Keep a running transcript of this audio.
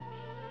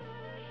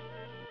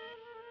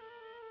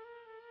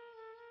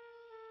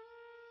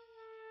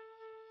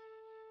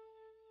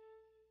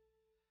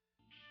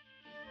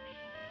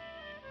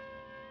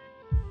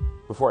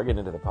Before I get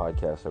into the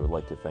podcast, I would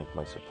like to thank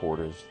my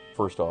supporters.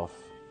 First off,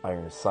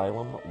 Iron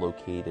Asylum,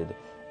 located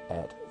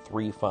at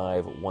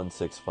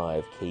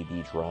 35165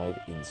 KB Drive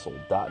in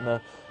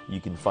Soldotna.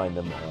 You can find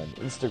them on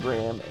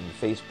Instagram and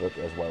Facebook,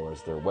 as well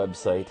as their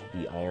website,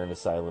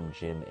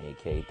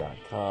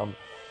 theironasylumgymak.com.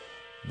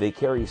 They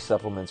carry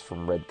supplements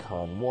from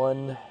Redcon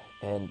 1,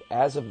 and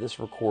as of this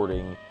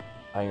recording,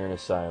 Iron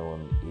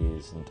Asylum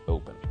isn't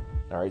open.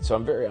 All right, so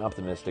I'm very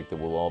optimistic that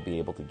we'll all be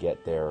able to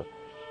get there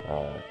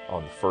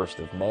on the 1st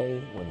of May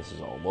when this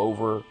is all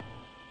over.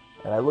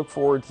 And I look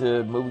forward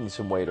to moving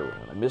some weight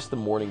around. I miss the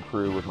morning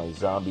crew with my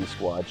zombie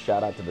squad.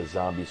 Shout out to the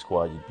zombie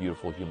squad, you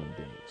beautiful human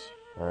beings.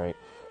 All right.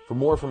 For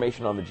more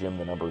information on the gym,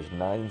 the number is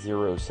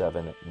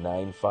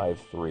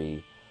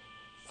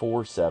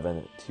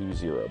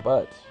 907-953-4720.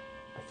 But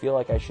I feel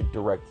like I should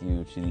direct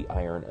you to the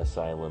Iron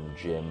Asylum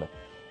Gym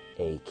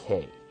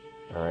AK.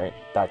 All right.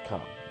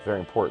 .com. Very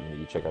important that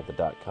you check out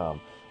the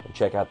 .com and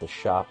check out the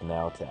Shop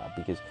Now tab,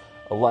 because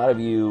a lot of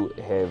you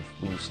have,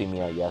 when you see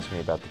me out, you ask me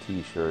about the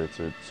t-shirts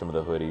or some of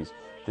the hoodies.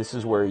 This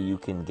is where you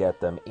can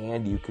get them,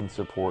 and you can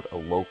support a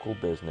local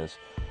business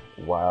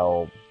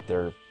while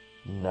they're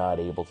not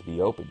able to be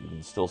open. You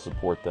can still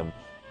support them,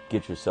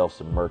 get yourself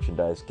some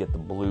merchandise, get the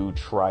blue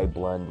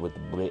tri-blend with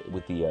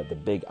the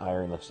big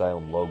Iron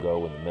Asylum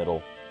logo in the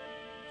middle.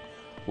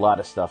 A lot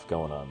of stuff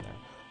going on there.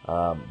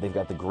 They've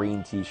got the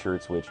green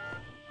t-shirts, which,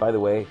 by the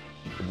way,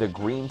 the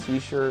green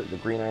t-shirt, the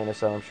green Iron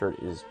Asylum shirt,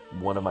 is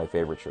one of my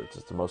favorite shirts.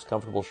 It's the most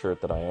comfortable shirt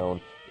that I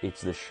own.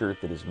 It's the shirt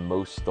that is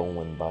most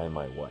stolen by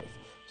my wife.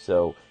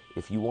 So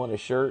if you want a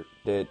shirt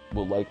that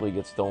will likely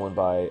get stolen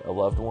by a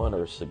loved one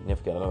or a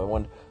significant other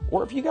one,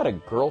 or if you got a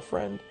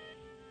girlfriend,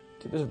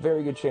 there's a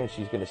very good chance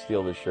she's going to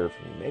steal this shirt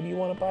from you. Maybe you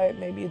want to buy it,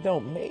 maybe you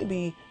don't.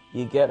 Maybe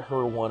you get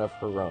her one of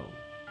her own,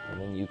 and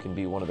then you can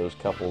be one of those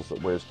couples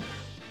that wears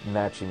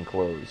matching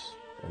clothes,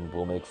 and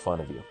we'll make fun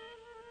of you.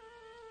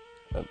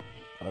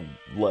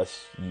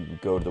 Unless you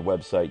go to the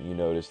website and you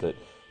notice that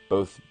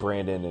both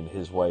Brandon and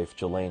his wife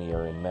Jelani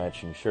are in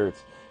matching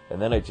shirts,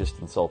 and then I just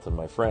insulted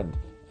my friend,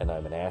 and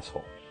I'm an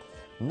asshole.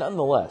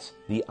 Nonetheless,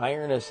 the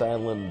Iron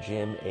Asylum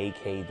Gym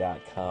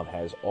AK.com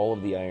has all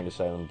of the Iron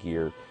Asylum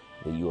gear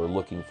that you are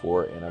looking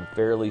for, and I'm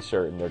fairly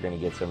certain they're going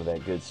to get some of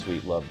that good,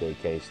 sweet, loved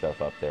AK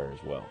stuff up there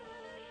as well.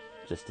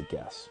 Just a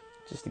guess.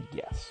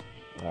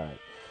 All right.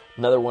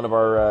 Another one of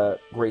our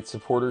great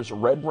supporters,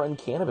 Red Run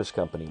Cannabis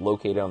Company,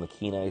 located on the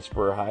Kenai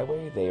Spur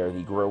Highway. They are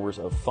the growers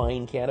of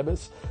fine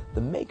cannabis,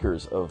 the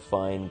makers of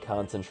fine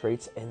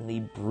concentrates, and the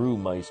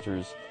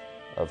brewmeisters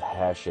of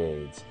hash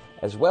aids,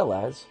 as well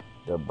as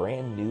their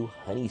brand new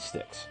honey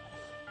sticks.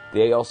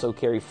 They also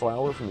carry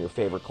flower from your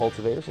favorite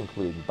cultivators,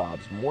 including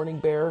Bob's Morning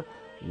Bear,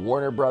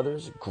 Warner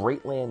Brothers,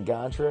 Greatland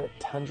Gantra,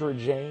 Tundra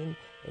Jane,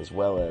 as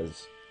well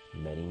as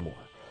many more.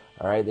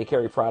 All right, they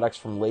carry products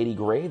from Lady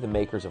Grey, the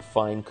makers of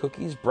fine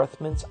cookies,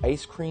 breath mints,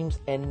 ice creams,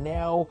 and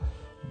now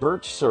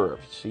birch syrup.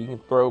 So you can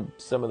throw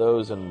some of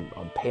those on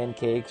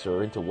pancakes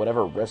or into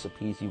whatever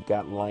recipes you've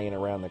got lying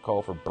around that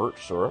call for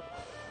birch syrup,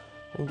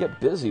 and get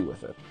busy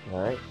with it.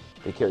 All right,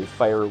 they carry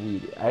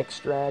fireweed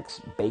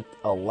extracts, baked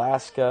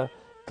Alaska,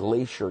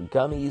 glacier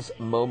gummies,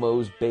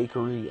 Momo's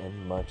Bakery,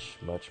 and much,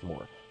 much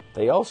more.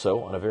 They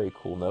also, on a very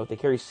cool note, they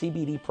carry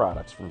CBD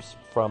products from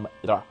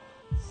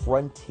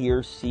Frontier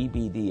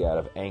CBD out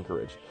of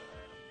Anchorage.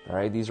 All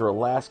right, these are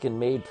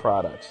Alaskan-made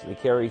products. They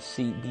carry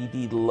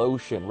CBD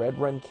lotion. Red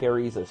Run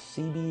carries a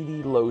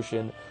CBD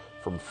lotion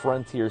from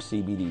Frontier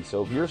CBD.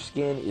 So if your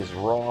skin is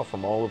raw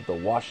from all of the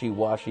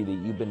washy-washy that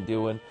you've been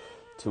doing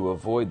to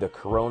avoid the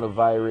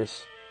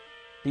coronavirus,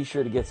 be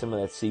sure to get some of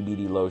that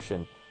CBD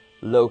lotion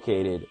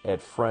located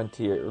at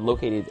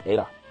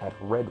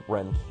Red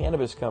Run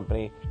Cannabis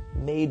Company,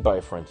 made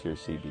by Frontier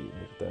CBD.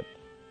 Make that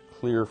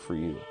clear for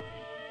you.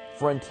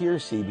 Frontier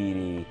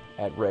CBD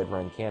at Red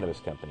Run Cannabis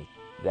Company.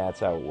 That's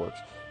how it works.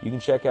 You can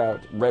check out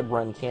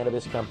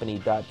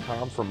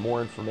redruncannabiscompany.com for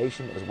more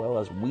information, as well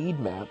as weed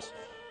maps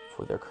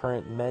for their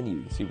current menu.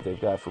 You can see what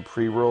they've got for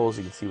pre-rolls.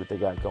 You can see what they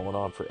got going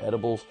on for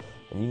edibles.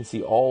 And you can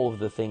see all of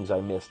the things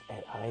I missed.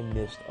 And I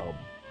missed a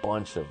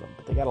bunch of them.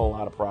 But they got a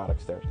lot of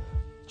products there.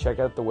 Check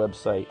out the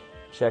website.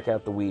 Check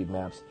out the weed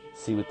maps.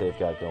 See what they've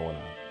got going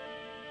on.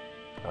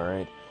 All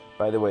right.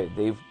 By the way,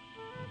 they've,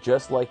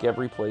 just like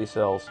every place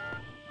else,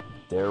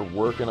 they're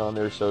working on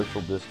their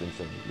social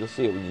distancing. You'll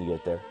see it when you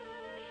get there.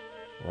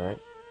 All right?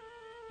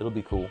 It'll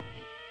be cool.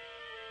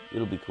 All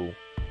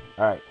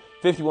right.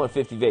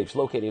 5150 Vapes,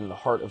 located in the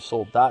heart of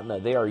Soldotna.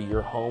 They are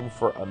your home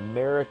for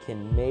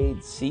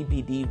American-made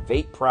CBD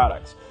vape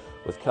products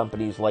with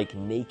companies like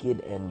Naked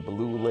and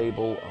Blue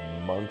Label,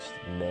 amongst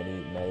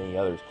many, many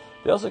others.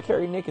 They also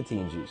carry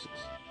nicotine juices.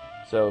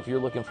 So if you're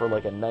looking for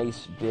like a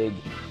nice big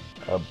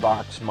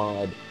box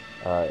mod,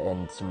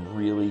 and some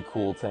really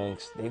cool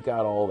tanks, they've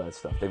got all that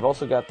stuff. They've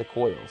also got the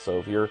coils. So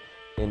if you're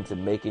into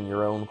making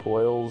your own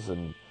coils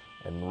and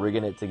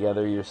rigging it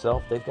together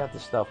yourself, they've got the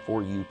stuff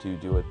for you to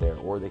do it there,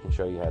 or they can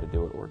show you how to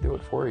do it or do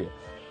it for you.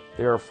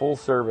 They are full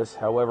service.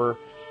 However,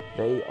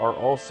 they are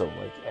also,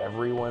 like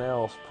everyone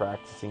else,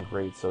 practicing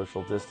great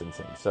social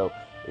distancing. So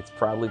it's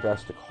probably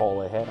best to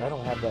call ahead. I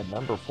don't have that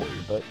number for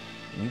you, but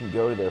you can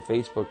go to their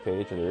Facebook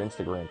page or their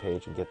Instagram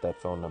page and get that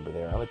phone number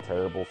there. I'm a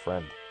terrible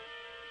friend,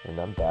 and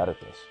I'm bad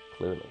at this,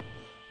 clearly.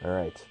 All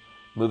right.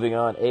 Moving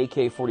on,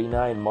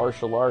 AK-49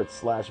 Martial Arts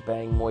 /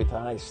 Bang Muay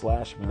Thai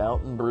 /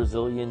 Mountain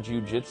Brazilian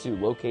Jiu-Jitsu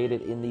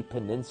located in the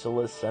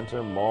Peninsula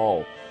Center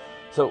Mall.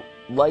 So,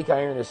 like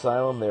Iron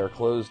Asylum, they are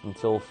closed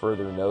until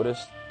further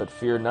notice, but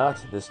fear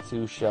not, this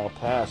too shall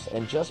pass.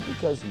 And just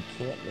because you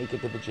can't make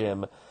it to the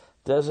gym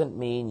doesn't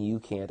mean you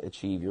can't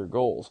achieve your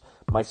goals.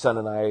 My son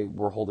and I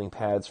were holding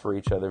pads for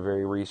each other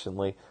very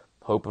recently,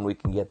 hoping we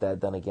can get that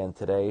done again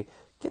today.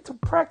 Get to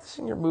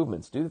practicing your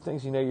movements. Do the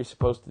things you know you're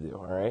supposed to do,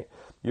 all right?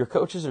 Your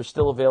coaches are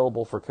still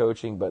available for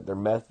coaching, but their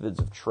methods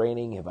of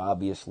training have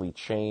obviously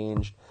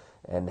changed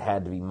and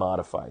had to be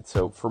modified.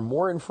 So for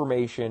more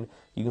information,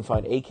 you can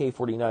find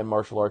AK-49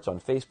 Martial Arts on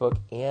Facebook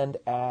and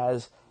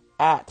as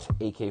at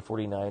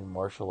AK-49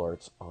 Martial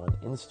Arts on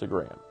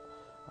Instagram.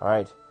 All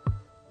right,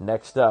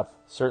 next up,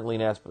 certainly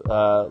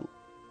not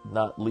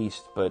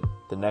least, but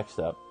the next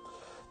up,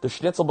 the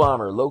Schnitzel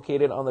Bomber,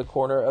 located on the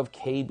corner of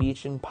K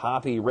Beach and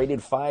Poppy,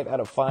 rated 5 out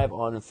of 5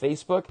 on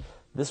Facebook.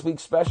 This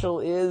week's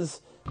special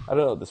is, I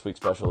don't know what this week's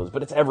special is,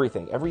 but it's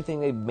everything. Everything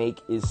they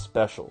make is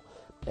special.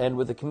 And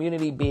with the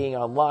community being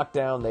on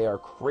lockdown, they are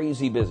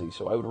crazy busy.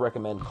 So I would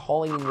recommend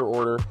calling in your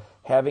order,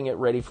 having it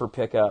ready for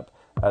pickup.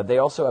 They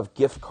also have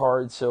gift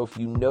cards. So if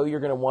you know you're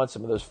going to want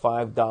some of those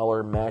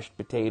 $5 mashed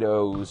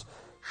potatoes,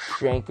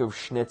 shank of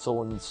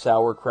schnitzel, and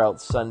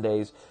sauerkraut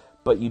sundaes,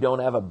 but you don't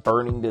have a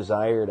burning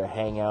desire to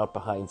hang out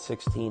behind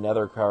 16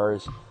 other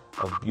cars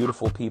of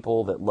beautiful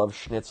people that love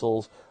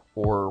schnitzels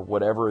or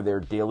whatever their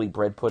daily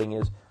bread pudding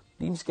is,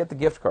 you can just get the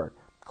gift card.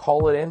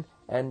 Call it in,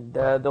 and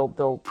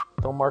they'll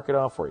mark it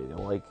off for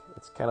you.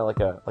 It's kind of like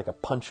a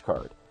punch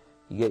card.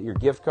 You get your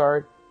gift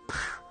card,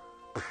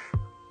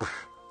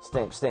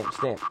 stamp, stamp,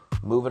 stamp.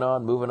 Moving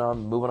on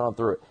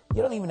through it.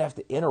 You don't even have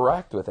to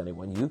interact with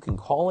anyone. You can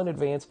call in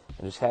advance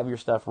and just have your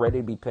stuff ready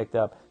to be picked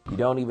up. You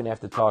don't even have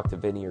to talk to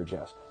Vinny or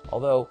Jess.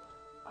 Although,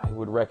 I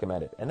would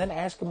recommend it. And then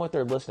ask them what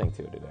they're listening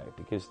to today,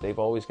 because they've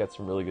always got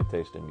some really good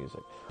taste in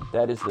music.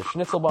 That is the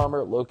Schnitzel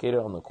Bomber, located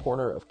on the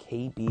corner of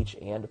K Beach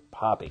and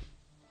Poppy.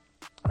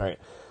 All right.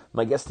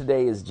 My guest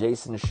today is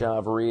Jason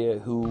Chavarria,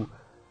 who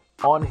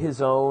on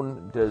his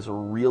own does a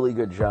really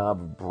good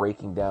job of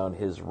breaking down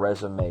his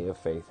resume of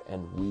faith,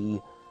 and we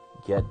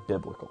get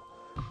biblical.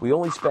 We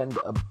only spend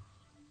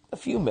a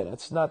few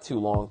minutes, not too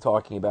long,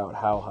 talking about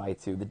How High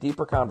To. The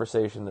deeper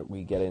conversation that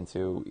we get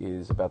into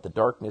is about the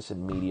darkness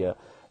in media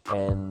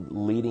and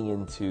leading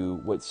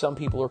into what some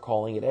people are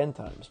calling it end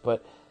times.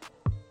 But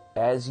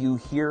as you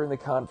hear in the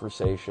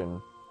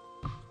conversation,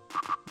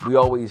 we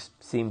always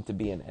seem to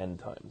be in end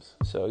times.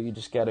 So you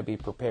just got to be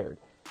prepared.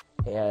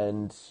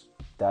 And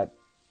that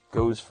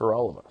goes for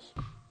all of us.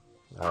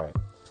 All right.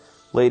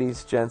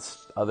 Ladies,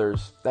 gents,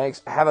 others,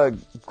 thanks. Have a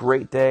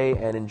great day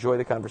and enjoy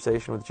the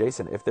conversation with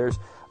Jason. If there's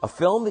a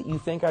film that you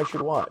think I should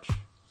watch,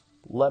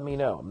 let me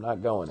know. I'm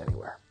not going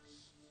anywhere.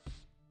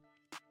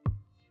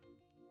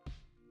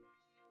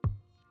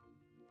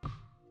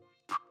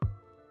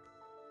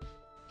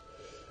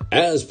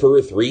 As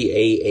per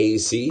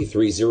 3AAC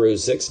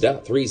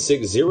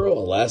 306.360,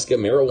 Alaska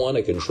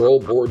Marijuana Control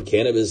Board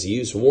Cannabis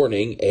Use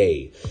Warning,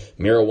 A.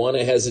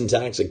 Marijuana has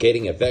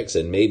intoxicating effects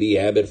and may be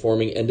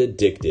habit-forming and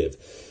addictive.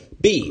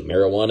 B.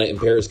 Marijuana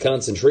impairs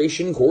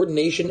concentration,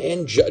 coordination,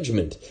 and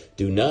judgment.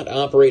 Do not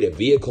operate a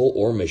vehicle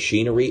or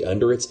machinery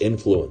under its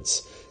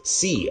influence.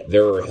 C.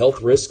 There are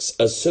health risks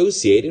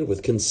associated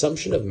with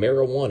consumption of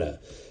marijuana.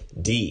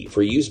 D.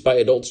 For use by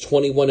adults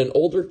 21 and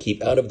older,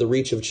 keep out of the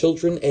reach of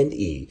children. And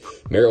E.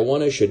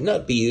 Marijuana should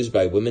not be used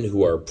by women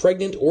who are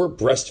pregnant or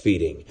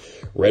breastfeeding.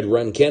 Red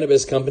Run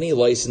Cannabis Company,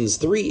 license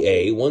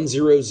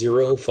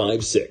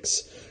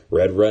 3A10056.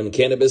 Red Run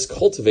Cannabis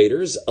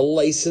Cultivators,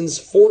 license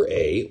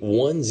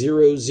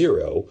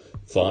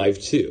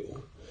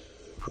 4A10052.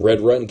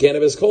 Red Run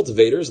Cannabis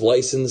Cultivators,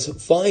 license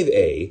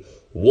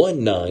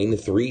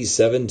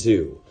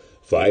 5A19372.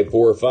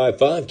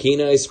 5455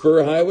 Kenai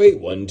Spur Highway,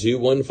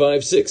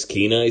 12156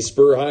 Kenai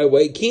Spur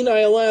Highway,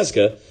 Kenai,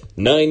 Alaska,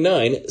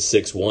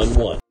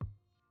 99611.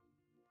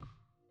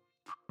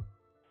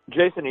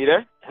 Jason, are you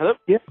there? Hello?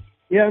 Yeah,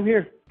 I'm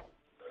here.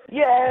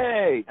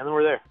 Yay! And then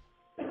we're there.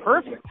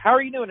 Perfect. How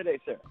are you doing today,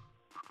 sir?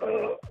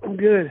 I'm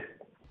good.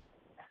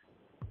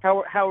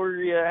 How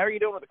are you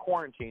doing with the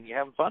quarantine? You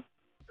having fun?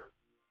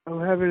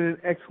 I'm having an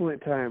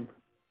excellent time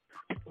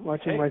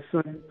watching my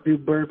son do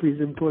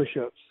burpees and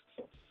push-ups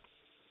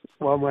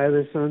while my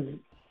other son's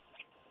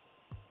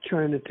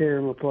trying to tear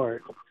him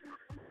apart.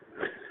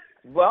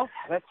 Well,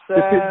 that's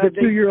the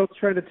 2-year-old's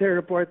trying to tear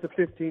apart the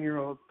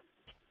 15-year-old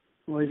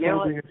while he's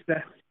holding a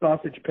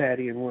sausage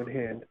patty in one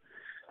hand.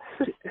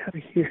 Out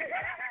of here.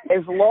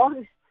 As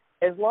long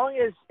as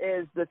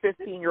the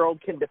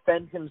 15-year-old can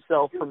defend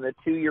himself from the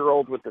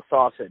 2-year-old with the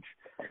sausage,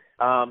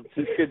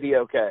 he should be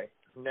okay.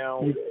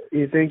 No,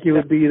 you think it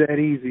would be that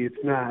easy?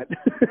 It's not.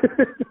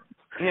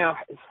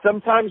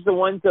 sometimes the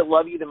ones that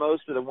love you the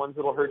most are the ones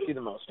that'll hurt you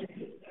the most.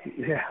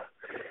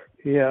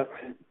 Yeah.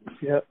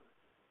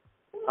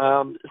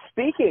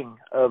 Speaking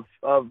of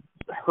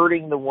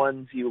hurting the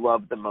ones you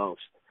love the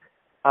most,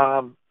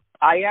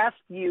 I asked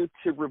you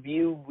to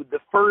review the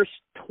first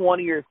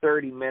 20 or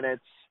 30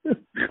 minutes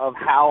of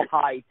How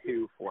High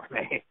 2 for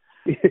me.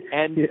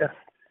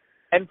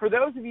 And for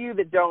those of you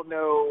that don't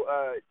know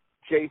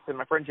Jason,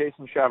 my friend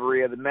Jason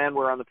Chavaria, the man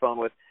we're on the phone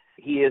with,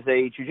 he is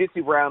a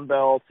jiu-jitsu brown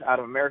belt out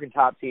of American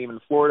Top Team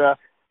in Florida,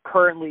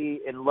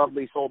 currently in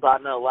lovely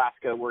Soldotna,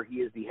 Alaska, where he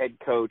is the head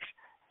coach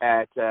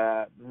at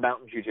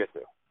Mountain Jiu-Jitsu.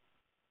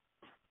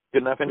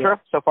 Good enough intro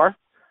so far?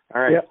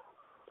 All right. Yep.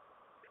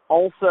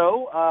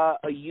 Also,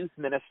 a youth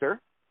minister.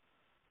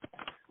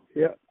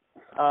 Yeah.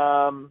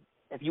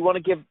 If you want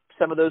to give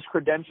some of those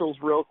credentials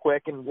real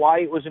quick and why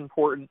it was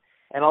important,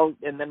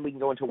 and then we can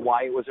go into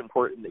why it was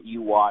important that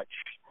you watch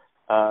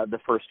the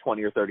first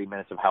 20 or 30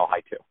 minutes of How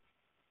High 2.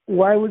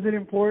 Why was it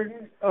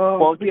important?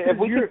 Well,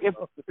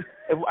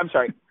 I'm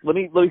sorry. Let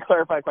me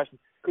clarify a question.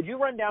 Could you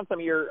run down some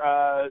of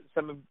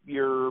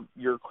your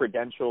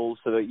credentials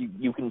so that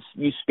you can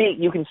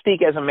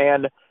speak as a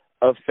man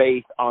of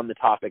faith on the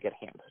topic at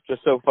hand,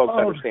 just so folks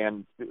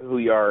understand who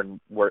you are and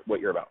what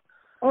you're about.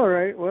 All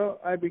right. Well,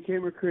 I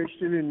became a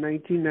Christian in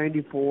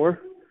 1994.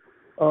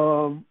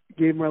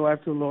 Gave my life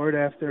to the Lord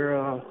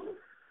after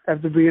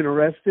being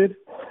arrested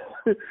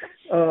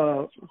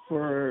for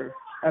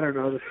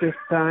the 5th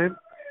time.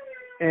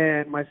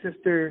 And my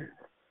sister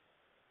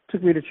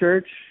took me to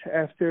church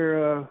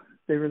after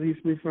they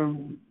released me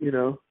from,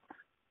 the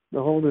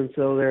holding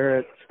cell there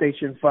at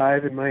Station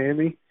 5 in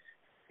Miami.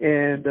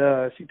 And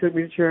she took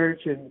me to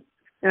church, and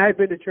I'd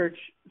been to church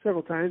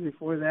several times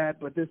before that,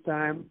 but this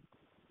time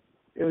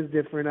it was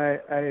different.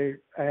 I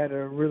had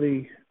a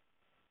really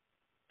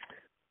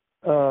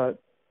I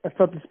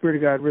felt the Spirit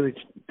of God really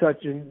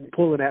touching,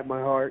 pulling at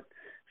my heart.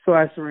 So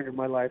I surrendered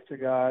my life to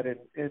God, and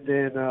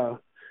then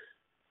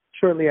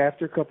shortly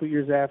after, a couple of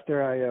years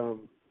after, I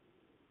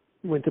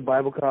went to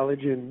Bible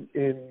college in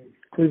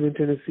Cleveland,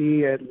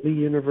 Tennessee at Lee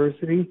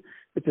University.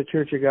 It's a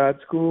Church of God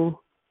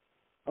school.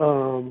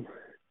 And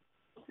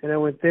I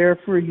went there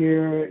for a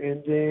year,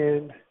 and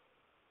then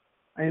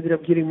I ended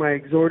up getting my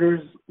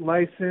exhorter's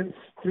license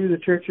through the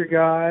Church of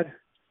God.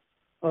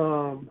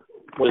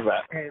 What is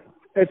that? And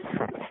it's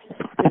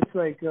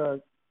like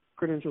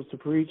credentials to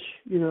preach,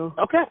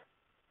 Okay.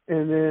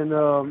 And then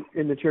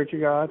in the Church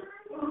of God,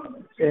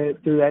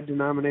 through that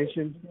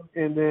denomination.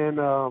 And then,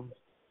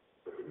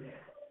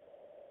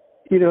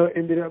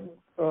 ended up,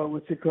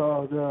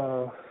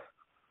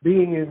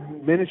 being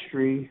in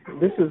ministry.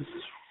 This is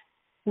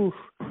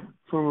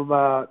from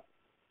about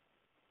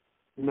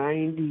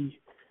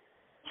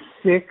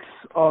 96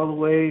 all the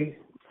way,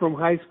 from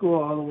high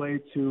school all the way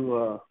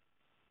to,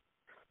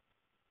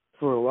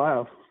 for a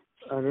while.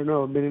 I don't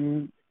know, I've been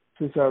in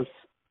since I was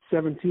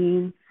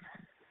 17.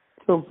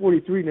 So I'm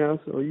 43 now,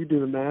 so you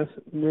do the math.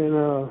 And then,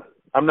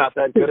 I'm not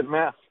that good at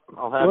math.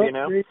 I'll have you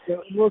know.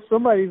 Well,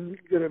 somebody's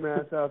good at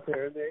math out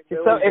there.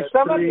 So if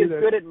somebody is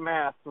good at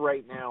math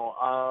right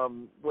now,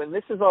 when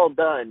this is all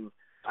done,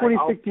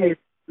 26 years.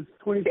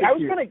 26 years.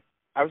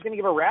 I was gonna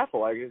give a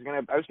raffle. I was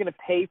gonna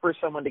pay for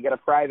someone to get a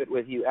private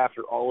with you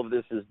after all of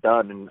this is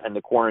done and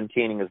the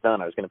quarantining is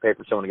done. I was gonna pay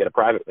for someone to get a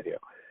private with you.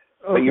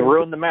 Okay. But you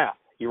ruined the math.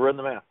 Sorry.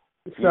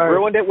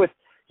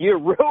 You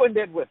ruined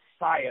it with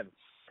science.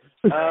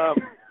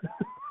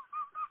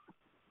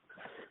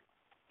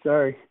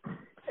 Sorry.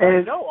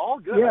 And no, all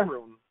good. Yeah.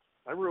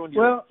 I ruined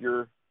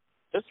your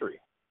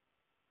history.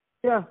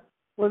 Yeah.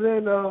 Well,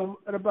 then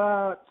at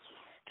about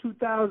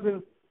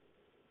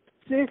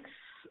 2006,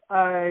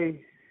 I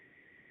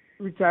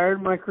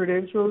retired my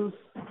credentials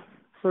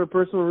for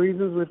personal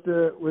reasons with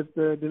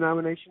the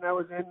denomination I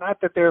was in. Not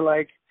that they're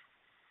like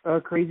a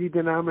crazy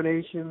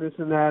denomination, this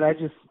and that. I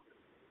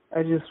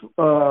just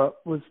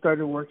was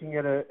started working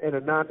at a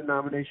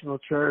non-denominational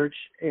church,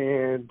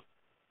 and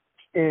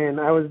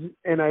I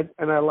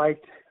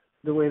liked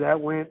the way that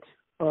went.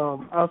 I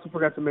also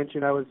forgot to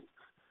mention I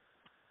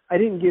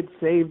didn't get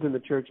saved in the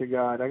Church of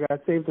God. I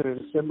got saved in an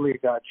Assembly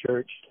of God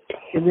church,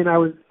 and then I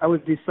was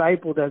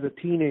discipled as a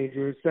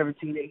teenager,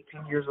 17,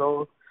 18 years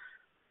old,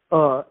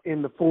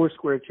 in the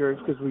Foursquare Church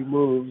because we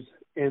moved,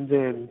 and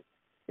then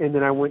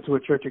I went to a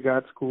Church of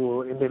God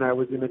school, and then I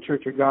was in the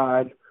Church of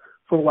God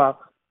for a while.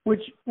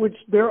 Which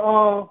they're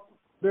all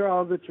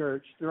the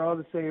church. They're all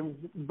the same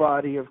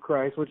body of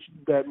Christ, which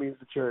that means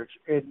the church.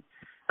 And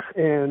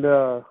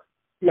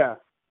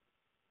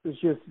it's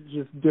just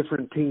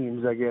different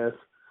teams, I guess,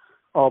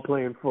 all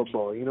playing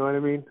football. You know what I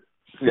mean?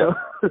 Yeah.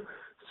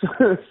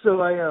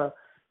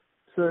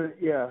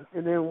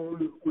 And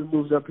then we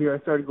moved up here. I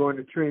started going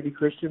to Trinity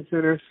Christian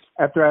Center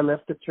after I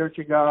left the Church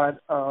of God.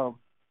 I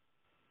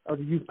was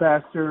a youth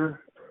pastor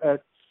at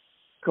a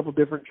couple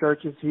different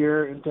churches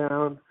here in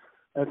town.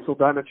 At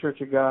Soldotna Church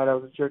of God. I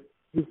was a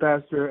youth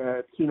pastor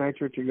at Kenai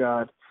Church of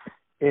God,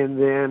 and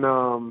then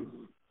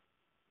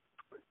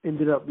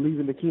ended up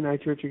leaving the Kenai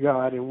Church of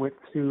God and went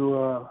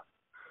to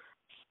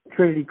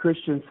Trinity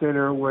Christian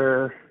Center,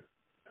 where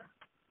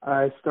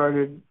I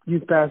started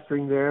youth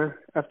pastoring there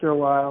after a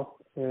while,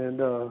 and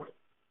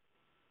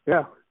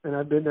and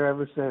I've been there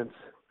ever since.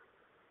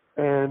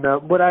 And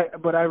but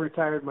I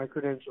retired my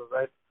credentials.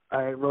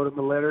 I wrote them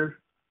a letter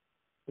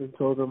and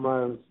told them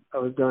I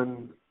was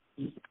done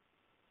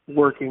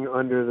working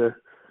under the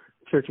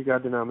Church of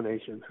God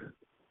denomination.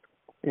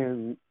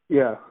 And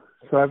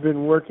so I've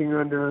been working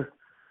under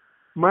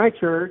my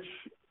church,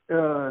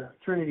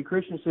 Trinity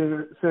Christian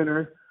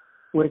Center,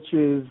 which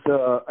is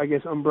I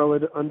guess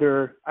umbrellaed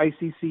under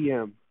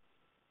ICCM.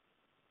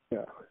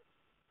 Yeah.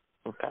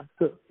 Okay.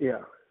 So,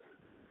 yeah.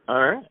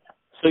 All right.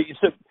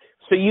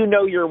 So you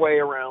know your way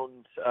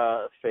around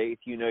faith.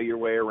 You know your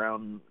way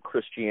around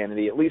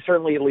Christianity. At least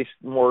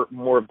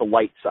more of the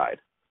light side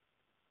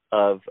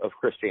of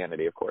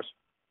Christianity, of course.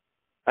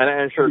 And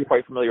I'm sure you're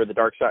quite familiar with the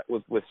dark side,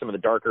 with some of the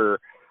darker,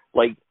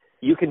 like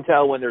you can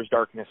tell when there's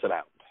darkness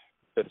about,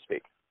 so to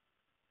speak.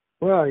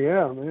 Well,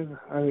 yeah, man.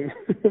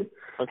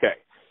 Okay.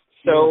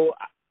 So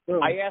yeah.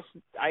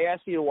 I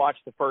asked you to watch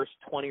the first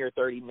 20 or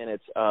 30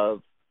 minutes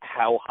of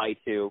How High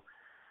To,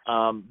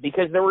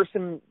 because there was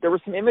some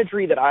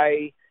imagery that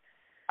I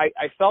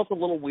felt a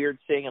little weird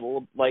seeing, and a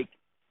little like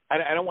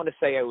I don't want to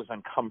say I was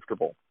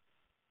uncomfortable,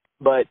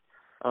 but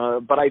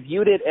I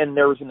viewed it and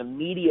there was an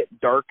immediate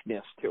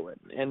darkness to it,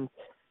 and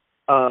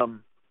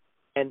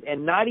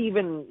not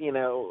even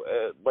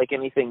like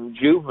anything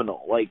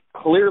juvenile, like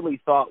clearly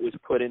thought was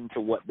put into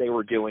what they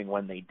were doing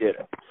when they did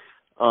it.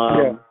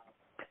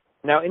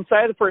 Now,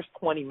 inside the first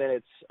 20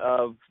 minutes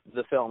of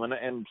the film,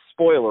 and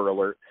spoiler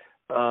alert,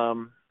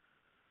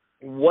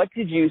 what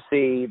did you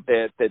see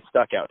that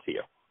stuck out to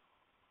you?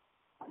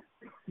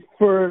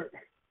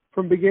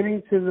 From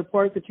beginning to the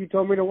part that you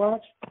told me to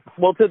watch?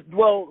 Well,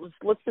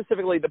 let's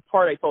specifically the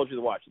part I told you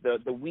to watch,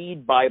 the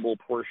Weed Bible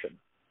portion.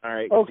 All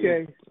right.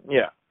 Okay.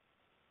 Yeah.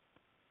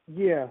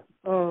 Yeah.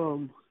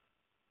 So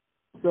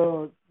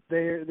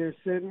they're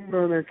sitting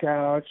on their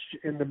couch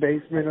in the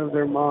basement of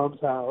their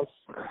mom's house,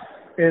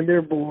 and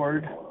they're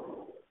bored,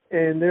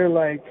 and they're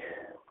like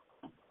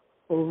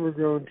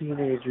overgrown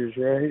teenagers,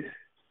 right?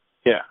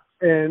 Yeah.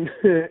 And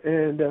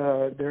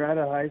they're out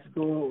of high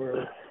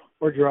school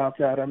or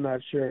dropped out, I'm not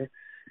sure.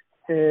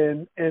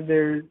 And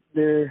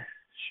they're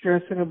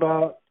stressing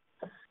about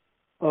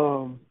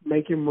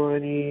making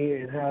money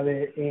and how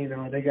they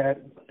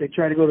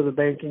try to go to the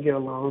bank and get a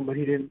loan, but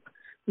he didn't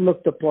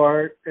look the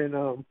part. And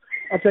I'll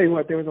tell you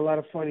what, there was a lot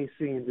of funny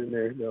scenes in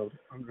there, though.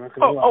 I'm not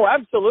gonna lie. Oh,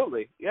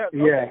 absolutely. Yeah. Okay.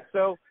 Yeah.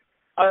 So,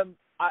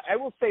 I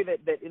will say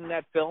that in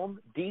that film,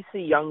 DC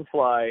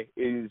Youngfly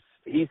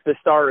he's the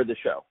star of the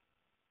show.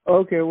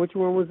 Okay, which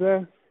one was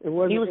that?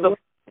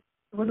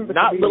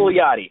 Not Little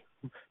Yachty.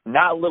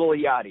 Not Little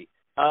Yachty.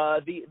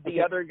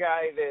 The other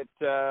guy that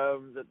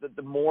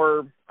the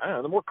more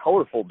the more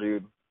colorful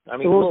dude. I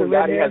mean, Little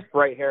Yachty has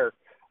bright hair.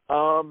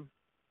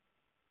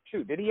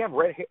 Did he have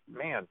red hair?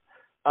 Man.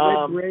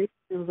 Red braid?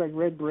 It was like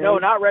red braid. No,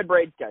 not red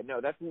braid guy. No,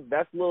 that's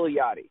Little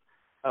Yachty.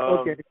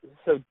 Okay.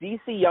 So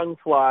DC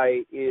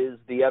Youngfly is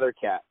the other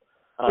cat.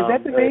 Is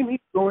that the name he's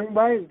going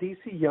by? Is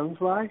DC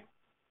Youngfly?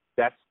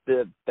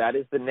 That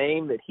is the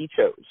name that he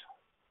chose.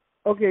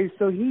 Okay,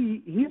 so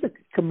he's a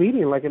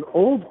comedian, like an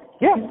old.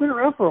 Yeah, he's been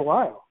around for a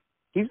while.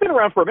 He's been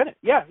around for a minute.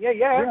 Yeah.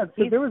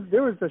 So there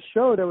was a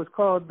show that was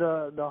called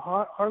the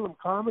Harlem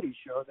Comedy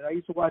Show that I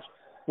used to watch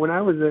when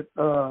I was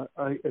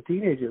a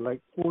teenager,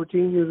 like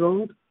 14 years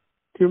old. Do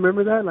you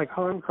remember that? Like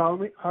Harlem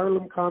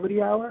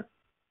Comedy Hour?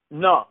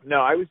 No.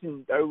 I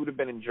would have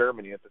been in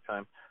Germany at the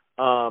time.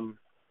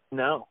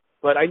 No,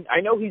 but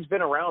I know he's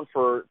been around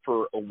for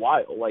a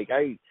while. Like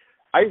I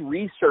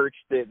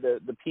researched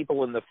the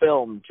people in the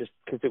film just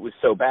because it was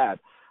so bad.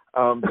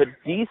 But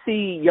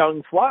DC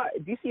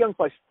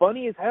Youngfly's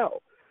funny as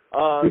hell.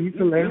 He's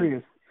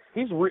hilarious.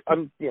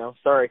 I'm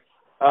sorry.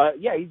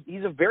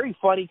 He's a very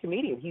funny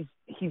comedian.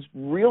 He's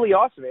really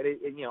awesome.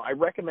 And I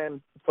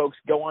recommend folks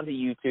go onto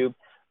YouTube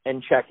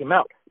and check him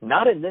out.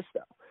 Not in this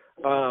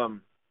though.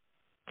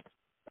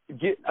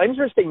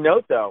 Interesting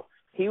note though.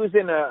 He was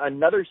in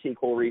another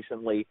sequel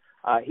recently.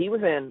 He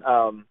was in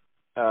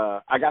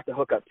I Got the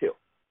Hookup Too.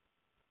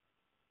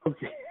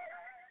 Okay.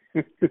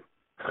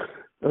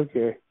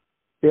 Okay.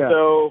 Yeah.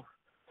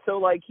 So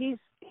like he's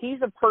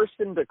a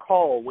person to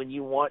call when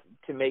you want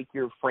to make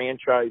your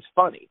franchise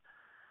funny.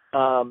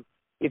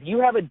 If you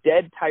have a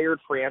dead, tired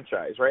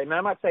franchise, right? And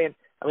I'm not saying,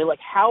 like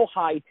How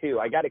High To,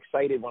 I got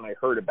excited when I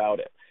heard about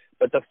it,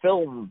 but the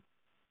film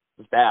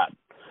was bad.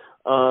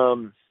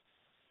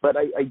 But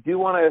I do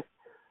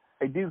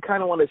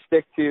kind of want to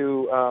stick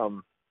to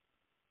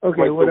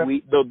okay, like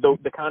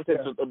the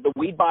contents of the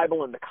Weed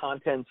Bible and the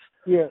contents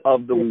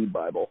of the Weed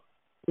Bible.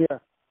 Yeah.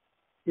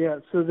 Yeah,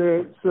 so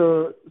they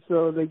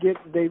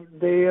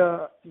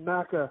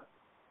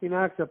he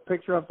knocks a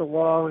picture off the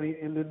wall,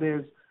 and then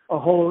there's a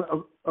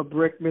hole, a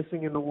brick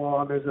missing in the wall,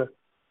 and there's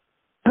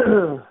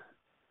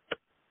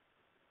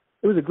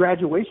it was a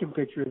graduation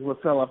picture is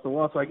what fell off the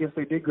wall, so I guess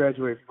they did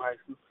graduate from high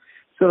school.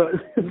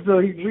 So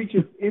he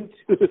reaches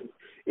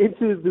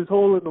into this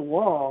hole in the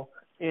wall,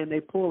 and they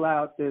pull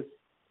out this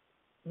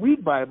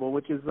Weed Bible,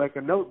 which is like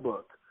a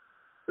notebook.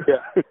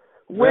 Yeah.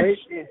 right?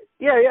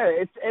 Yeah,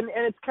 it's and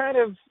it's kind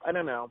of, I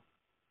don't know.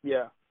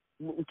 Yeah.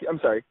 I'm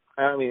sorry.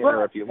 I don't mean to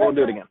interrupt you. We'll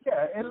do it again.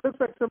 Yeah, and it looks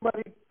like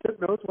somebody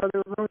took notes while they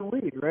were growing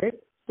weed, right?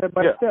 Step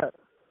by Yeah. step.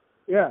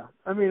 Yeah.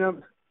 I mean,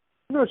 I'm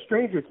no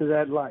stranger to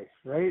that life,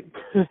 right?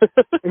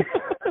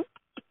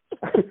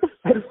 I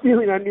had a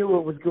feeling I knew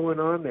what was going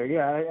on there.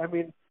 Yeah, I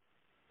mean,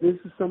 this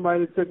is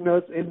somebody that took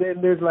notes, and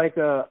then there's like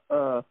a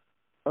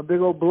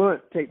big old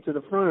blunt taped to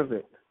the front of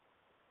it,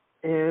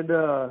 and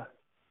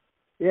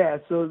yeah,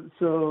 so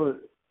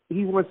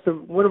he wants to.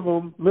 One of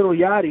them, Little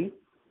Yachty,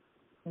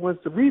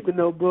 wants to read the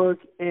notebook,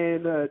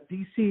 and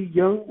DC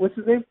Young, what's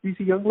his name?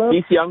 DC Younglove?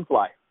 DC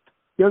Youngfly.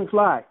 Young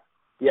Fly.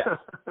 Yeah.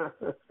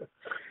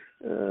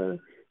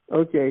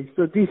 Okay,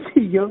 so DC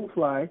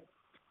Youngfly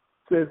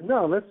says,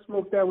 no, let's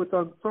smoke that what's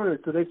on front of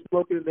it. So they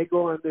smoke it, and they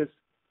go on this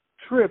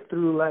trip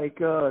through,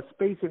 like,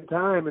 space and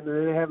time, and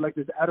then they have, like,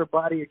 this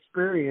outer-body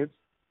experience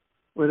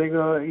where they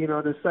go, you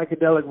know, this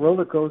psychedelic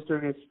roller coaster,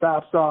 and it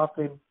stops off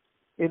in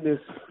this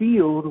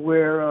field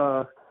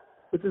where,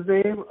 what's his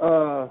name?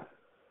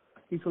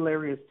 He's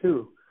hilarious,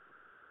 too.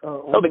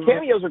 The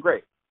cameos are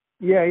great.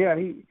 Yeah.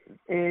 He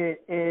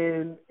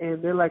and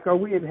they're like, "Are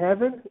we in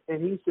heaven?"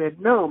 And he said,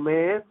 "No,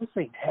 man, this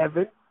ain't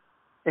heaven."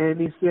 And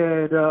he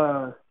said,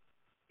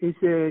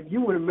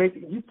 "You wouldn't make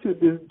it. You two."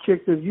 The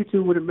chick says, "You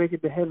two wouldn't make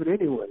it to heaven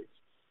anyways."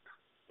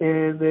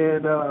 And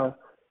then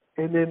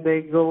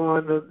they go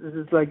on. This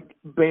is like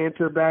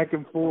banter back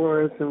and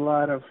forth, and a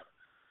lot of,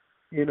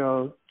 you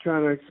know,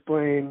 trying to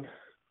explain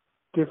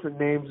different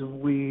names of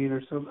weed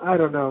or something. I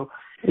don't know.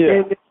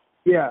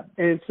 Yeah.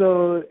 And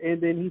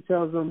then he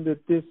tells them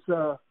that this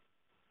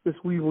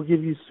weed will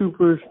give you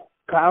super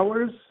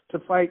powers to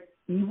fight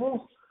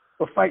evil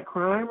or fight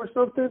crime or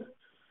something.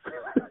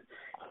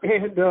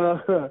 and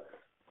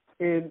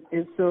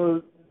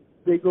so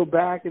they go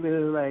back and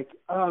they're like,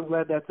 "Oh, I'm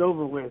glad that's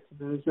over with." And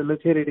then they said,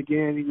 "Let's hit it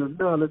again." He goes,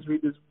 "No, let's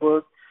read this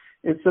book."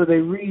 And so they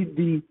read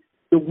the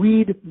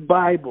Weed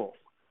Bible.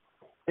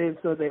 And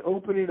so they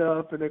open it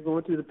up and they're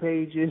going through the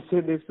pages,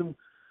 and there's some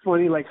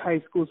funny, like, high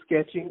school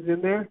sketchings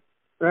in there,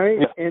 right?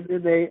 Yeah. And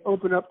then they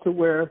open up to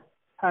where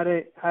how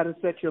to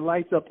set your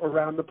lights up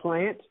around the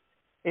plant,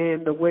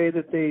 and the way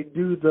that they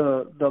do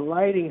the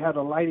lighting, how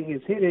the lighting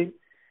is hitting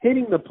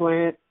the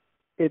plant.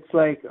 It's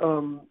like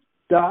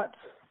dots,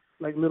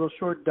 like little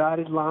short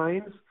dotted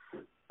lines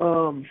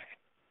of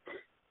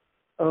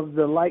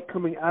the light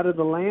coming out of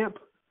the lamp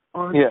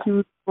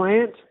onto the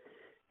plant,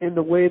 and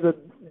the way that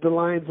the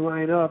lines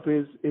line up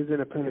is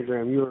in a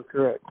pentagram. You are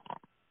correct.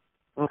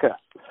 Okay.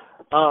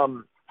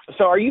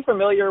 So are you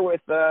familiar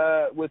with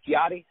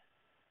Yachty?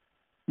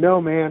 No,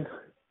 man.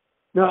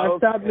 No, Okay. I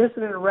stopped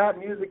listening to rap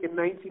music in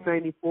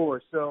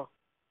 1994. So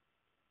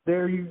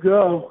there you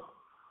go.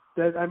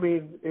 That, I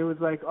mean, it was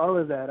like all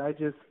of that. I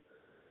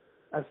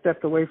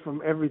stepped away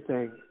from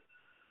everything.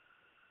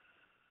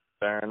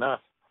 Fair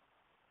enough.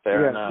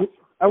 I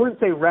wouldn't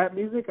say rap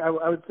music. I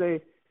would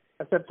say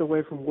I stepped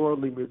away from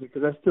worldly music,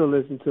 because I still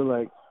listen to,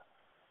 like,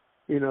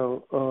 you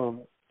know,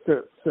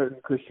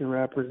 certain Christian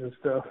rappers and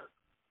stuff.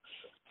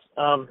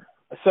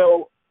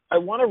 So I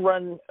want to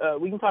run.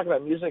 We can talk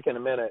about music in a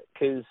minute,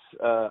 because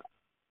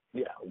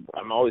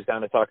I'm always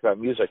down to talk about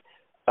music.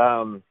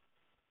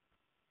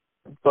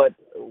 But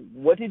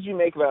what did you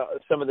make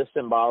about some of the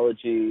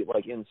symbology,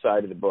 like,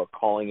 inside of the book,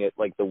 calling it,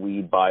 like, the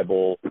Weed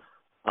Bible,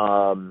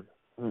 and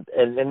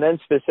then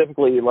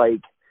specifically,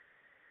 like,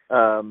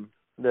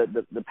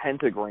 the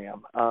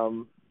pentagram?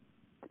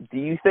 Do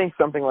you think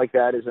something like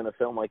that is in a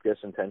film like this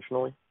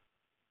intentionally?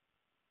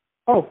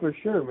 Oh, for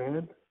sure,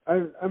 man.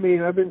 I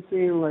mean, I've been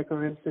seeing, like,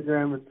 on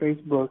Instagram and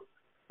Facebook,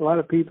 a lot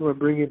of people are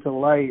bringing to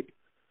light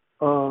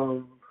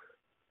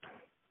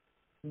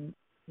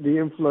the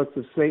influx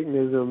of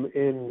Satanism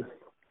in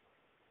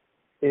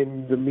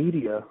the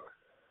media,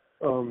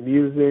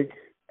 music,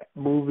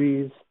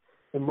 movies,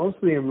 and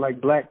mostly in,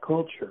 like, black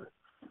culture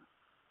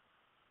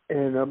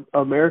and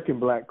American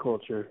black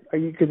culture.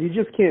 Because you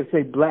just can't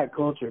say black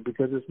culture,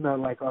 because it's not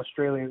like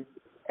Australian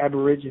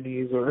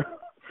Aborigines or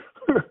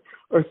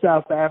or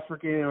South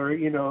African, or,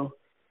 you know,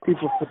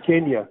 people from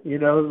Kenya, you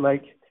know,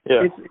 like,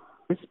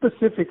 it's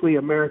specifically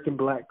American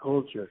black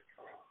culture.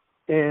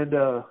 And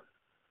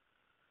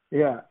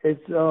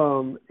it's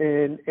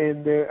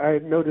and there, I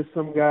noticed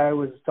some guy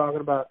was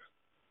talking about,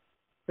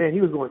 man,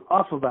 he was going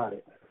off about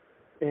it,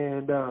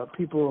 and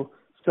people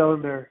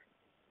selling their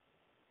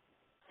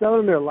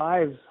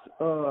lives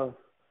to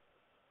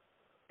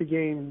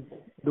gain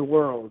the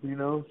world, you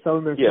know,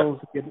 selling their souls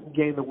to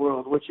gain the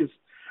world, which is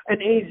an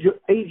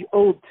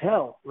age-old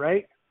tale,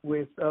 right?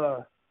 With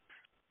a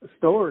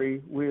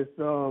story with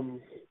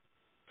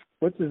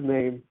what's his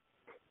name,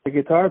 the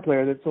guitar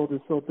player that sold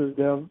his soul to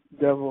the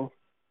devil.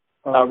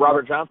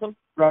 Robert Johnson.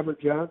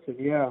 Robert Johnson,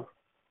 yeah.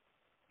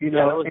 You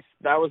know,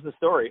 that was the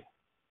story.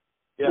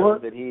 Yeah, well,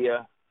 that he.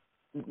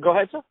 Go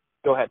ahead, sir.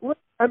 Go ahead. What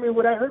I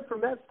heard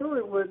from that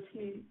story was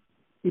he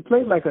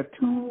played like a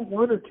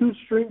 1 or 2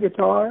 string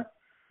guitar,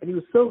 and he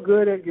was so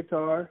good at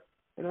guitar.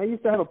 And I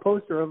used to have a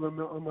poster of him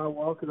on my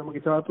wall, because I'm a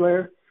guitar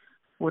player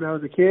when I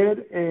was a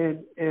kid,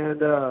 and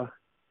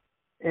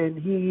And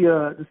he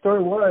the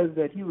story was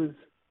that he was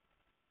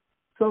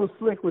so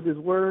slick with his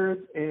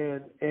words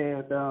and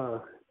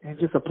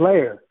just a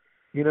player,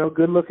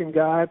 good looking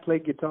guy,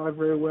 played guitar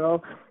very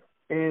well,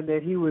 and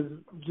that he was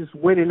just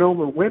winning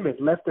over women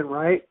left and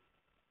right.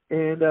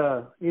 And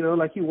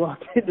like he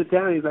walked into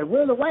town, he's like,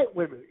 "Where are the white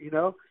women?"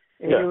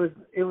 And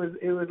it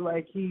was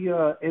like he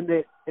and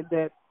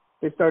that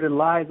they started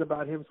lies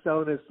about him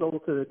selling his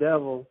soul to the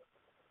devil,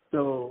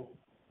 so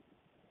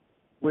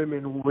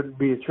women wouldn't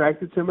be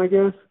attracted to him, I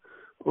guess,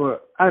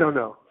 or I don't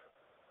know.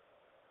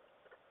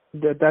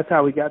 That's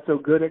how he got so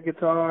good at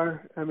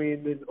guitar. I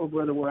mean, Oh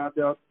Brother Where Art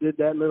Thou did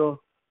that little.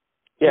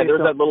 Yeah, there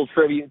was that little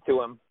tribute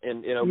to him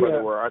in Oh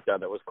Brother Where Art Thou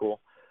that was cool.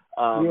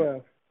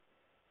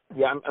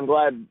 Yeah, I'm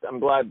glad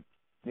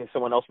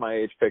someone else my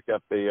age picked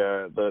up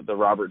the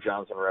Robert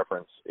Johnson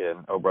reference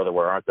in Oh Brother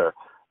Where Art Thou?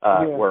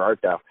 Where Art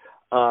Thou?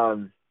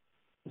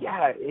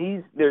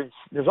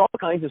 There's all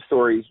kinds of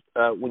stories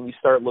when you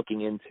start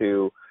looking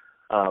into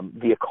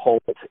the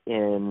occult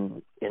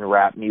in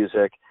rap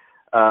music.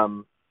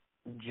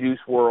 Juice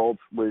WRLD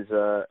was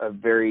a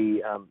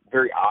very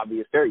very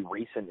obvious, very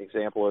recent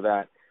example of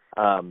that.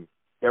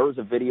 There was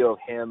a video of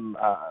him.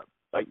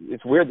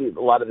 It's weird that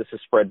a lot of this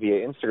is spread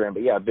via Instagram,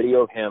 but a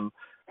video of him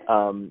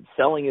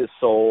selling his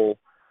soul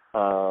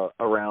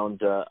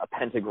around a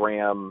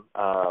pentagram,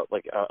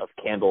 of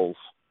candles,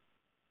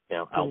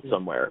 out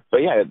somewhere.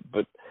 But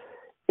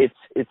it's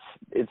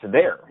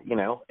there,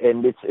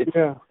 and it's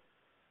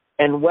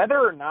and whether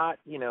or not,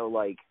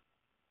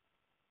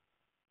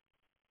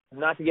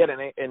 not to get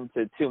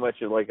into too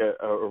much of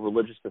a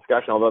religious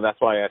discussion, although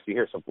that's why I asked you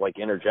here, so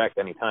interject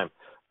anytime.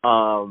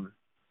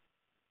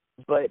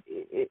 But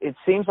it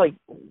seems like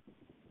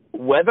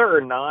whether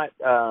or not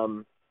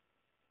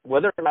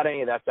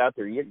any of that's out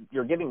there,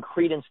 you're giving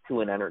credence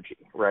to an energy,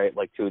 right?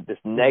 Like to this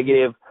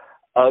negative,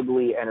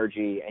 ugly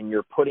energy, and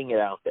you're putting it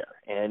out there,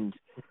 and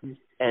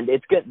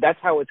it's good. That's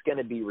how it's going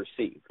to be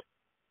received.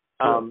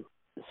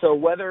 So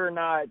whether or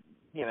not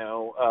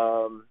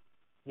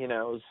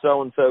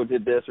so and so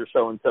did this or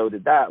so and so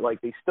did that,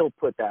 they still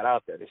put that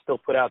out there. They still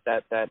put out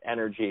that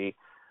energy,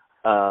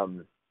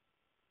 and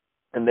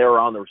they're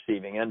on the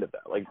receiving end of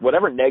that.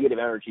 Whatever negative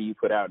energy you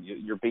put out,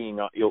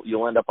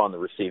 you'll end up on the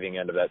receiving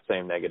end of that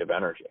same negative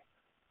energy.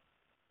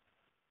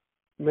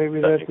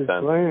 Maybe that's his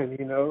plan,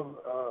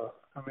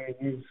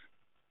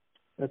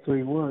 that's what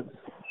he wants.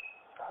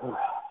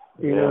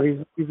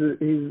 He's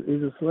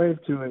a slave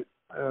to it.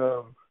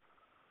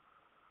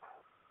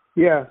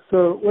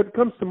 So what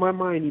comes to my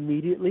mind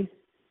immediately,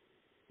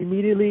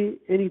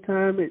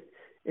 anytime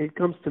it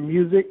comes to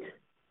music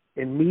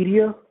and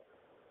media,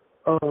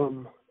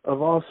 of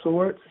all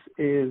sorts,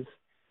 is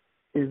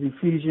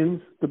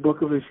Ephesians, the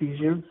book of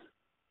Ephesians,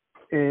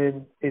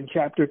 and in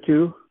chapter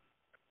 2,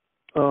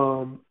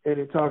 and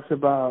it talks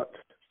about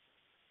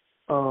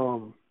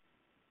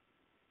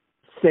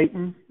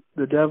Satan,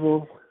 the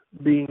devil,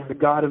 being the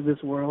god of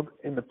this world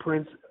and the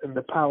prince and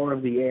the power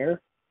of the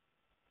air,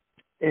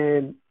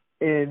 and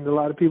a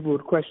lot of people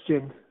would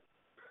question,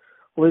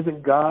 well,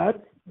 isn't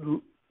God,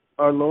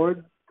 our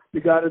Lord, the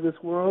God of this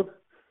world?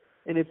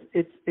 And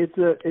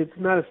it's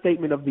not a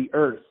statement of the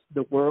earth.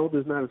 The world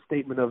is not a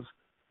statement of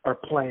our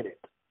planet.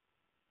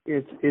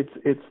 He's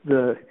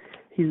the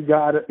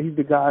God. He's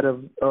the God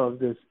of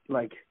this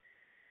like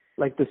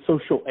the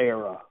social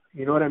era.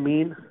 You know what I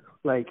mean?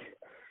 Like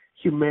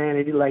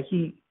humanity.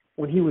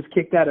 When he was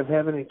kicked out of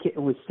heaven and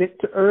was sent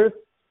to earth,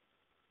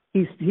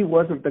 he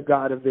wasn't the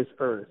God of this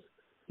earth.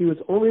 He was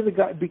only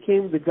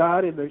became the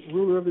God and the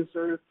ruler of this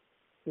earth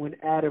when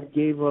Adam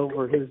gave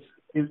over his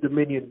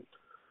dominion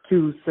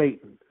to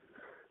Satan.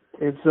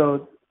 And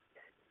so,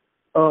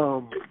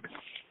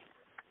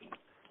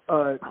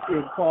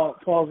 in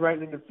Paul's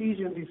writing in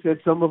Ephesians, he said,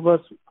 some of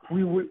us,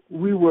 we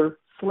were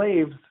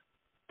slaves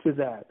to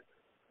that,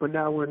 but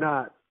now we're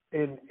not.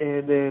 And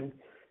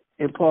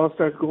Paul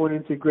starts going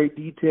into great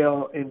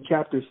detail in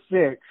chapter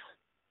 6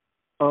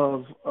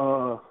 of,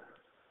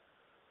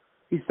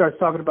 he starts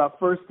talking about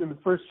in the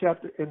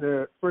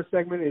first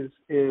segment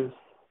is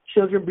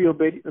children, be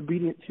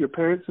obedient to your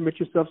parents, submit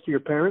yourselves to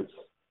your parents,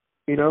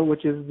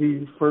 which is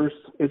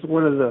it's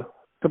one of the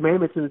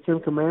commandments in the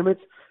 10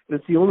 Commandments, and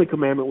it's the only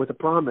commandment with a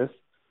promise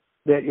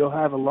that you'll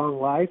have a long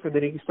life. And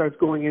then he starts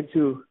going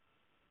into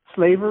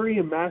slavery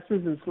and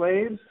masters and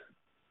slaves.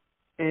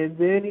 And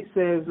then he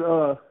says,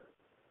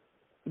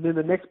 then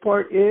the next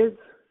part is,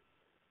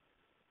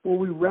 well,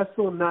 we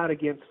wrestle not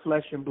against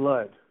flesh and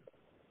blood.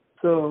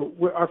 So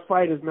our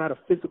fight is not a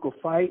physical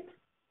fight,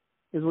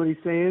 is what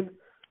he's saying,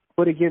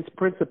 but against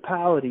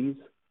principalities,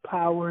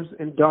 powers,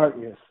 and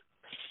darkness.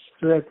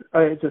 So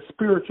it's a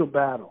spiritual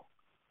battle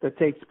that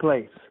takes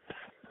place.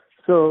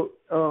 So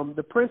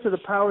the prince of the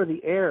power of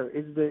the air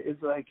is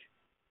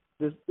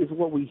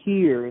what we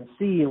hear and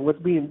see and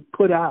what's being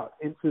put out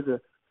into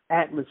the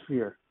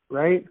atmosphere,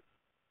 right?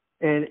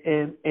 And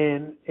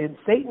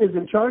Satan is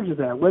in charge of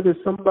that. Whether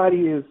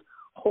somebody is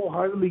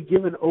wholeheartedly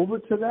given over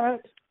to that,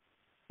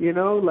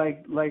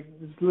 like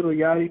this little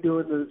Yachty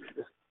doing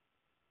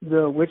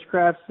the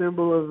witchcraft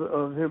symbol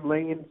of him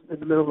laying in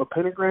the middle of a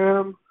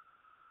pentagram,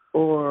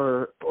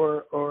 or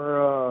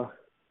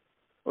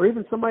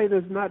even somebody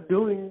that's not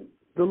doing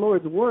the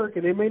Lord's work,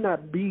 and they may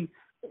not be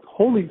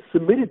wholly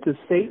submitted to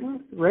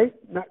Satan, right?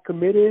 Not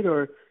committed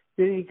or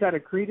any kind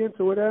of credence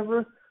or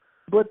whatever,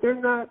 but they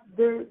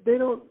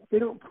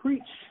don't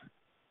preach,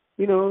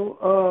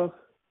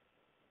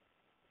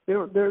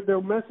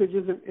 their message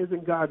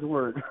isn't God's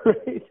word,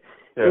 right?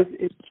 Yeah.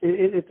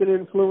 It's an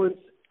influence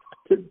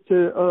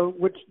to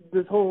which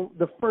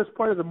the first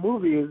part of the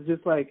movie is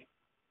just like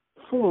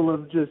full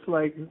of just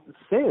like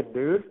sin,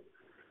 dude.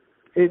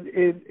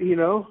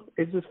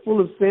 It's just full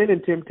of sin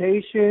and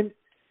temptation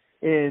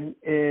and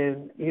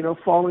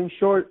falling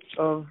short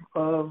of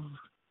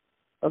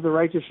the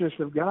righteousness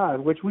of God,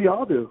 which we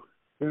all do,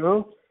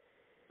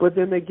 But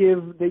then they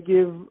give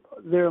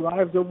their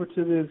lives over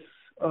to this.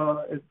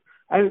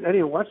 I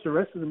didn't watch the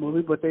rest of the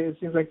movie, but it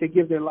seems like they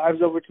give their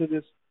lives over to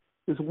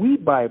this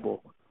weed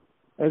Bible,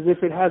 as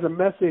if it has a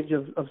message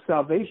of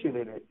salvation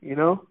in it,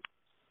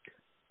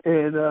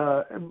 And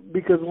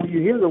because when you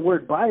hear the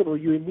word Bible,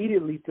 you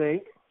immediately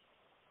think,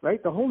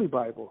 right, the Holy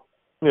Bible.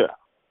 Yeah.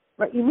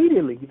 Right,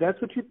 immediately.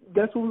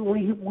 When we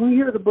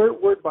hear the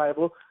word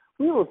Bible,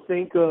 we don't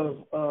think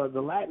of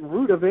the Latin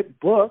root of it,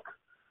 book.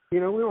 We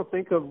don't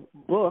think of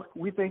book.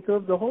 We think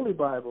of the Holy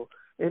Bible,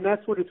 and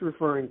that's what it's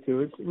referring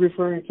to. It's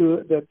referring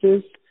to that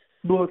this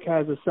book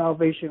has a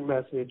salvation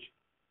message,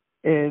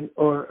 and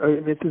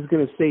this is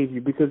going to save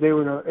you, because they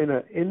were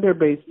in their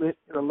basement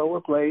in a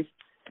lower place,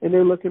 and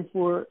they're looking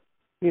for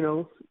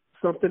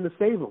something to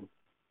save them.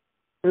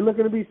 They're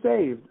looking to be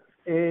saved,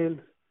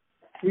 and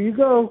here you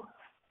go.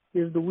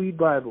 Here's the weed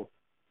Bible.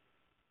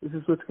 This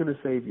is what's going to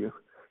save you.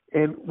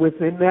 And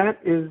within that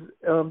is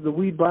the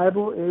weed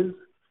Bible is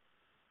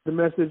the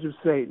message of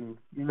Satan,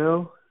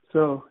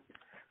 So,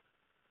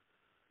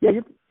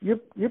 yeah,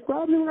 you're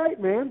probably right,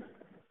 man.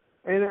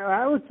 And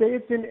I would say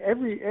it's in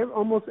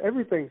almost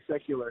everything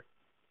secular,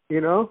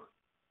 You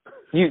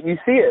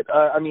see it.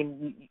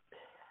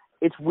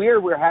 It's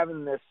weird. We're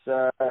having this.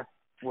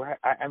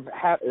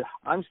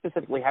 I'm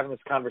specifically having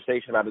this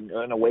conversation about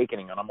an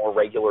awakening on a more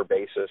regular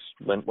basis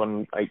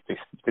when I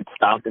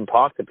stop and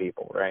talk to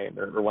people, right?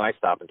 Or when I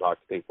stop and talk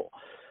to people.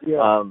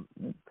 Yeah.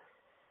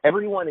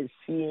 Everyone is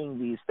seeing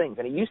these things,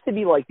 and it used to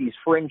be like these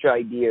fringe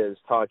ideas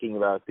talking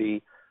about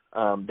the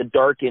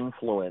dark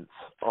influence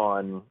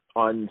on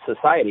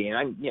society, and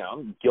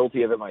I'm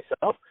guilty of it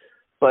myself.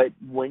 But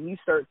when you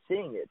start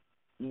seeing it,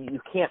 you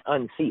can't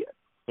unsee it.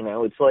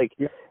 It's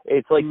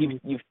like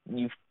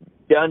you've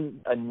done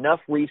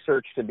enough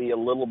research to be a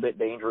little bit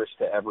dangerous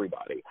to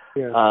everybody.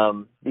 Yeah.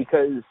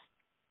 Because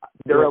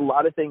there are a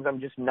lot of things I'm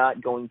just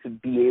not going to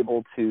be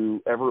able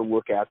to ever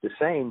look at the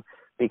same,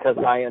 because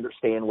I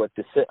understand what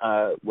the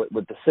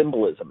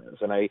symbolism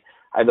is, and I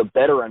have a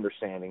better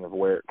understanding of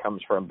where it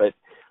comes from. But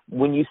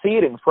when you see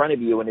it in front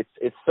of you and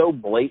it's so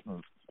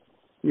blatant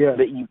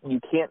that you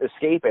can't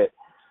escape it,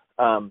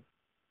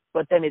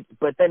 but then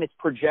it's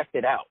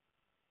projected out.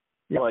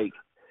 Yeah. Like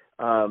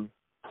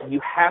you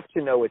have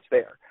to know it's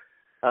there,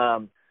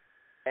 and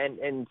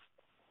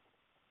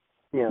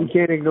you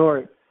can't ignore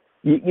it.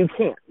 You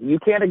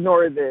can't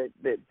ignore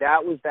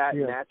that was that,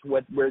 yeah. And that's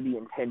where the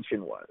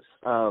intention was.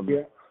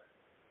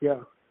 Yeah.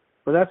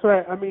 Well, that's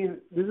what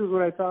this is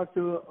what I talk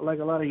to like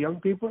a lot of young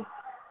people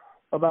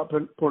about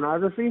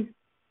pornography.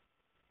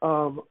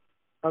 I'm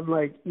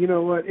like, you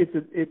know what?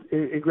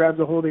 It grabs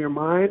a hold of your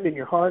mind and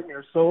your heart and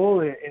your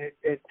soul, and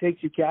it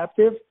takes you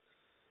captive.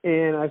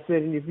 And I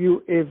said, if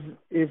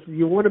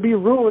you want to be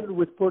ruined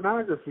with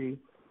pornography,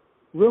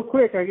 real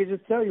quick, I can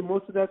just tell you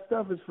most of that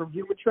stuff is from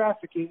human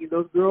trafficking, and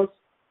those girls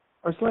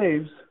are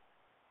slaves,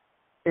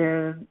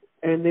 and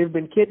they've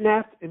been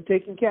kidnapped and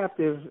taken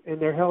captive, and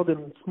they're held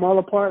in small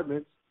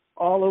apartments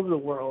all over the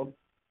world,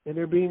 and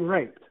they're being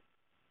raped,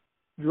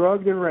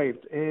 drugged and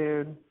raped,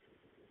 and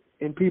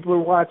people are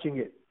watching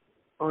it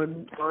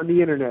on the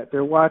internet.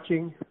 They're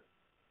watching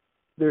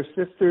their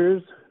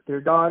sisters, their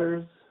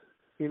daughters,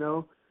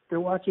 They're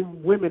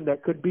watching women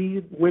that could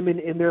be women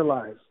in their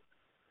lives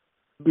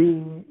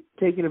being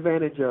taken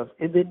advantage of.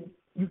 And then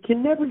you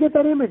can never get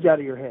that image out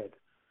of your head.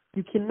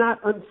 You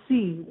cannot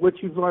unsee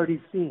what you've already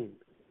seen.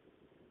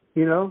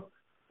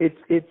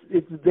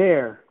 It's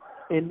there.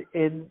 And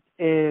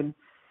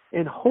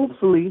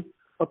hopefully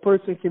a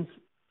person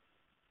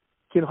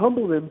can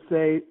humble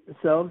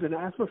themselves and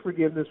ask for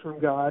forgiveness from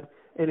God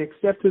and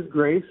accept his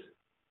grace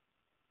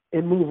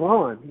and move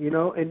on,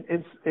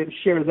 and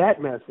share that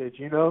message,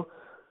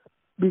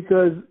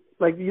 Because,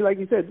 like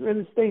you said,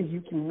 there's things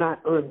you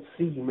cannot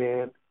unsee,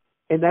 man.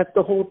 And that's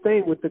the whole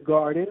thing with the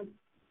garden,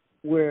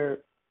 where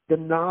the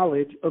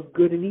knowledge of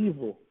good and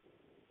evil.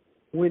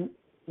 When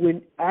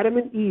Adam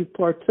and Eve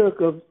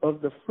partook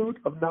of the fruit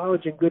of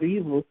knowledge and good and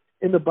evil,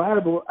 in the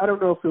Bible, I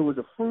don't know if it was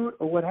a fruit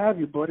or what have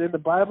you, but in the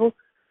Bible,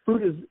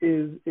 fruit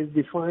is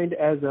defined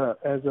as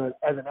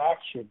an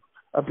action,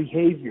 a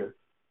behavior.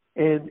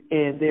 And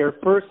their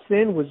first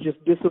sin was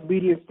just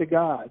disobedience to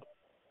God.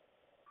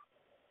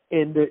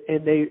 And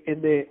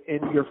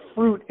your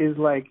fruit is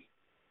like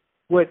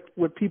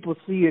what people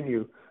see in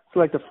you. So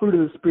like the fruit of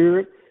the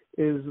Spirit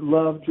is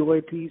love,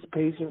 joy, peace,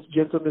 patience,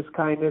 gentleness,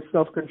 kindness,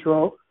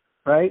 self-control,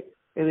 right?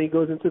 And then he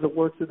goes into the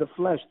works of the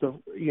flesh,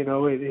 and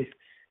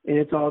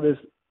it's all this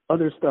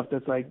other stuff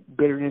that's like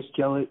bitterness,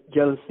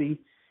 jealousy,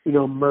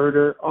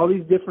 murder, all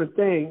these different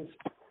things.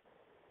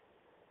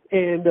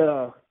 And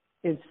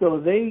so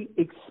they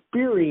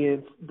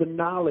experienced the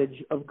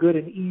knowledge of good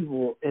and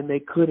evil, and they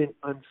couldn't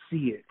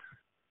unsee it.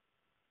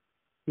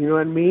 You know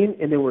what I mean?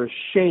 And they were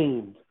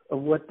ashamed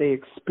of what they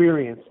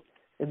experienced,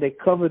 and they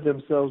covered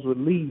themselves with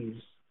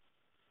leaves,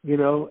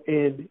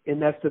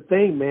 and that's the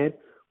thing, man.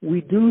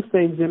 We do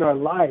things in our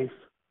life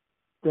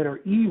that are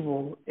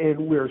evil,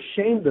 and we're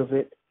ashamed of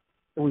it,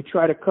 and we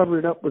try to cover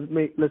it up with,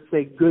 let's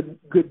say, good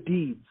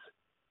deeds,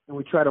 and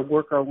we try to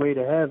work our way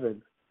to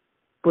heaven.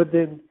 But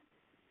then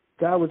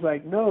God was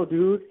like, no,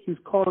 dude. He's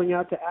calling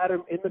out to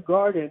Adam in the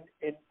garden,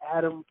 and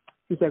Adam,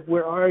 he's like,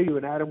 where are you?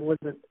 And Adam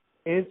wasn't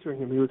answering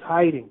him. He was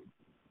hiding.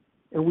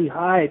 And we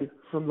hide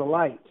from the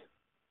light,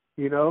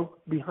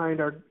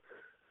 behind our,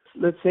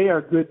 let's say,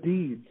 our good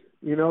deeds,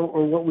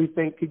 or what we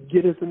think could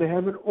get us into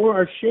heaven, or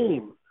our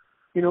shame.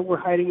 We're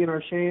hiding in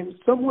our shame.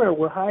 Somewhere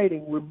we're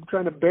hiding. We're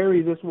trying to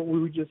bury this, what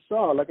we just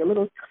saw, like a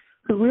little,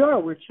 because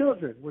we're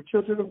children. We're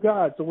children of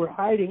God. So we're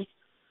hiding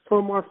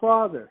from our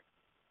Father,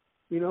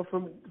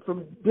 from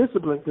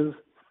discipline, because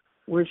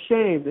we're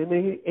ashamed. And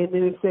then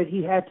it said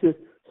he had to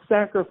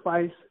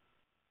sacrifice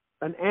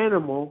an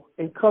animal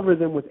and cover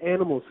them with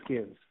animal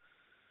skins.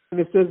 And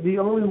it says the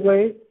only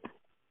way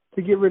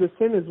to get rid of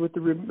sin is with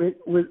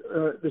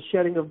the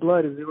shedding of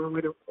blood is the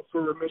only way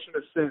for remission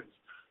of sins.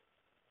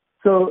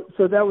 So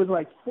that was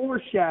like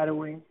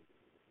foreshadowing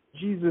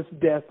Jesus'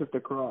 death at the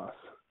cross.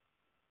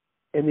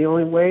 And the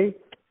only way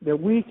that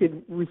we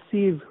could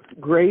receive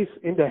grace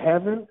into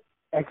heaven,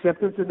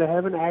 acceptance into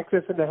heaven,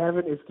 access into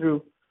heaven is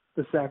through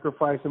the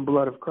sacrifice and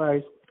blood of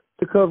Christ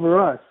to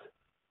cover us.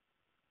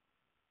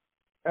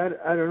 I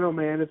don't know,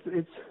 man.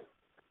 It's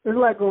there's a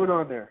lot going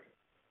on there.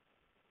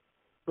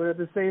 But at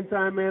the same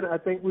time, man, I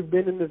think we've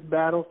been in this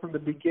battle from the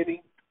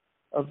beginning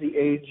of the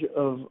age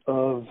of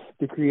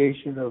the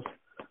creation of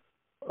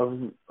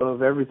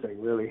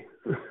everything, really.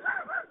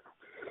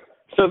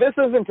 So this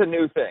isn't a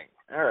new thing.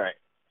 All right.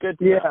 Good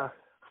to know.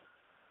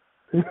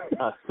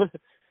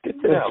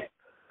 Good to know.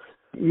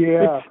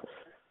 Yeah.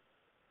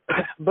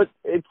 But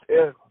it's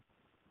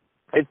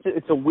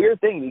a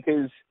weird thing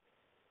because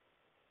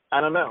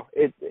I don't know.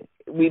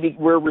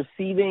 We're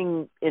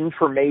receiving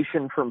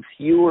information from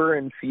fewer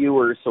and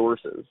fewer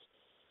sources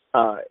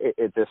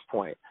at this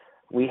point.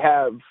 We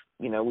have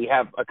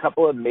a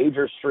couple of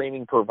major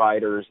streaming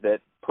providers that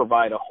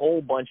provide a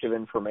whole bunch of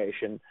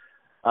information,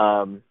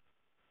 and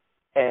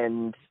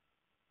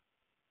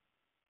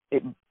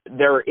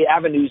there are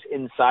avenues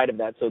inside of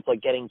that. So it's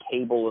like getting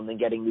cable and then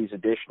getting these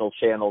additional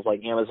channels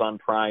like Amazon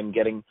Prime,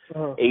 getting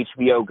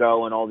HBO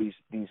Go, and all these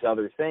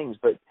other things.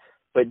 But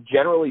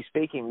generally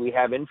speaking, we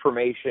have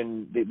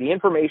information. The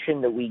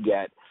information that we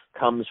get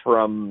comes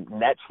from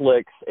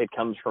Netflix, it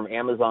comes from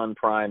Amazon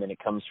Prime, and it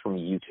comes from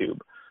YouTube.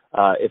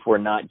 If we're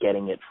not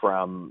getting it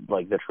from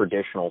like the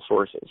traditional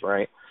sources,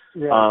 right?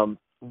 Yeah.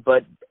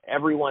 But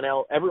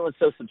everyone's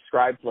so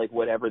subscribed to like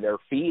whatever their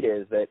feed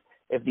is that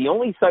if the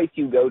only sites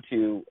you go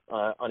to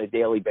on a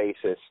daily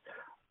basis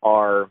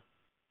are,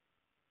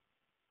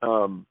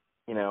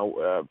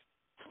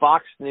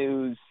 Fox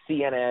News,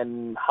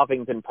 CNN,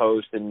 Huffington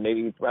Post, and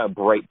maybe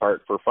Breitbart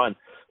for fun,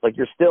 like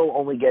you're still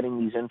only getting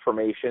these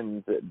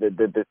information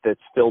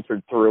that's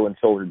filtered through and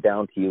filtered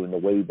down to you in the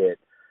way that,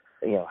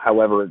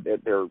 however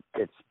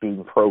it's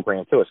being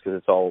programmed to us because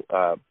it's all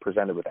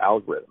presented with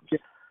algorithms.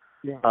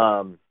 Yeah.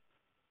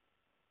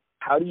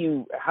 How do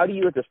you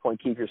at this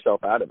point keep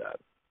yourself out of that?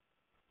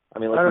 I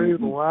mean, like, I don't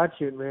even watch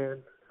it, man.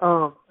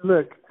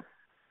 Look,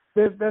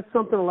 that's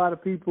something a lot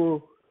of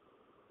people,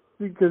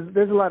 because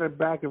there's a lot of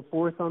back and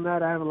forth on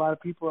that. I have a lot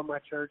of people in my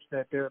church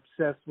that they're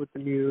obsessed with the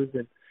news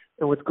and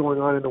what's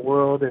going on in the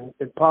world and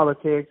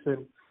politics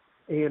and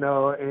and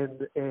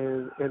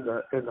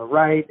the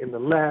right and the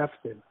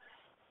left, and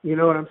you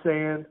know what I'm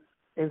saying.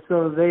 And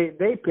so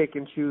they pick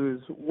and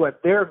choose what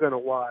they're going to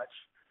watch,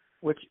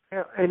 which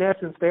in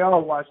essence they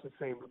all watch the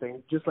same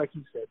thing, just like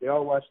you said. They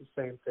all watch the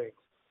same things.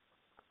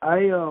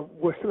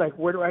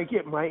 Where do I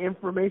get my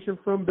information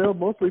from, Bill?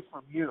 Mostly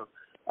from you.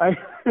 I'm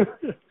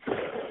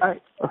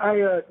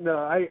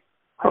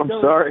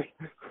sorry.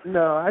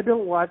 No, I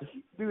don't watch,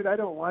 dude. I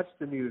don't watch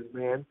the news,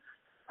 man.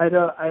 I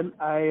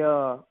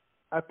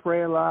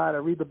pray a lot. I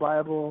read the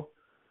Bible,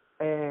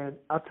 and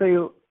I'll tell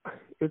you,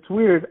 it's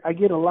weird. I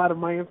get a lot of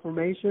my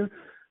information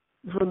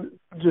from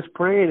just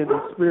praying in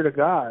the Spirit of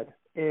God,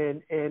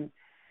 and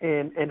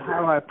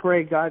how I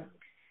pray. God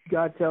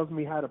tells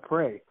me how to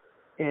pray,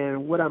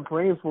 and what I'm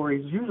praying for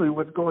is usually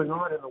what's going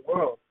on in the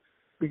world,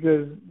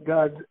 because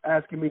God's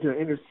asking me to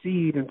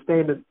intercede, and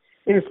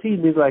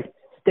intercede means like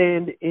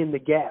stand in the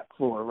gap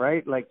for,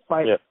 right? Like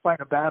fight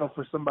a battle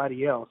for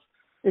somebody else.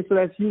 And so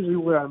that's usually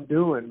what I'm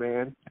doing,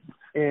 man.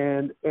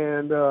 And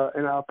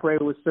I'll pray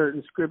with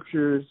certain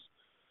scriptures,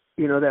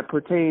 that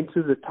pertain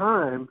to the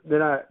time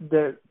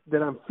that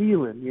I'm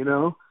feeling,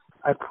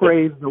 I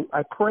praise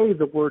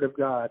the Word of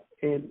God,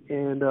 and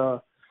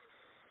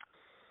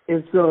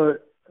so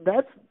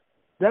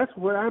that's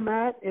where I'm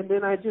at. And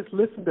then I just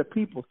listen to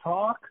people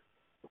talk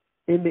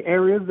in the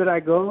areas that I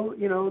go.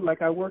 You know,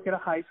 like I work at a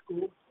high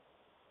school,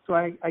 so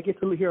I get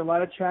to hear a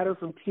lot of chatter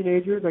from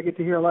teenagers. I get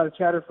to hear a lot of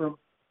chatter from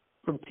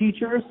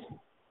teachers.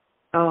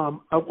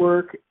 I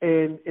work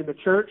in the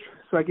church,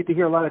 so I get to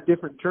hear a lot of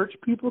different church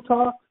people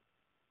talk.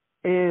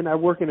 And I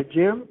work in a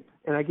gym,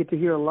 and I get to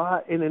hear a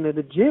lot. And then at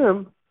the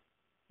gym,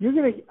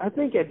 I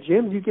think at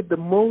gyms you get the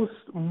most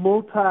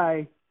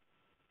multicultural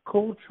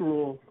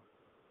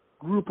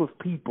group of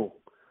people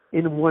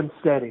in one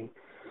setting.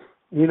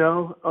 You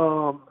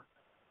know,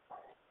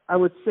 I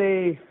would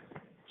say,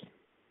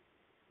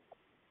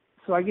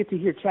 so I get to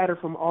hear chatter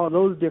from all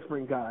those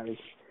different guys.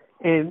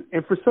 And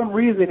for some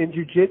reason in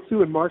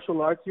jiu-jitsu and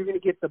martial arts, you're going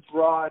to get the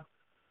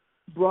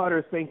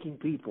broader thinking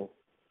people.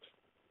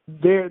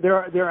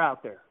 They're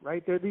out there,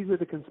 right? These are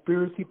the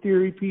conspiracy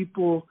theory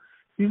people.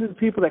 These are the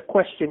people that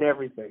question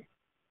everything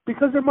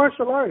because they're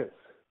martial artists.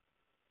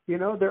 You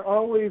know, they're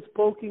always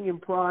poking and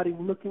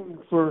prodding, looking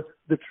for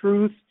the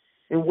truth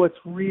and what's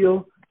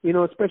real. You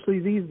know, especially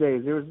these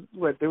days. There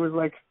was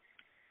like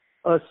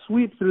a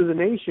sweep through the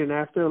nation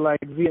after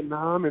like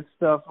Vietnam and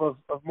stuff of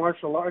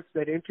martial arts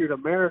that entered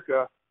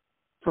America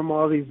from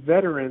all these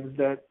veterans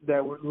that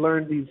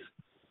learned these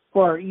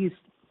Far East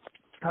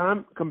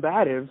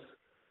combatives,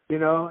 you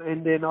know,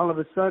 and then all of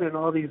a sudden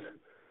all these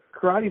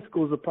karate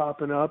schools are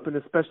popping up, and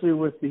especially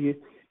with the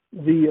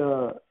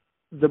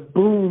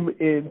boom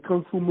in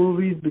kung fu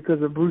movies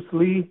because of Bruce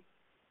Lee,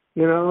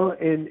 you know,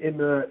 in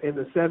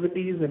the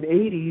 70s and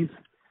 80s,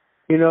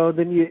 you know,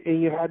 then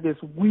you had this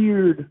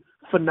weird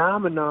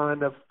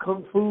phenomenon of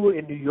kung fu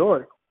in New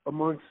York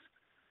amongst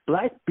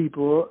black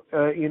people,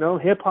 you know,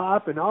 hip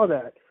hop and all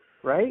that.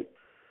 Right,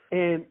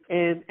 and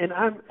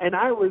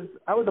I was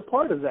a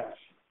part of that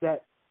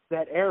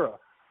era.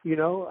 You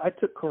know, I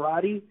took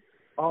karate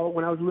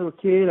when I was a little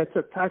kid. I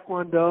took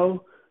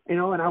taekwondo, you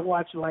know, and I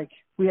watched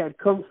we had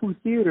kung fu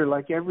theater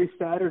every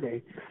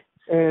Saturday,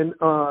 and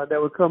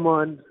that would come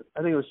on.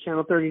 I think it was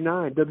Channel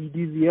 39,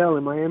 WDZL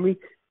in Miami,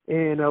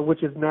 and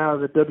which is now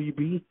the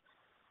WB,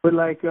 but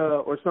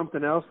or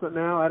something else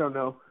now, I don't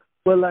know.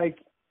 But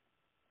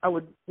I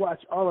would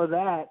watch all of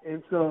that,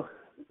 and so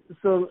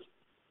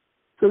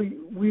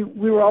we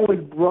were always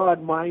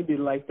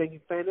broad-minded,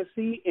 thinking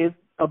fantasy and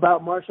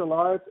about martial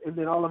arts, and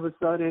then all of a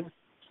sudden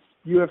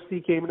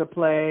UFC came into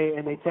play,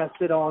 and they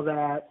tested all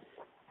that,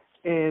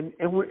 and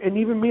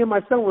even me and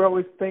my son were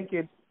always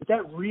thinking, is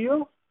that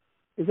real?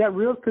 Is that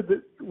real?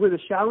 Were the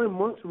Shaolin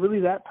monks really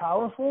that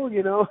powerful?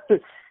 You know,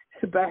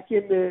 back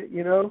in the,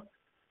 you know,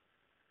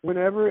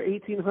 whenever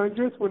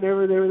 1800s,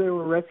 whenever they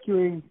were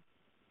rescuing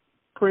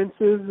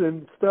princes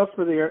and stuff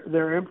for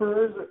their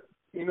emperors,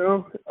 you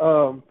know.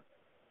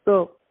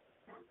 So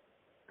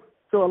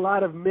a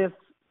lot of myths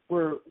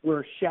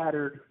were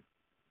shattered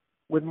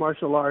with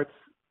martial arts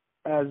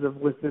as of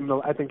within the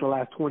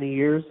last 20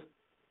 years,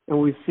 and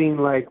we've seen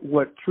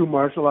what true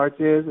martial arts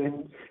is,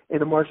 and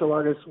the martial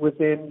artists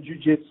within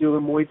jiu-jitsu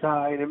and Muay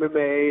Thai and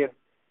MMA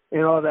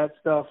and all that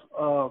stuff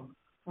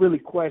really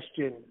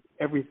question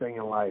everything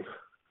in life.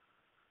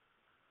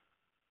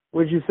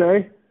 Would you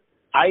say?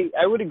 I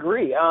would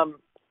agree.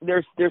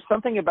 There's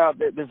something about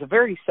there's a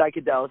very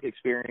psychedelic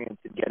experience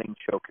in getting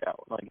choked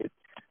out.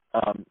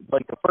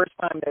 The first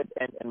time that,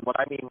 and when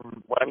I mean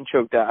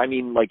choked out, I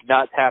mean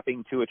not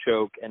tapping to a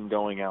choke and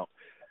going out,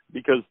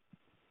 because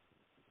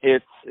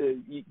it's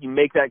you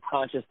make that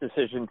conscious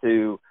decision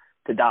to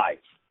die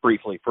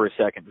briefly for a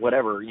second,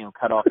 whatever, you know,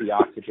 cut off the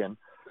oxygen.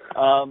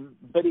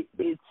 But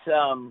it's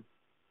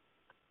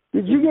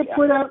Did you get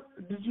put out?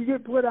 Did you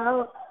get put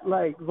out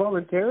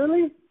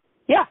voluntarily?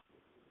 Yeah.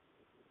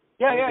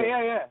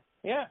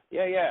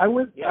 I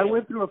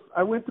went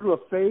through a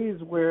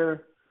phase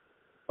where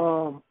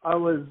I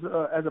was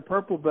as a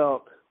purple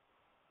belt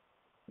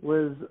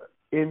was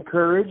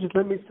encouraged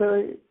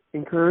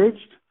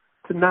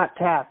to not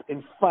tap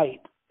and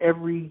fight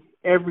every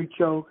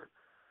choke,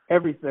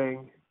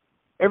 everything,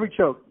 every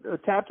choke,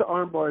 tap to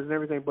arm bars and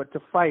everything, but to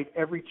fight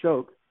every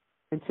choke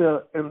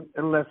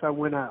unless I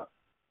went out.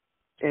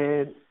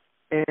 And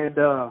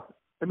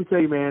let me tell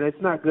you, man,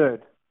 it's not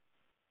good.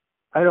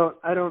 I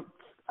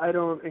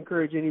don't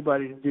encourage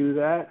anybody to do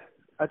that.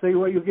 I tell you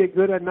what, you'll get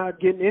good at not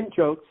getting in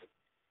chokes.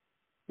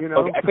 You know,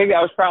 okay, I think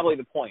that was probably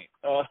the point.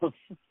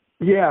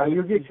 Yeah,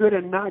 you'll get good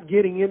at not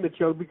getting in the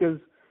choke because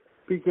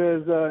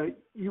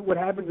what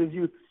happens is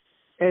you,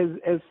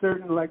 as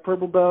certain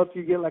purple belts,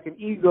 you get an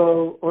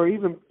ego, or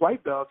even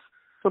white belts.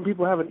 Some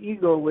people have an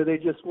ego where they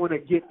just want to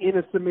get in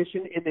a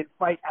submission and then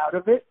fight out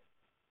of it.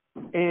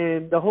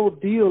 And the whole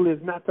deal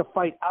is not to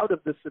fight out of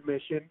the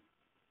submission,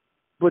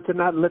 but to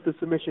not let the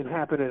submission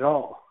happen at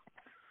all.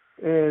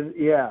 And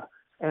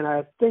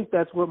I think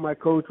that's what my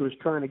coach was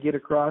trying to get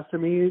across to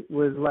me,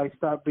 was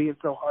stop being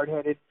so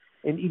hard-headed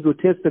and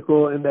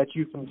egotistical, and that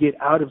you can get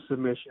out of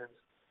submissions.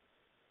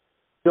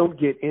 Don't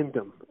get in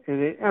them.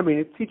 And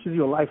it teaches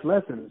you a life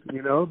lesson,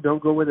 you know.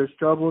 Don't go where there's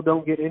trouble.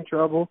 Don't get in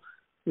trouble.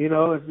 You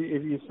know, if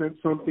you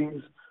sense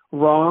something's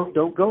wrong,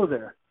 don't go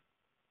there.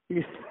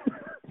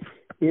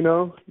 You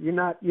know, you're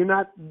not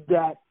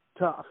that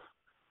tough.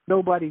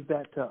 Nobody's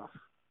that tough.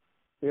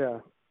 Yeah,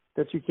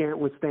 that you can't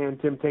withstand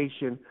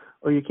temptation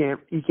or you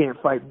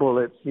can't fight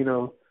bullets. You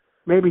know,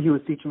 maybe he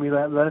was teaching me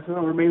that lesson,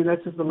 or maybe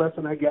that's just the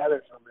lesson I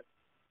gathered from it.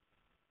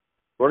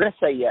 We're gonna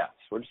say yes.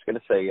 We're just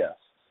gonna say yes.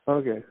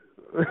 Okay.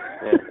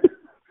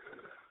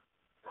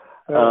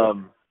 Yeah.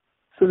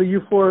 So the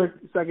euphoric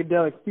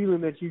psychedelic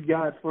feeling that you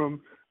got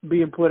from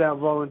being put out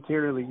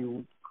voluntarily,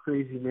 you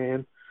crazy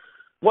man.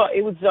 Well,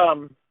 it was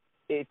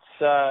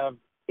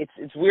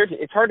it's weird.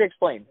 It's hard to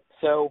explain.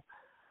 So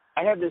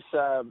I have this.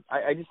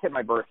 I just hit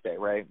my birthday,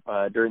 right,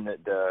 during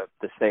the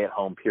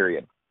stay-at-home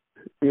period.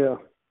 Yeah.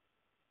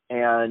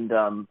 And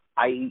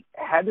I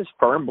had this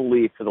firm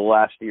belief for the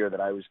last year that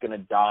I was going to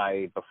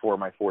die before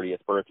my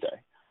 40th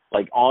birthday.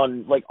 Like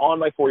on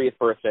my 40th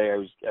birthday, I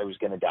was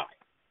going to die.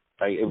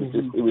 Right? It was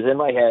just, it was in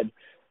my head.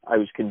 I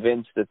was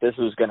convinced that this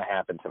was going to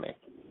happen to me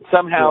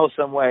somehow,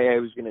 some way. I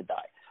was going to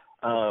die.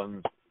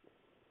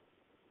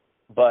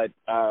 But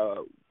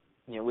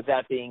you know, with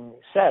that being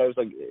said, I was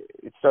like,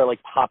 it started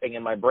like popping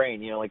in my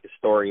brain. You know, like the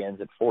story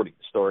ends at 40.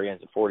 The story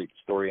ends at 40. The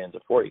story ends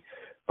at 40.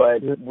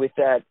 But with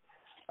that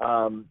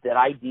that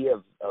idea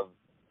of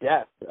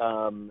death,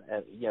 and,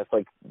 you know, it's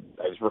like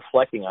I was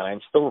reflecting on it.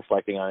 I'm still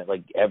reflecting on it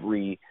like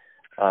every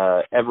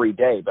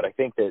day. But I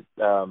think that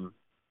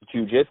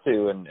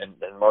jiu-jitsu and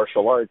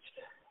martial arts,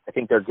 I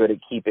think they're good at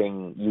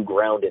keeping you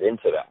grounded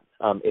into that.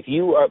 If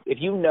you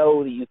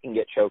know that you can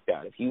get choked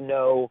out, if you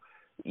know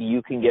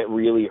you can get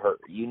really hurt,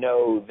 you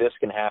know this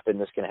can happen,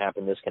 this can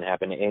happen, this can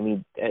happen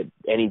any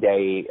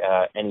day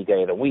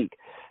of the week,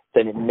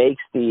 then it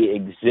makes the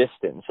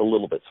existence a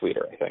little bit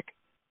sweeter, I think.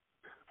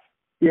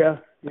 Yeah.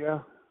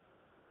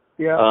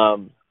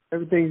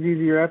 Everything's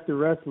easier after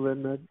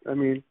wrestling. I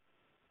mean,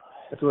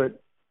 that's what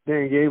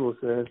Dan Gable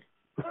says.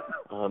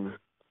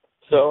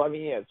 So I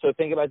mean, yeah. So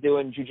think about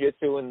doing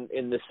jiu-jitsu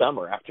in the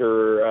summer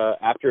after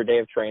a day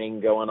of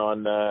training, going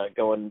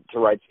to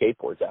ride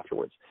skateboards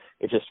afterwards.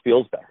 It just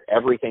feels better.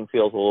 Everything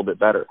feels a little bit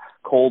better.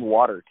 Cold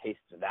water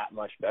tastes that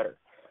much better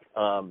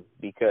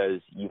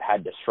because you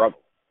had to struggle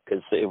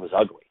because it was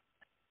ugly.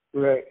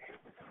 Right.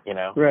 You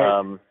know.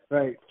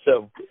 Right.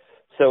 So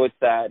it's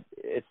that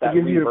it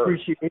gives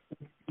reverse.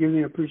 Gives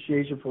you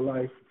appreciation for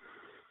life.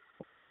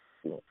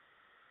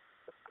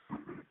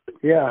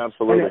 Yeah,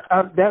 absolutely.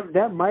 And,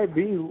 that might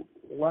be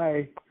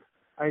why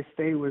I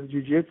stay with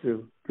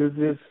jiu-jitsu, because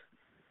it's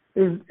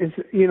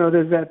you know,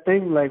 there's that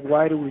thing like,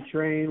 why do we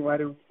train? Why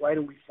do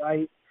we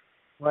fight?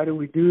 Why do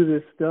we do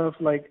this stuff?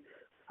 Like,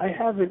 I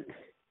haven't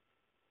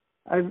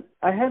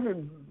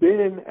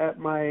been at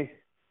my.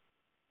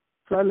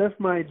 So I left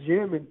my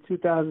gym in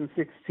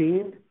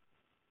 2016.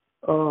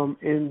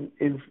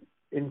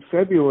 In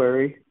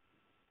February,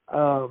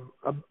 I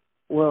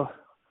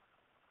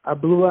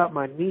blew out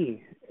my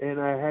knee and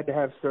I had to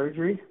have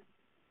surgery.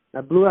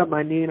 I blew out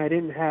my knee and I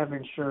didn't have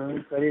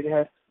insurance. I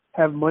didn't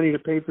have money to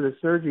pay for the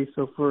surgery.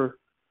 So for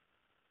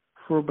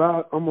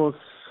about almost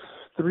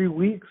 3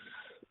 weeks,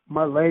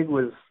 my leg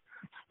was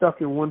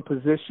stuck in one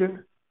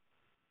position,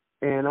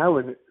 and I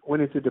went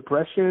into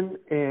depression,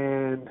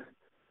 and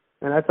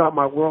I thought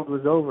my world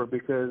was over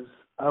because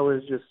I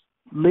was just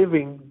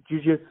living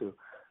jiu-jitsu,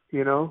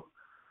 you know,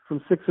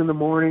 from 6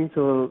 a.m.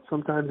 till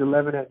sometimes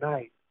 11 at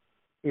night,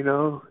 you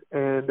know,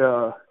 and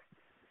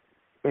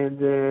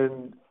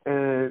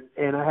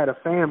I had a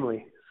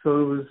family, so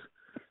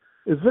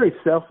it was very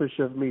selfish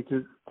of me to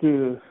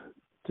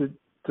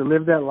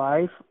live that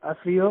life, I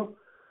feel,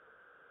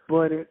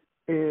 but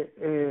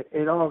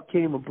it all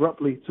came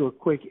abruptly to a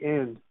quick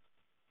end,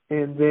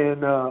 and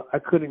then I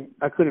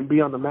couldn't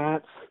be on the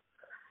mats,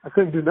 I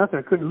couldn't do nothing,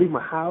 I couldn't leave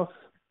my house,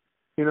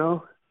 you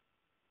know.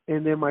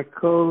 And then my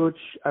coach,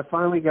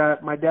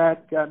 my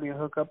dad got me a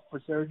hookup for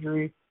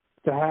surgery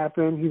to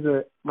happen.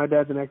 My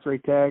dad's an X-ray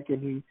tech,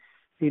 and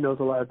he knows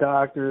a lot of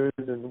doctors,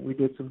 and we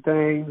did some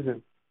things,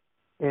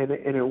 and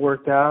it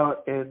worked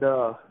out. And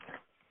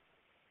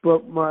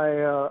but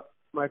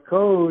my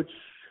coach,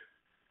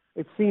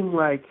 it seemed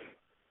like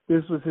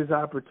this was his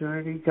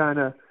opportunity, kind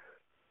of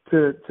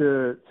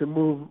to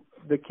move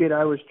the kid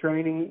I was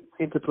training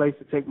into place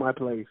to take my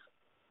place,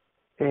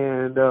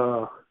 and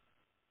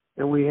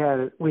we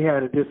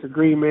had a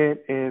disagreement,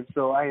 and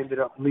so I ended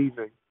up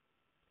leaving.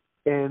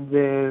 And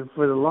then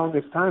for the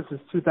longest time,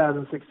 since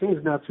 2016,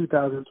 it's now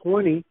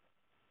 2020,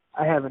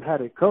 I haven't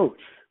had a coach.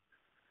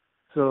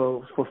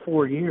 So for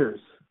 4 years,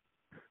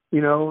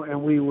 you know,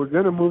 and we were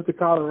going to move to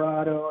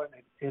Colorado,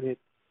 and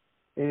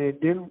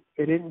it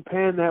didn't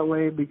pan that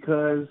way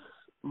because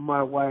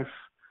my wife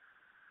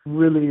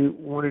really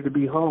wanted to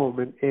be home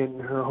in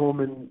her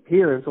home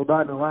here in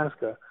Soldotna,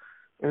 Alaska.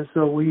 And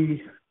so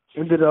we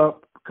ended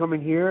up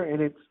coming here,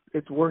 and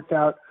it's worked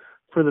out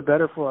for the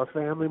better for our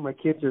family. My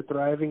kids are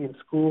thriving in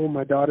school.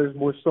 My daughter's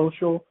more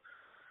social.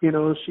 You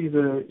know, she's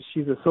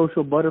a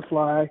social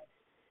butterfly,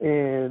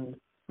 and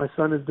my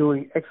son is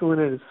doing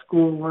excellent at his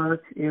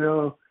schoolwork, you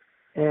know,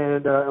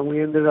 and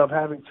we ended up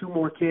having 2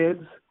 more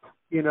kids,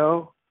 you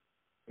know,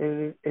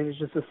 and it's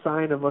just a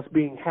sign of us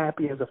being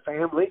happy as a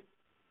family.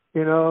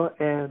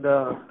 and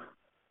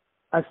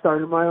I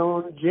started my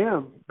own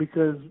gym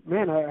because,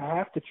 man, I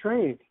have to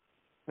train.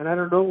 And I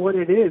don't know what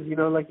it is,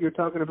 like you're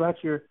talking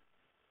about your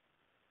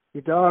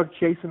dog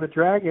chasing the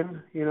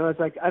dragon, it's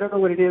like I don't know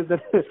what it is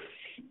that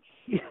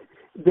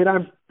that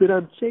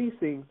I'm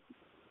chasing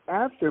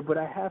after, but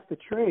I have to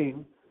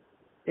train,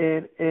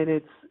 and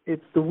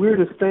it's the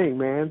weirdest thing,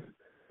 man,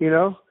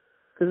 because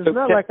it's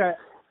not like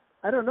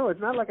I don't know,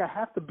 it's not like I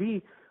have to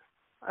be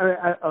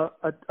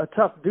a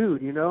tough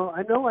dude,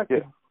 I know I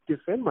can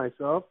defend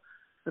myself,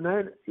 and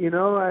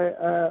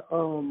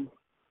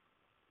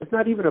it's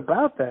not even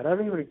about that. I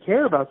don't even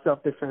care about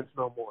self-defense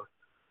no more.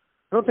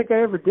 I don't think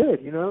I ever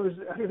did, I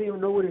don't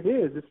even know what it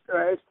is.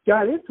 I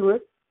got into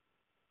it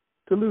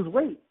to lose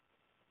weight,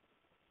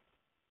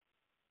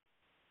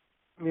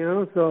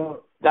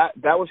 so.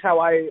 That was how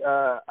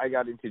I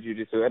got into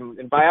jiu-jitsu.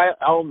 And by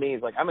all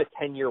means, like, I'm a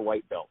 10-year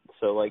white belt.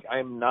 So, like,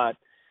 I'm not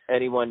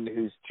anyone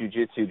whose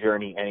jiu-jitsu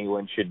journey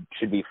anyone should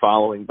be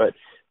following. But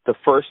the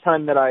first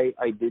time that I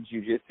did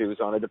jiu-jitsu was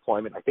on a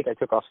deployment. I think I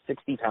took off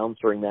 60 pounds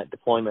during that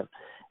deployment.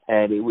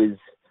 And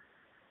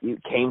it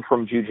came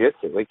from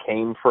jiu-jitsu. It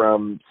came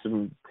from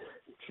some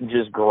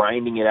just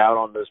grinding it out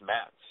on those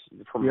mats,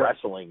 from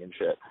wrestling and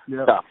shit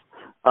stuff.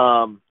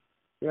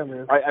 Yeah,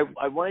 man.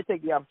 I want to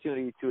take the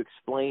opportunity to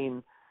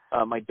explain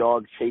my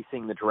dog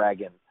chasing the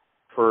dragon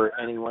for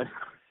anyone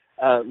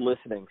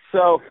listening.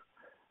 So,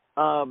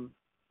 I'm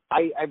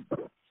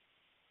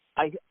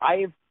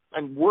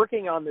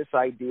working on this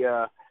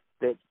idea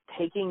that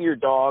taking your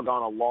dog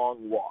on a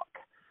long walk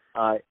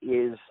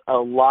is a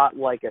lot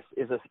like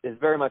is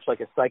very much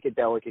like a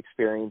psychedelic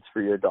experience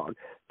for your dog.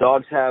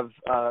 Dogs have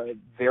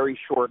very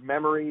short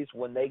memories.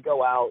 When they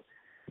go out,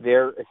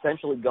 they're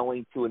essentially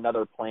going to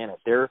another planet.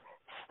 They're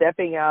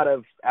stepping out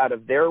of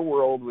their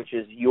world, which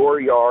is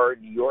your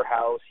yard, your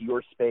house,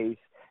 your space,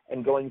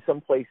 and going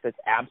someplace that's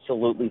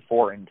absolutely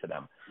foreign to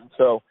them.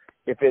 So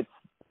if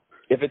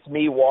it's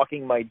me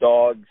walking my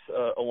dogs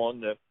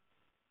along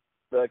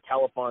the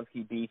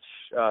Kalaponsky Beach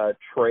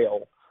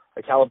trail,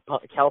 the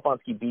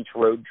Kalaponsky Beach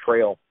Road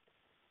Trail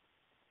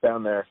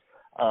down there,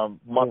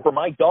 for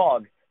my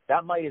dog,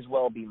 that might as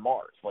well be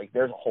Mars. Like,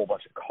 there's a whole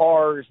bunch of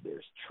cars,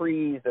 there's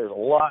trees, there's a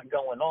lot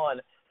going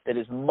on that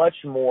is much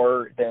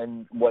more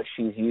than what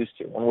she's used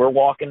to. When we're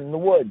walking in the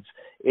woods,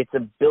 it's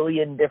a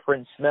billion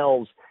different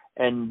smells,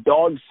 and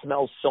dogs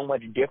smell so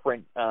much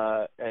differently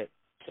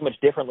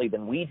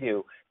than we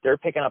do. They're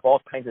picking up all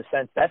kinds of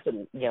scents. That's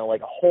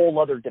like a whole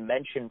other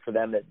dimension for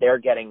them that they're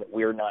getting that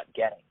we're not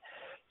getting.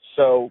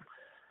 So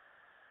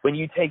when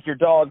you take your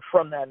dog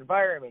from that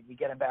environment, you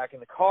get him back in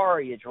the car,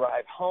 you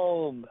drive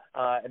home,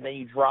 and then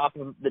you drop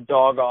the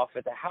dog off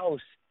at the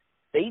house,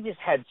 they just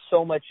had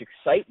so much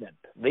excitement.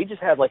 They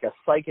just had like a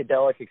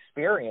psychedelic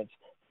experience.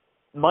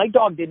 My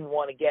dog didn't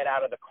want to get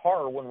out of the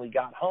car when we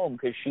got home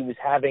because she was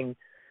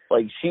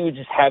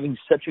just having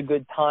such a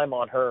good time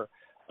on her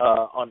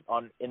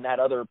in that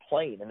other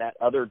plane, in that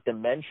other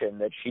dimension,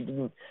 that she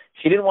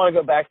didn't want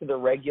to go back to the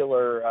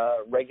regular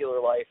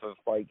life of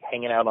like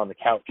hanging out on the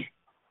couch.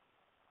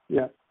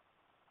 Yeah.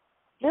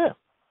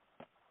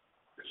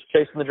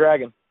 Chasing the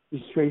dragon.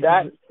 Chasing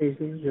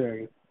the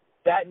dragon.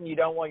 That, and you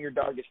don't want your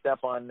dog to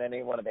step on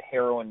any one of the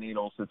heroin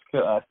needles that's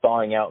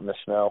thawing out in the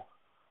snow.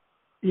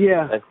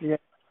 Yeah. You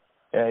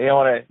don't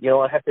want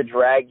to have to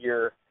drag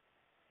your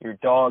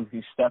dog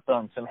who stepped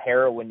on some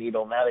heroin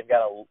needle. Now they've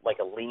got a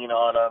lien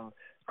on them.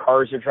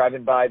 Cars are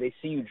driving by. They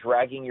see you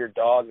dragging your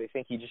dog. They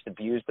think you just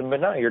abused them,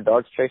 but no, your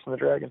dog's chasing the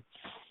dragon.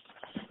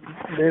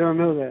 They don't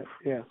know that.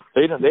 Yeah.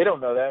 They don't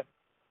know that.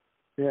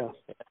 Yeah.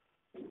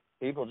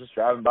 People just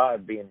driving by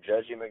being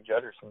Judgy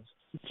McJudgersons.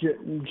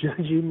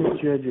 Judgy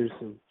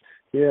McJudgerson.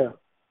 Yeah.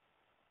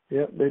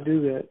 Yep, they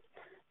do that.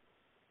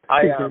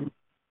 I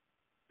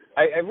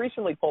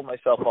recently pulled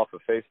myself off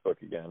of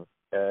Facebook again,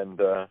 and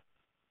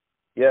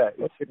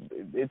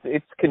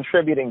it's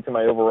contributing to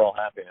my overall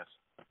happiness.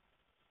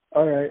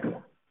 All right.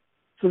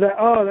 So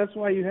that's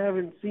why you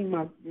haven't seen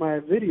my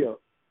video.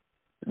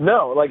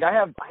 No, like I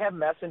have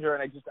Messenger,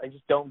 and I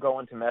just don't go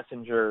into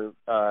Messenger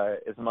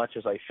as much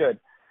as I should.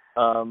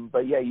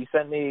 But yeah, you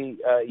sent me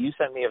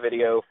a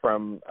video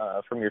from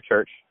your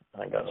church.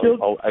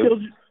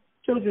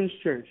 Children's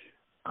church.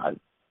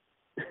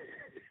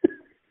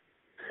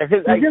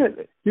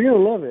 You're gonna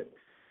love it.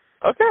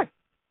 Okay,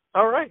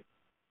 all right.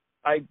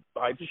 I'm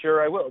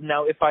sure I will.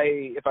 Now, if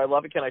I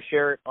love it, can I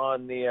share it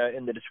on the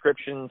in the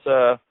descriptions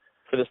for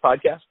this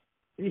podcast?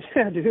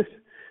 Yeah, dude.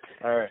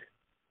 All right.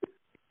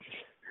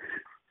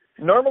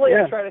 Normally,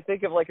 I try to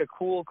think of like a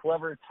cool,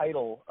 clever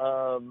title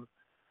for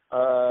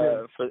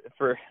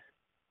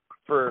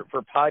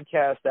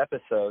podcast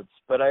episodes,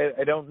 but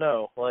I don't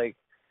know. Like,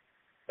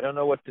 I don't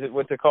know what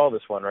to call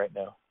this one right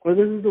now. Well,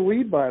 this is the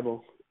Weed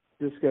Bible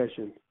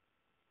discussion.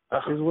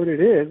 Is what it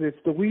is.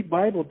 It's the Weed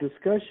Bible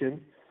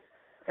discussion.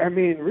 I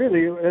mean,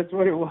 really, that's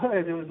what it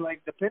was. It was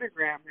like the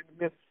pentagram.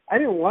 I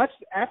didn't watch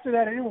after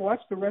that. I didn't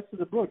watch the rest of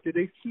the book. Did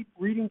they keep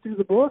reading through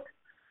the book?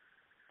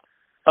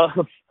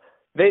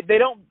 They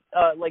don't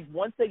like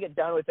once they get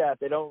done with that,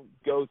 they don't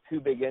go too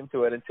big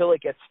into it until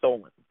it gets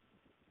stolen.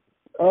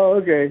 Oh,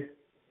 okay.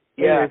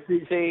 Yeah.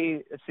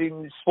 Okay, See,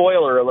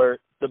 spoiler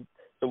alert,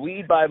 the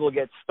weed Bible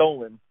gets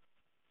stolen.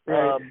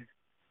 right.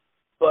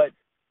 But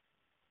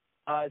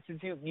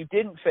since you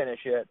didn't finish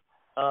it,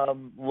 let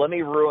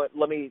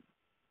me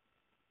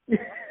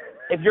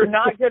if you're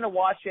not going to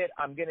watch it,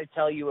 I'm going to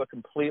tell you a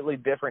completely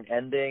different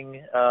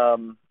ending,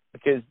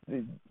 because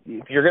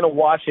if you're going to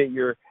watch it,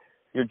 you're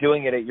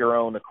doing it at your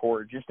own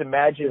accord. Just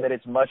imagine that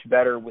it's much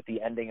better with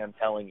the ending I'm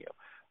telling you.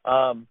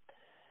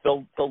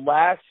 The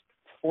last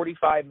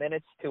 45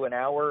 minutes to an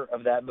hour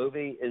of that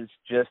movie is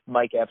just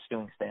Mike Epps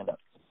doing stand-up.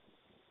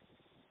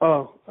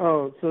 Oh,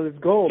 so it's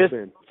gold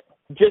then.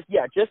 Just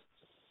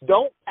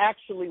don't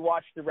actually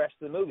watch the rest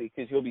of the movie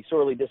because you'll be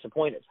sorely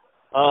disappointed.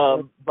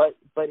 But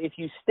if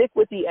you stick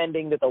with the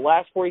ending, that the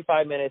last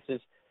 45 minutes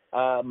is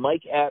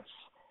Mike Epps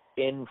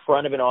in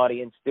front of an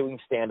audience doing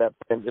stand-up,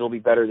 then it'll be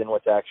better than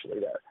what's actually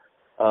there.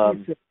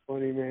 He's so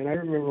funny, man. I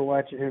remember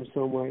watching him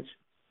so much.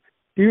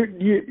 Do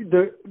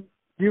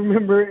you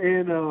remember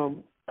in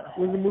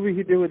was the movie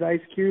he did with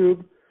Ice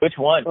Cube? Which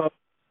one?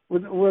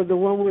 Was the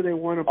one where they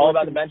won a All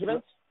About the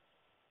Benjamins?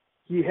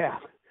 Yeah.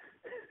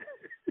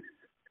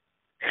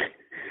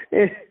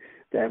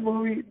 That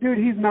movie, dude,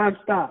 he's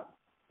nonstop.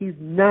 He's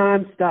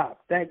nonstop.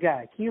 That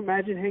guy. Can you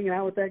imagine hanging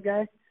out with that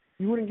guy?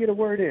 You wouldn't get a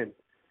word in.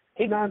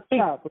 He's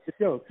nonstop with the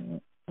jokes.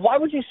 Why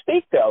would you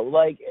speak though?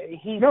 Like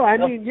No, I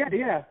mean,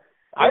 yeah.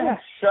 I would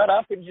shut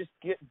up and just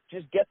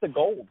get the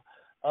gold.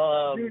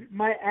 Dude,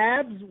 my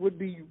abs would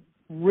be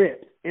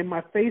ripped, and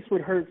my face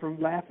would hurt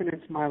from laughing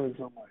and smiling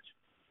so much.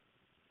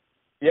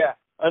 Yeah.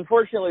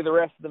 Unfortunately, the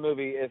rest of the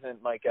movie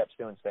isn't Mike Epps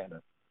doing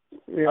stand-up.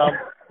 Yeah.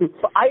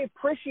 But I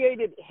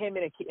appreciated him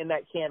in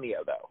that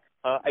cameo, though.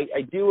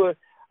 I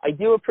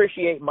do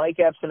appreciate Mike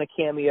Epps in a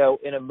cameo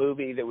in a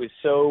movie that was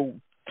so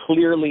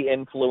clearly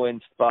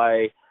influenced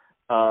by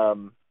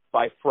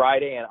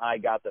Friday and I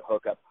Got the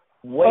Hookup.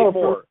 Way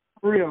more.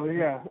 For real,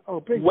 yeah. Oh,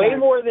 big way time.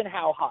 more than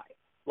How High.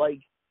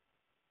 Like,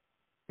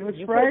 it was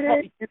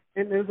Friday,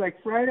 and it was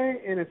like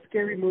Friday and a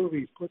Scary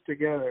Movie put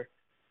together.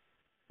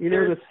 You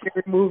know the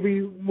Scary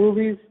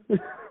movies?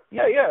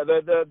 Yeah,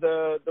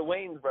 the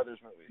Wayans Brothers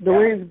movies. The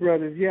Wayans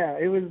Brothers, yeah.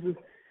 It was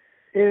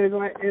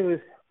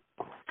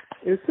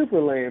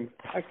super lame.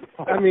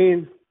 I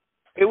mean,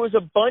 it was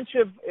a bunch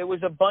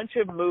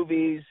of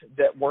movies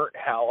that weren't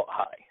How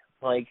High.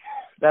 Like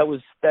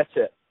that's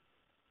it.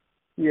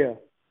 Yeah.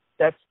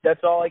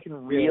 That's all I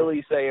can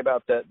really say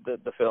about the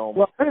film.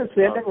 Well,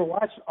 honestly, I never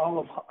watched all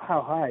of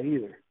How High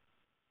either.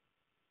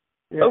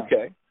 Yeah.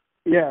 Okay.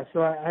 Yeah,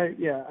 so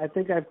I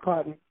think I've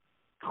caught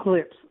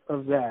clips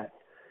of that,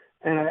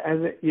 and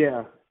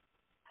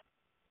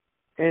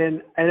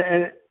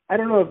and I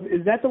don't know if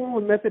is that the one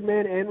with Method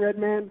Man and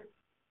Redman?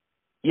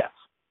 Yes.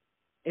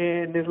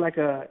 And there's like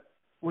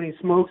when he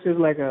smokes, there's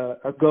like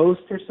a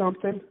ghost or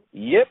something.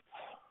 Yep.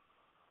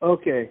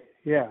 Okay.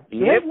 Yeah. So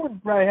yep. That one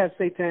probably has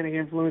satanic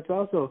influence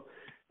also.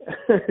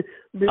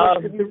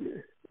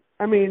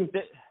 I mean,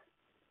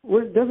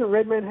 doesn't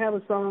Redman have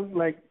a song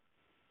like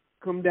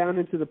 "Come Down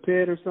into the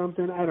Pit" or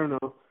something? I don't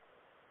know.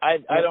 I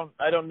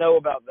don't know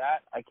about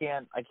that. I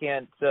can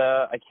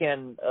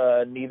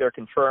neither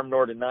confirm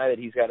nor deny that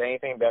he's got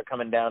anything about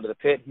coming down to the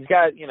pit. He's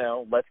got,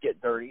 Let's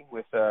Get Dirty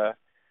with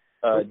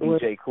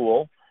DJ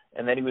Cool,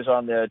 and then he was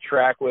on the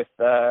track with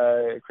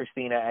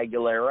Christina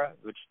Aguilera,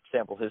 which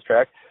samples his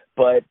track.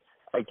 But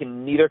I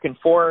can neither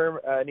confirm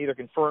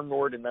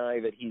nor deny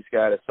that he's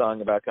got a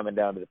song about coming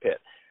down to the pit.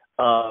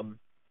 I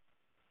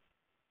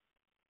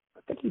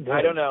think he does.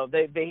 I don't know.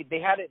 They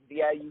had it.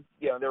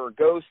 Yeah, there were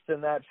ghosts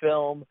in that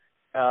film.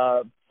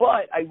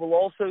 But I will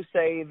also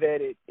say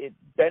that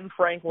Ben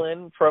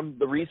Franklin, from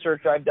the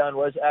research I've done,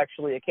 was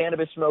actually a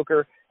cannabis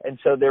smoker, and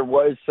so there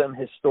was some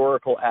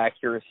historical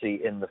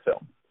accuracy in the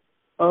film.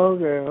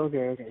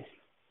 Okay.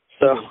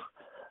 So,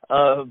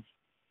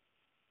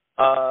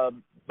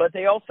 but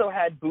they also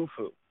had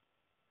Bufu.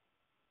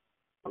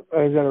 Is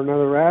that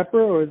another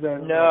rapper, or is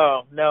that...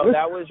 No,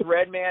 that was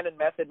Redman and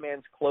Method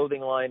Man's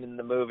clothing line in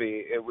the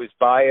movie. It was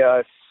By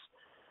Us,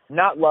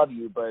 not Love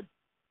You, but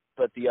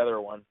the other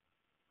one.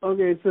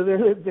 Okay, so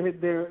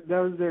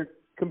they're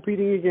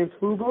competing against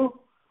Fubu?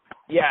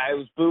 Yeah, it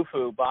was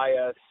Bufu, By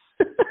Us,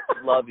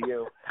 Love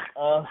You.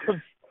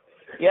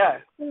 Yeah.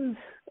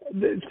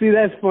 See,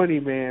 that's funny,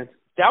 man.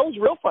 That was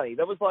real funny.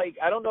 That was like,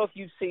 I don't know if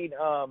you've seen,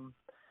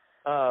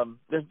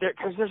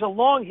 because there's a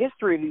long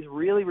history of these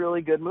really,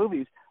 really good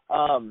movies.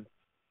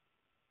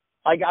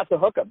 I Got the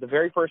Hookup, the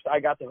very first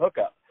I Got the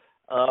Hookup.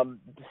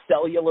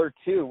 Cellular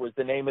 2 was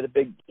the name of the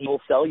big evil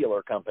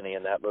cellular company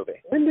in that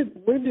movie. When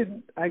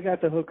did I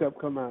Got the Hookup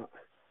come out?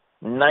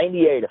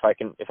 98,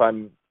 if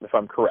I'm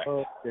correct.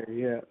 Okay,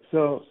 yeah.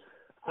 So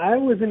I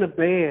was in a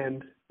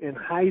band in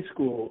high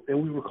school,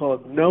 and we were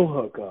called No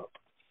Hookup.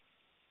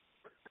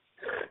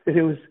 And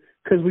it was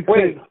because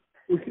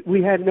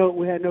we had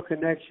no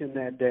connection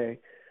that day,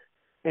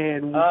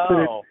 and we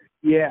couldn't.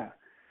 Yeah.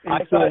 And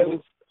I thought it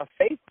was a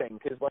faith thing,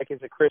 because like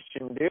as a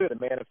Christian dude, a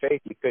man of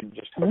faith, you couldn't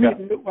just hook up.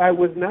 I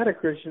was not a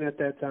Christian at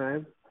that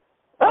time.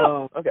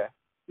 Oh, okay.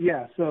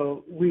 Yeah,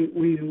 so we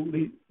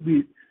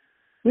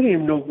we didn't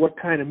even know what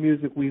kind of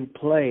music we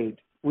played.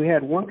 We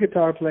had one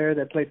guitar player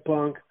that played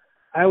punk.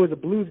 I was a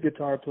blues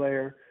guitar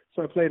player,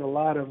 so I played a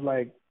lot of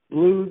like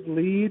blues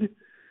lead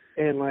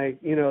and like,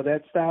 you know,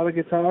 that style of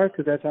guitar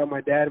because that's how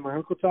my dad and my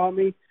uncle taught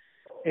me.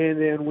 And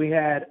then we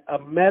had a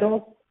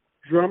metal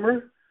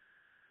drummer,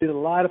 did a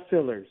lot of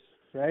fillers,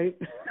 right?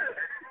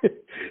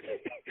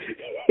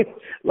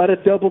 A lot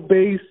of double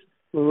bass,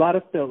 a lot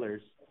of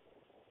fillers.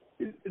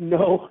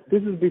 No,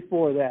 this is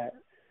before that.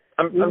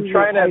 I'm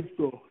trying to. High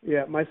school.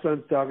 Yeah, my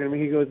son's talking to me.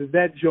 He goes, "Is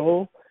that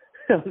Joel?"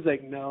 I was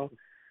like, "No."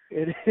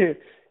 And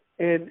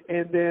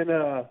then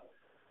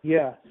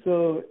yeah.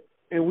 So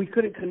and we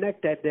couldn't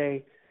connect that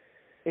day,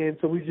 and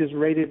so we just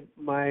raided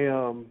my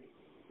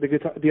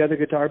the other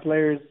guitar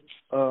player's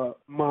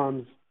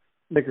mom's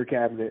liquor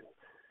cabinet.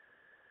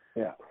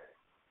 Yeah.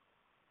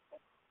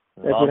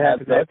 That's what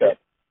happened that day.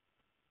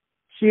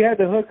 She had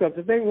the hookup.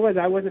 The thing was,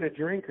 I wasn't a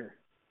drinker.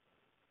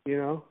 You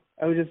know,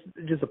 I was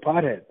just a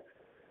pothead.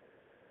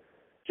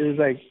 It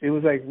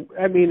was like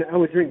I mean, I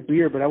would drink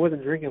beer, but I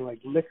wasn't drinking like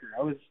liquor.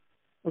 I was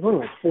only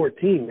like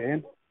 14,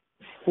 man.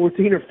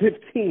 14 or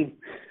 15.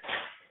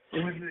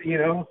 It was, you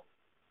know,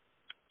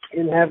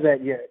 didn't have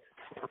that yet.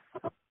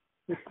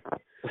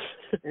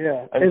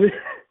 Yeah.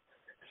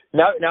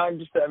 Now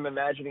I'm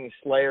imagining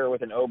Slayer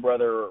with an "Oh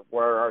Brother,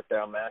 Where Art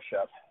Thou"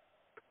 mashup.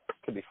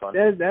 Could be fun.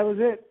 That was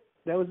it.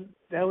 That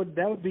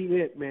would be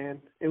it,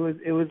 man. It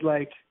was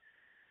like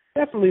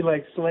definitely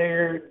like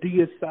Slayer,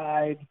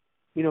 Deicide,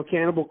 you know,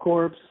 Cannibal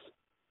Corpse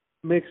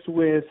mixed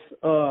with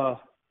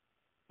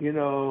you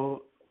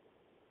know,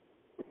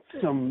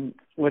 some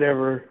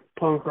whatever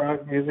punk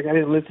rock music. I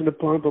didn't listen to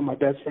punk, but my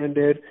best friend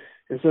did,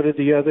 and so did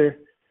the other.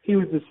 He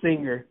was the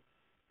singer.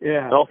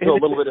 Yeah. And also a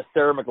little bit of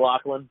Sarah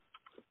McLachlan.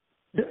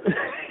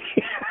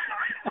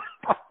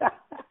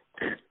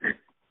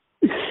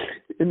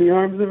 In the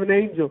arms of an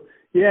angel.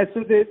 Yeah,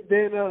 so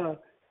then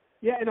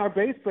yeah, and our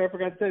bass player, I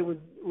forgot to say, was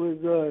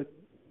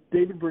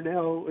David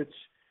Burnell, which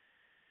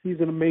he's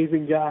an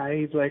amazing guy.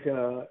 He's like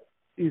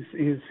he's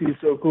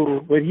so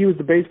cool. But he was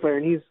the bass player,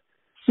 and he's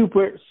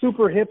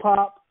super hip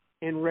hop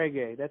and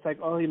reggae. That's like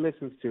all he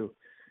listens to.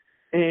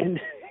 And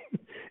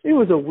it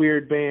was a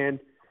weird band,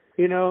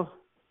 you know.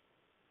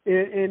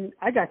 And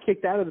I got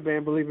kicked out of the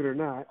band, believe it or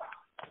not.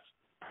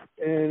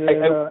 And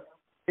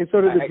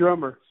so did the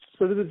drummer.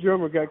 So did the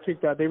drummer got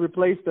kicked out. They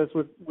replaced us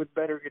with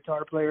better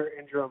guitar player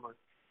and drummer.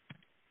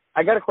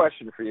 I got a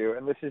question for you,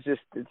 and this is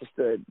just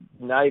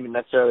not even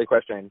necessarily a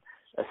question,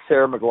 a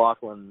Sarah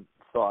McLachlan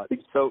thought.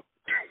 So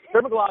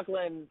Sarah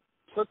McLachlan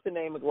took the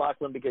name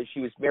McLachlan because she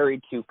was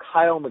married to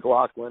Kyle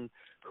MacLachlan,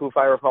 who, if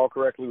I recall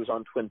correctly, was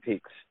on Twin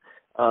Peaks.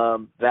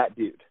 That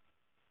dude.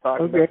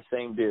 Talking about the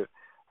same dude.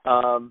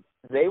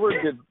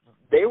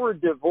 They were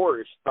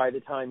divorced by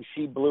the time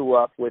she blew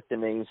up with the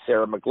name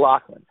Sarah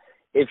McLachlan.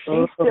 If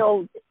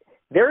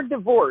they're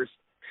divorced,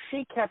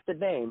 she kept the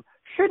name.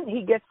 Shouldn't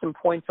he get some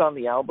points on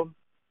the album?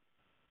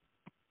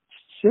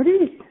 Should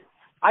he?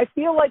 I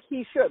feel like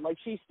he should. Like,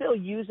 she's still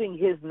using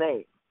his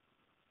name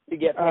to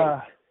get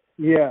paid.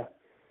 Yeah.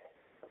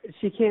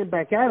 She can't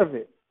back out of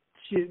it.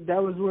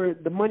 That was where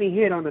the money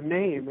hit on the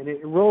name, and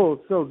it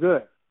rolled so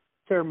good.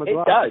 Sarah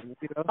McLachlan. It does.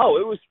 You know? Oh,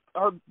 it was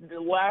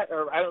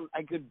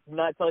I could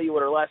not tell you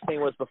what her last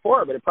name was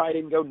before, but it probably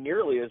didn't go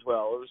nearly as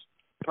well. It was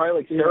probably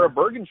like Sarah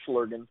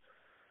Bergenschlurgen.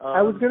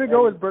 I was going to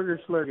go with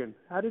Bergenschlurgen.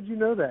 How did you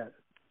know that?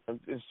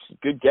 It's a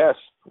good guess.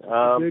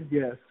 Good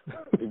guess.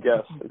 Good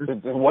guess.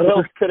 What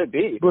else could it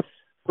be?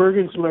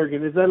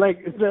 Bergenschlurgen. Is that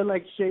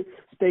like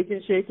Steak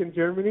and Shake in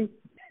Germany?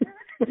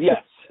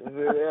 Yes.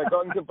 We are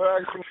going to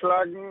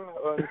Bergenschlagen,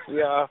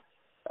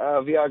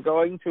 and we are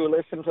going to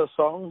listen to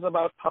songs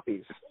about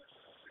puppies.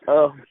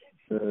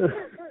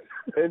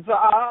 It's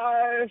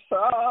eyes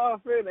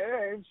of an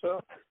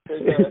angel.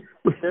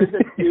 There's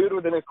a dude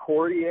with an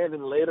accordion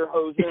and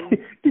lederhosen.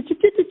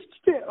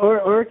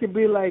 Or it could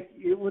be like,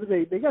 what are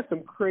they? They got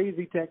some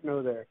crazy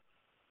techno there.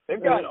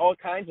 They've got all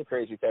kinds of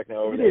crazy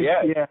techno over there.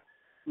 Yeah.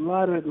 A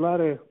lot of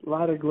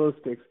glow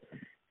sticks.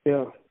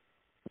 Yeah.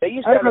 They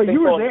used to have a thing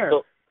you were called there.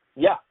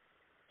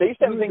 They used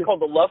to have a thing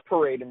called the Love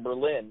Parade in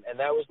Berlin, and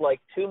that was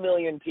like 2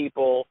 million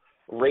people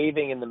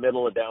raving in the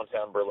middle of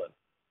downtown Berlin.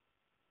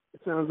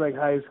 It sounds like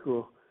high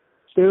school.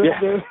 There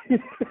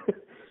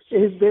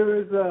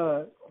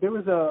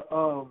was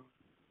a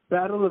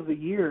Battle of the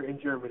Year in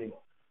Germany.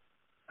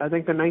 I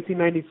think the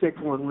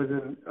 1996 one was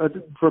in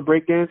for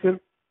breakdancing.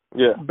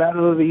 Yeah.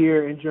 Battle of the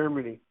Year in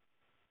Germany.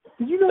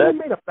 Did you know they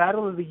made a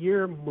Battle of the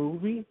Year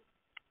movie?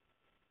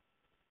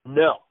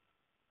 No.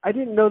 I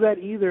didn't know that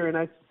either, and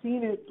I've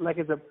seen it like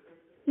as a...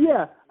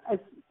 Yeah.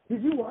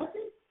 Did you watch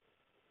it?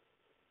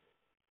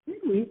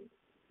 Really?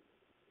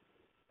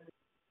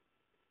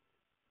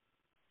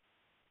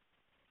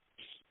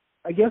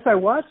 I guess I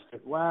watched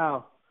it.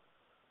 Wow.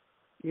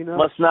 You know,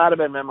 must not have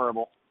been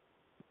memorable.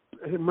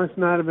 It must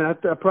not have been. I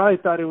probably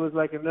thought it was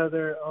like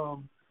another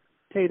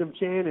Tatum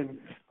Channing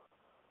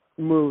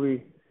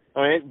movie.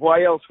 I mean,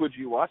 why else would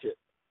you watch it?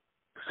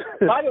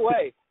 By the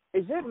way,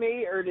 is it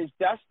me or does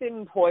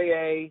Dustin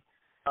Poirier,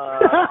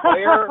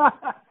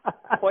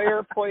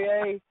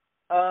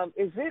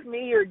 is it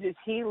me or does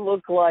he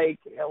look like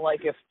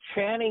if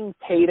Channing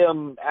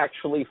Tatum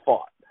actually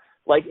fought?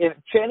 Like if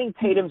Channing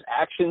Tatum's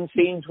action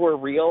scenes were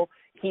real,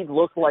 he'd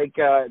look like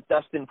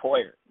Dustin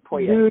Poirier.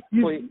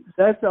 Dude,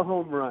 that's a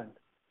home run.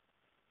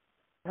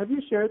 Have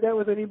you shared that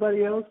with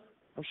anybody else?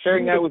 I'm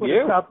sharing that with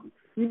you.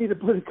 You need to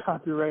put a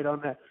copyright on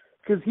that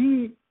because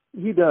he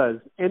does.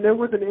 And there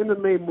was an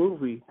MMA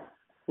movie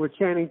where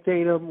Channing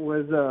Tatum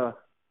was.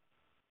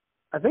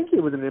 I think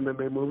it was an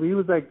MMA movie. He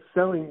was like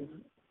selling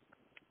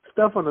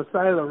stuff on the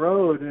side of the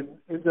road and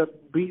ends up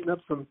beating up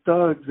some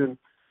thugs. And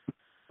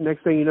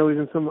next thing you know, he's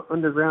in some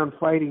underground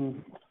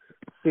fighting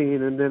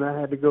scene. And then I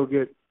had to go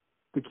get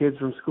the kids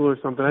from school or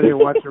something. I didn't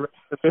watch the rest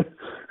of it.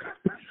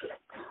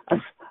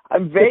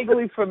 I'm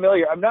vaguely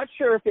familiar. I'm not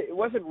sure if it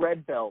wasn't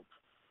Red Belt.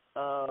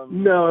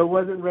 No, it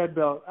wasn't Red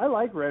Belt. I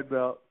like Red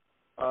Belt.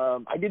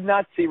 I did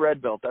not see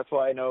Red Belt. That's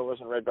why I know it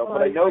wasn't Red Belt.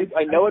 But I know it's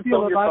what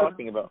you're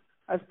talking about.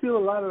 I steal a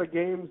lot of the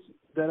games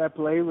that I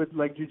play with,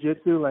 like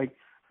jiu-jitsu, like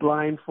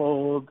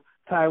blindfold,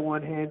 tie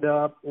one hand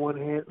up, one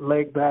hand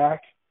leg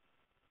back.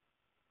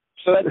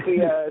 So that's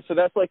the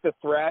that's like the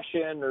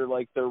Thrashin or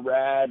like the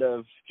Rad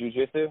of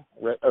jiu-jitsu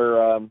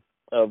or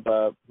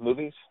of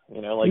movies.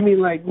 You know, like you mean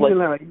like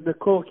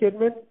Nicole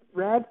Kidman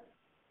Rad?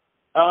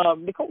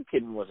 Nicole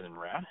Kidman wasn't in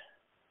Rad.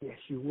 Yes,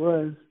 she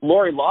was.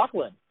 Lori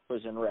Loughlin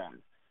was in Rad.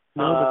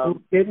 No,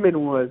 Nicole Kidman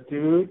was,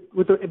 dude,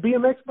 with the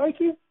BMX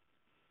biking.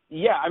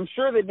 Yeah, I'm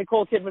sure that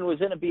Nicole Kidman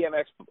was in a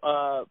BMX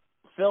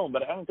film,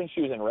 but I don't think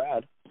she was in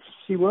Rad.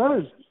 She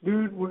was,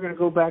 dude. We're gonna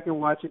go back and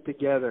watch it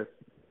together.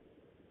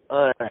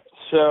 All right.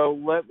 So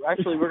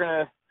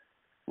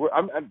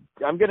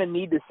I'm gonna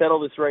need to settle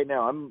this right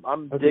now.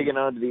 I'm digging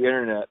onto the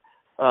internet.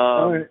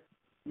 All right.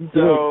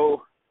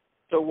 So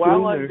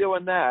while I'm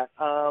doing that,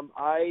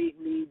 I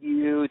need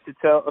you to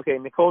tell. Okay,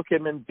 Nicole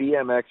Kidman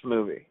BMX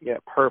movie. Yeah,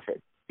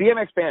 perfect.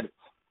 BMX Bandits.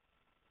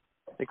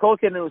 Nicole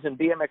Kidman was in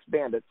BMX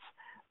Bandits,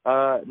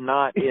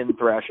 not in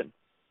Thrashin'.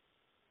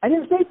 I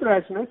didn't say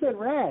Thrashin'. I said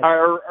Rad.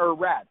 Or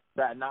Rad.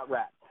 Rad, not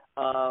Rad.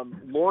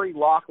 Lori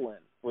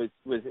Loughlin was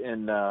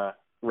in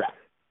Rad.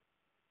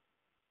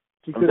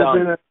 She could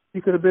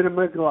have been a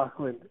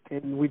McLaughlin,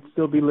 and we'd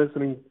still be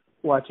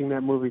watching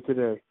that movie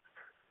today.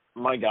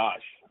 My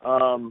gosh.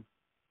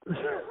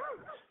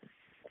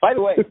 By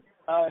the way,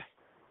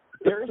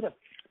 there is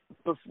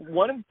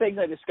one of the things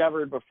I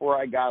discovered before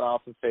I got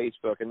off of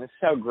Facebook, and this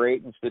is how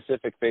great and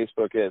specific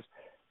Facebook is.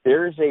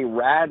 There is a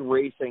Rad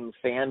Racing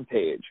fan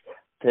page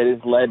that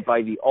is led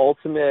by the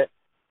ultimate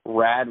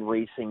Rad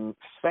Racing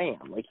fan.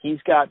 Like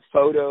he's got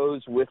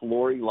photos with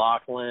Lori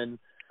Loughlin.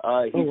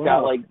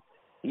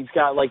 He's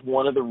got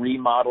one of the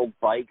remodeled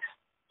bikes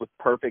with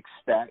perfect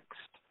specs.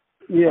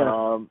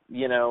 Yeah.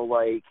 You know,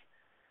 like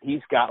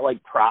he's got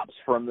like props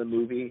from the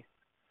movie.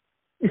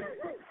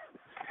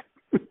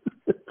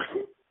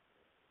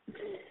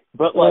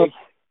 But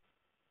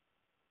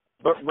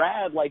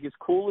Rad, like as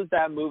cool as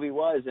that movie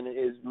was, and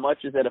as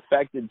much as it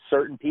affected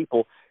certain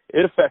people,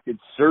 it affected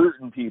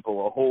certain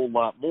people a whole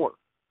lot more.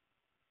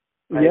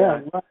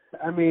 Yeah,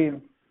 I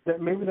mean,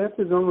 maybe that's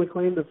his only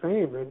claim to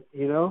fame,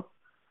 you know,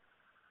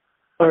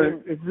 or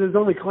it's his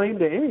only claim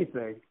to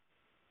anything.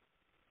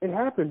 It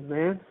happens,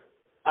 man.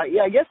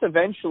 Yeah, I guess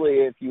eventually,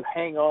 if you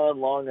hang on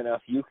long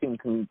enough, you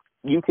can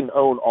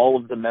own all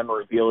of the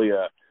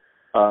memorabilia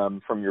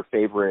from your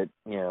favorite,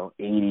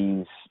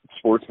 80s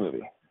sports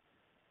movie.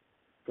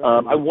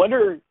 I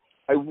wonder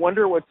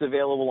what's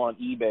available on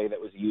eBay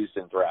that was used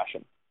in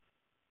Thrashin'.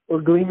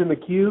 Or Gleam in the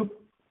Cube.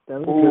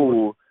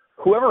 Ooh,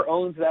 whoever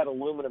owns that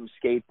aluminum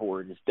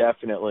skateboard is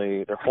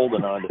definitely they're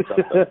holding on to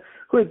something.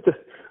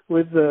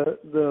 with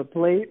the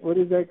plate, what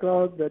is that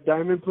called? The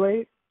diamond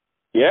plate?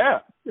 Yeah.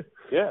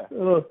 Yeah.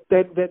 Oh,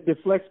 that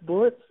deflects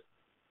bullets?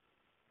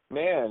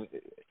 Man,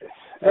 it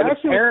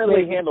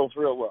apparently handles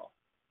real well.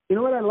 You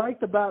know what I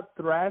liked about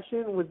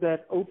Thrashin' was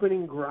that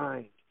opening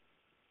grind.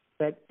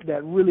 That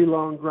really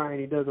long grind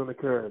he does on the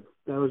curb.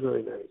 That was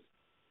really nice.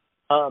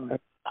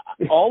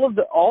 All of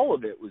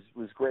it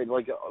was great.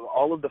 Like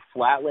all of the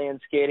flatland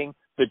skating,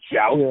 the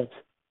joust.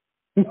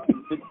 Yeah.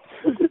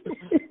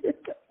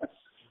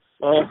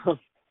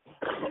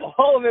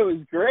 All of it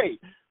was great.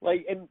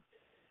 Like and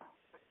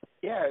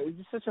yeah, it was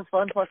just such a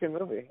fun fucking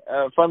movie.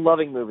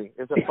 Fun-loving movie.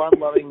 It's a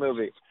fun-loving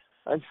movie.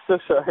 I'm so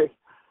sorry.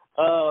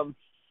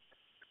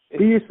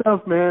 Be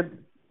yourself,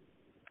 man.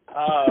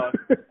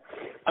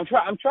 I'm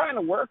trying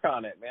to work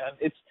on it, man.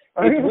 It's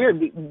weird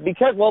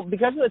because of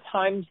the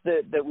times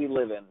that we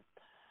live in.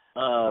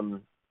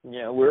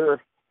 We're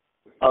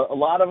a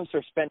lot of us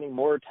are spending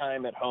more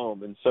time at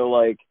home, and so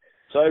I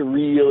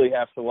really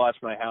have to watch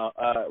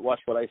watch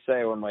what I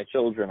say when my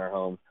children are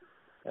home.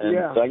 And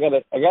so I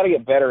gotta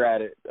get better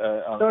at it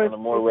on a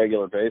more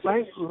regular basis.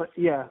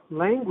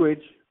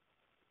 Language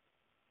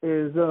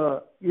is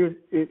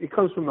it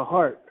comes from the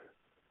heart,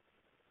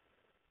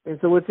 and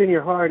so what's in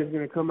your heart is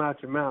going to come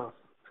out your mouth.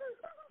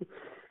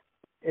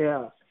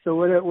 Yeah. So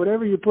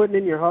whatever you're putting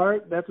in your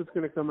heart, that's what's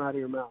going to come out of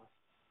your mouth.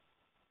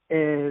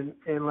 And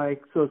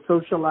so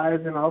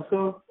socializing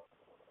also,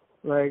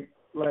 like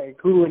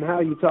who and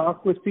how you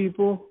talk with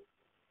people,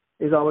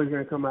 is always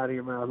going to come out of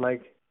your mouth.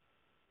 Like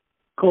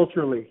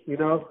culturally, you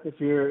know, if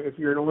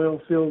you're an oil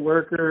field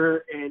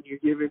worker and you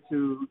give it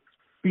to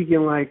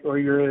speaking like, or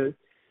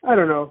I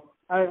don't know.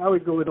 I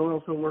always go with oil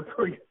field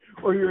worker,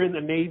 or you're in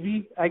the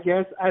Navy, I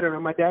guess. I don't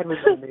know. My dad was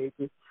in the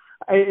Navy.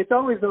 It's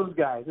always those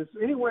guys. It's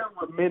anywhere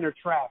where men are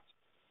trapped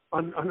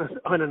on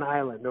an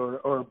island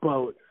or a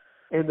boat,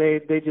 and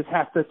they just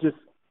have to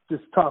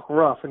just talk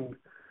rough and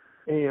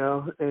you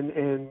know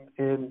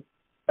and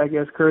I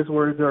guess curse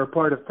words are a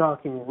part of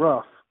talking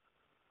rough.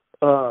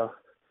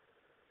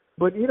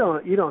 But you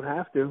don't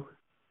have to.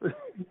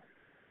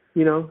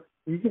 You know,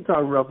 you can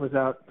talk rough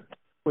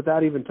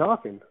without even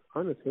talking.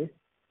 Honestly,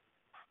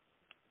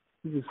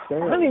 you just say I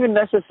don't even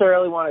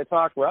necessarily want to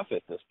talk rough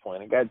at this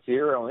point. I got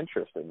zero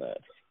interest in that.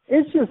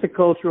 It's just a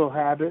cultural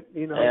habit,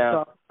 you know, Yeah.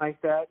 something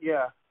like that.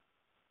 Yeah,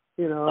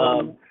 you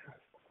know,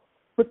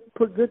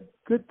 put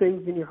good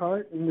things in your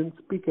heart and then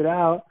speak it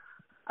out.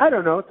 I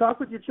don't know. Talk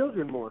with your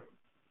children more.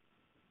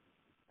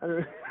 I don't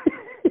know.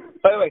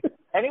 By the way,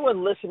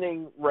 anyone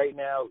listening right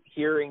now,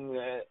 hearing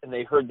and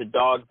they heard the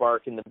dog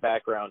bark in the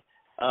background,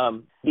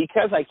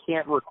 because I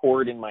can't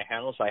record in my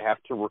house, I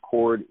have to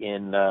record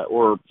in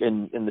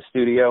the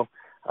studio.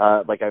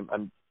 Like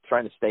I'm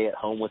trying to stay at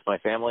home with my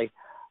family.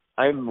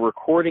 I'm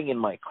recording in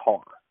my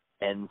car,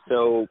 and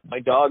so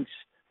my dog's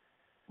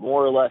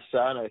more or less,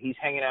 I don't know, he's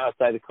hanging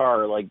outside the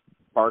car, like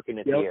barking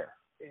at the air.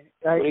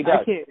 I What he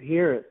does. can't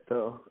hear it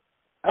though.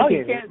 Oh,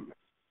 you can't.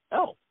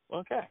 Oh,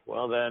 okay.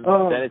 Well, then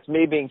it's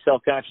me being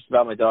self-conscious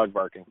about my dog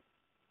barking.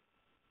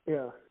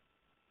 Yeah.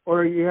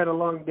 Or you had a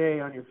long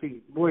day on your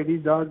feet. Boy,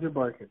 these dogs are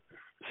barking.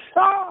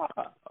 Ah!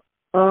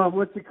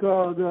 What's it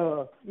called?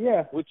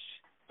 Yeah. Which,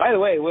 by the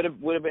way, would have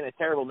been a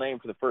terrible name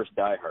for the first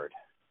Die Hard.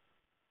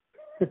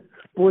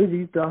 Boy,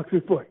 these dogs are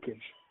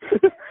barking.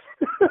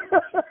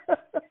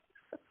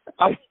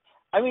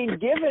 I mean,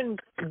 given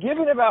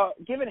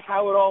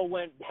how it all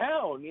went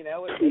down, you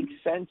know, it makes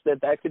sense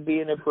that could be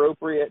an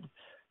appropriate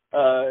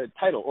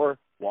title, or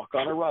Walk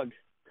on a Rug.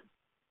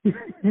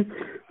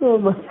 Oh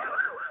my!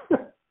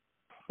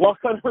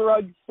 Walk on a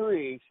Rug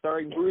 3,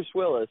 starring Bruce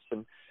Willis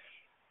and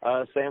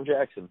Sam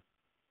Jackson.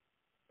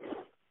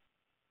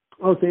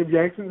 Oh, Sam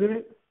Jackson's in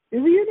it.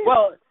 Is he in it?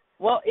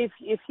 Well, if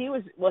he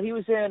was he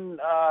was in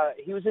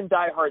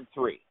Die Hard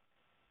 3.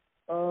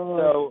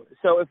 Oh.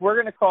 So if we're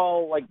gonna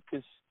call, like,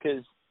 because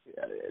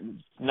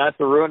not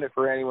to ruin it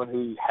for anyone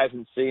who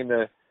hasn't seen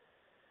the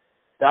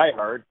Die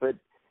Hard, but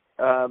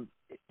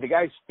the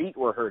guy's feet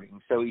were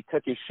hurting, so he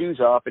took his shoes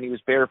off and he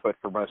was barefoot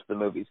for most of the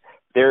movies.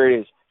 There it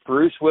is.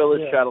 Bruce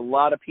Willis shot a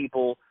lot of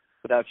people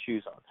without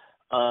shoes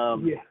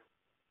on.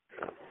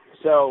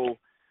 So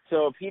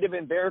if he'd have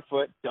been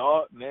barefoot,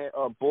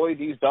 Boy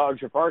These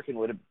Dogs Are Barking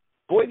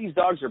Boy These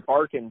Dogs Are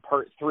Barking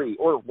Part 3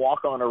 or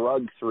Walk on a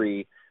Rug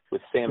 3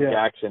 with Sam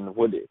Jackson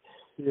would have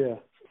been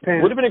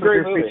a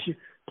great movie.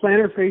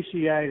 Plantar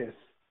fasciitis.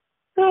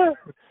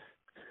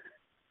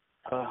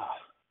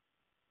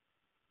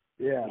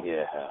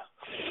 Yeah.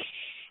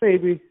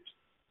 Maybe.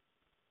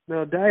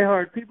 No, Die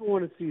Hard, people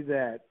want to see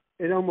that.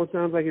 It almost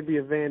sounds like it'd be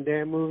a Van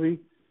Damme movie,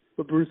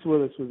 but Bruce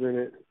Willis was in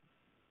it.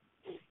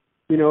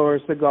 You know, or a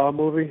Seagal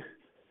movie.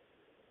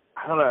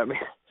 I don't know. I mean,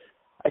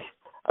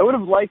 I would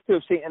have liked to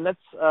have seen, and that's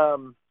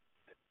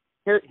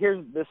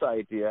here's this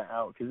idea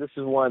out, because this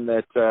is one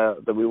that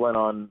we went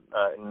on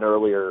in an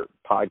earlier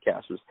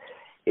podcast. Was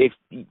if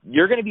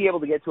you're going to be able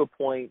to get to a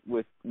point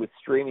with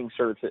streaming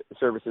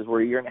services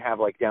where you're going to have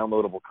like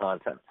downloadable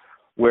content,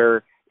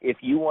 where if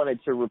you wanted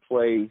to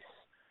replace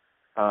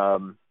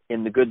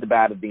in The Good, the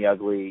Bad, and the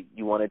Ugly,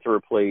 you wanted to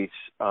replace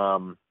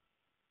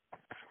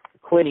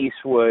Clint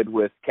Eastwood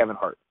with Kevin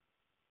Hart,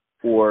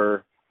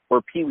 or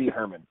Pee Wee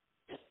Herman.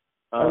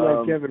 I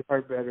like Kevin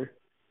Hart better.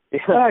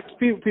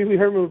 Pee Wee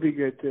Herman would be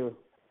good too.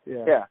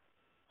 Yeah.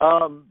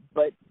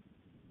 But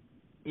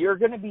you're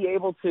going to be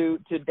able to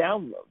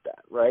download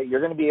that, right?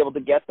 You're going to be able to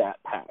get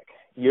that pack.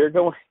 You're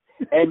going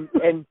and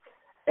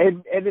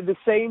in the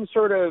same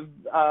sort of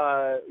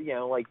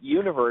like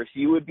universe,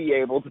 you would be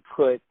able to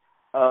put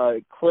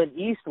Clint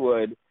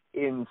Eastwood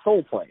in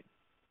Soul Plane.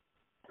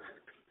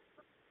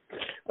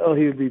 Oh,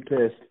 he would be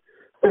pissed.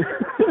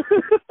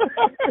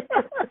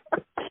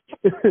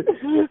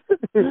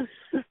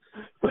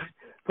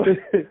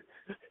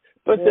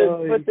 But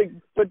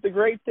the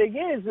great thing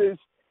is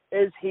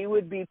he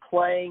would be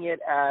playing it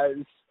as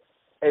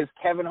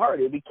Kevin Hart.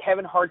 It would be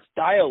Kevin Hart's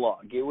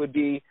dialogue. It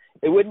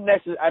wouldn't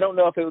necessarily. I don't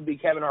know if it would be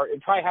Kevin Hart.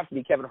 It'd probably have to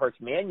be Kevin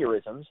Hart's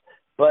mannerisms,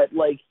 but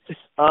Kevin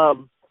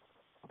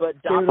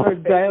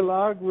Hart's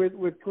dialogue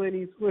with Clint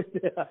Eastwood.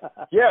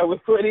 Yeah,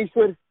 with Clint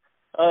Eastwood.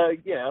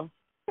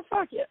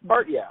 Fuck yeah,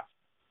 Bart. Yeah.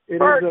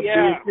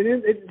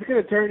 It's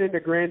going to turn into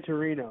Gran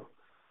Torino.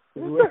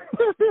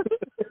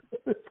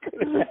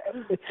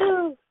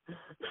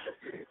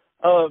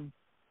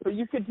 But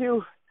you could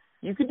do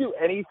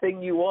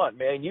anything you want,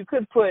 man. You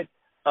could put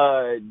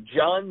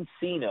John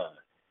Cena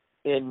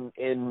in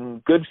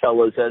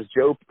Goodfellas as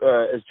Joe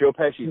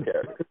Pesci's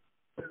character.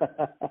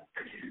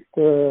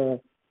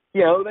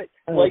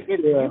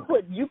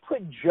 If you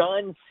put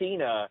John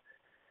Cena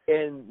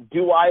and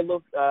do I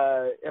look?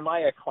 Am I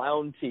a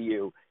clown to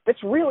you?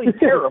 That's really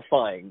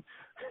terrifying.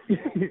 He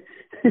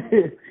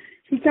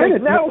kind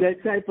of does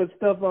that type of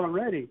stuff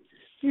already.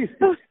 He is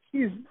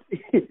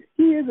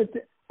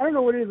I don't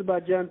know what it is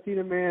about John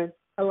Cena, man.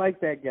 I like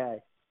that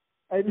guy.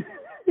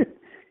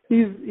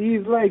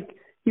 He's like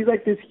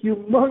this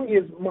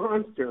humongous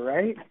monster,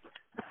 right?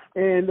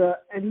 And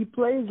he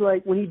plays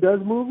like, when he does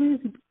movies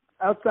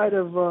outside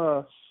of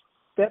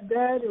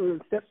Stepdad or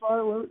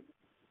Stepfather.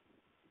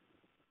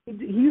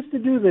 He used to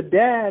do the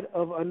dad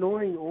of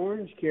Annoying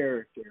Orange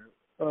character,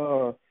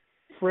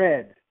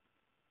 Fred.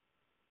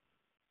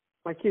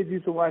 My kids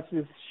used to watch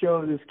this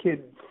show, this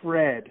kid,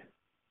 Fred.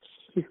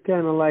 He's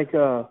kind of like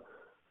a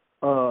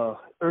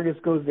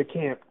Ernest Goes to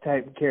Camp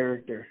type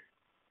character.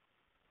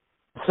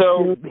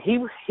 So he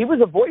was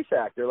a voice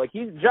actor. Like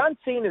John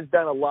Cena's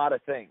done a lot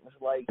of things.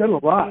 Like done a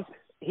lot.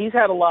 He's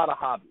had a lot of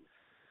hobbies.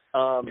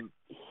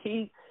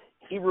 He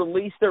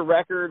released a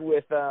record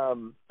with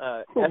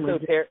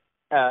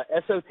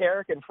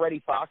Esoteric and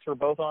Freddie Fox were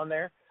both on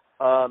there.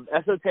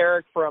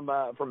 Esoteric from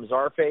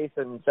Czarface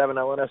and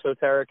 7L and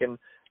Esoteric and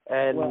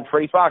wow.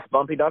 Freddie Fox,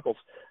 Bumpy Knuckles.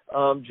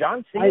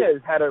 John Cena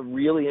has had a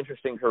really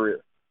interesting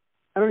career.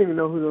 I don't even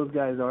know who those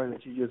guys are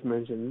that you just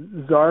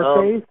mentioned.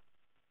 Czarface?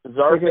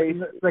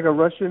 Czarface. Like a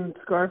Russian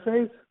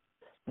Scarface?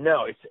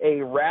 No, it's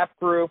a rap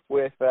group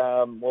with,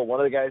 one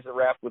of the guys that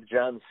rapped with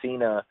John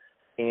Cena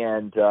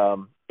and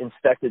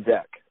Inspector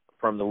Deck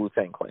from the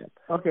Wu-Tang Clan.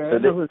 Okay.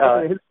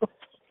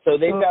 So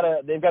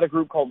they've got a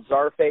group called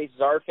Czarface.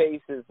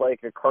 Czarface is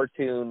like a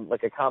cartoon,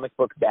 like a comic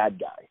book bad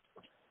guy.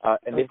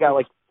 And they've got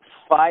like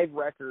 5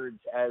 records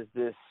as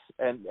this,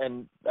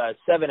 and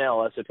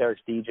 7L,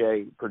 Esoteric's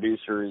DJ,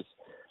 producers,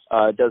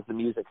 does the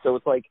music. So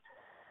it's like,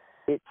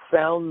 it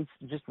sounds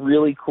just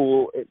really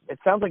cool. It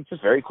sounds like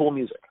just very cool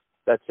music.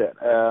 That's it.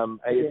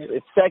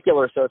 It's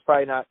secular, so it's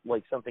probably not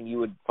like something you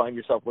would find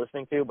yourself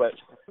listening to, but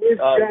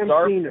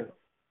John Cena.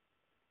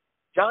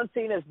 John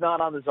Cena is not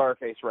on the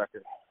Czarface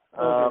record.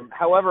 Okay.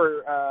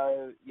 However,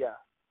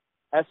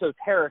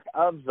 Esoteric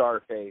of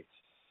Czarface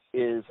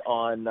is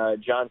on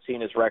John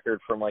Cena's record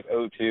from like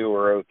 02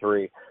 or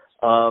 03.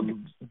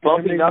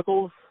 Bumpy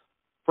Knuckles,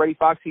 Freddie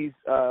Fox, he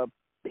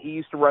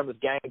used to run with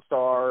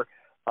Gangstar,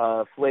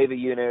 Flava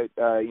Unit,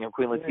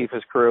 Queen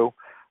Latifah's crew.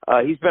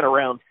 He's been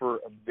around for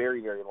a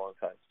very, very long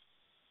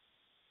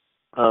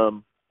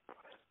time.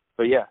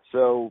 But yeah,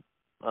 so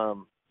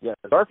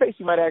Czarface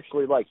you might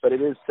actually like, but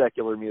it is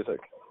secular music,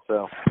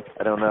 so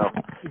I don't know.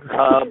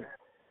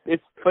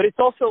 It's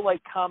also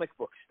like comic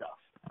book stuff,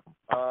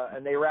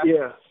 and they rap.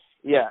 Yeah.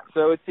 Yeah,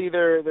 so it's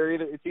either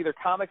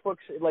comic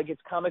books, like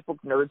it's comic book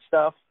nerd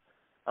stuff,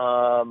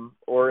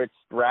 or it's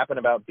rapping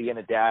about being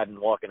a dad and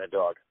walking a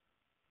dog.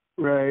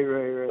 Right.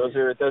 Those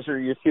are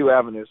your 2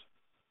 avenues.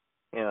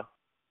 Yeah.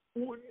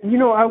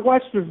 I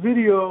watched a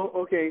video.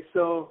 Okay,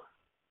 so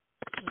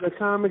the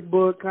comic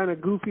book kind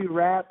of goofy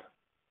rap.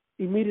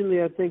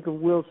 Immediately, I think of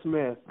Will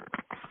Smith.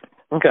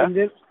 Okay.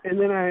 And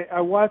then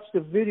I watched a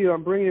video.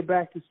 I'm bringing it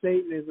back to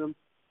Satanism.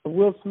 Of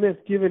Will Smith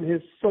giving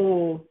his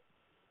soul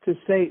to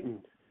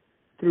Satan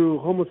through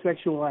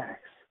homosexual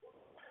acts.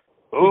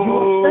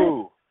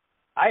 Ooh,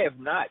 I have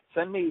not.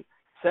 Send me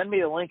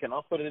a link and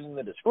I'll put it in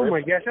the description. Oh my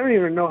gosh, I don't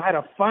even know how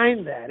to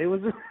find that. It was.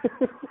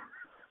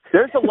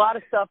 There's a lot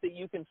of stuff that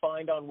you can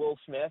find on Will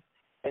Smith,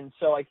 and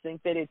so I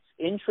think that it's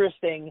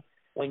interesting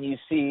when you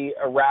see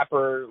a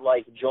rapper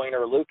like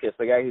Joyner Lucas,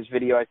 the guy whose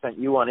video I sent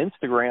you on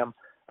Instagram,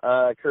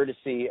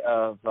 courtesy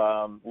of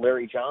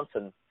Larry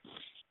Johnson.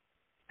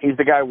 He's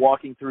the guy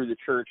walking through the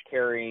church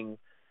carrying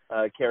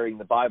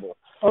the Bible.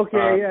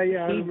 Okay,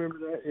 yeah, I remember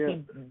that. Yeah.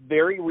 He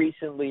very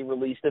recently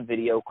released a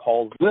video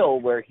called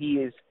Will, where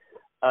he's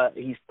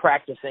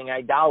practicing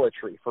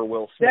idolatry for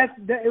Will Smith.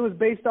 It was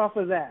based off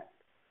of that.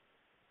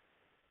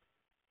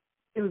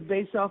 It was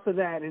based off of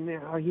that, and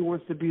how he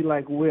wants to be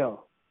like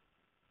Will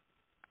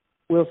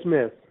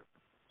Smith.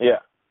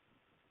 Yeah.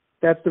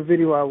 That's the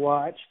video I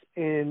watched,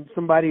 and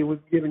somebody was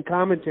giving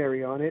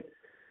commentary on it.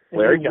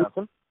 Larry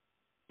Johnson.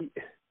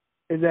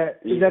 Is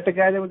that the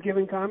guy that was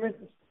giving comments?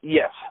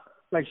 Yes.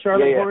 Like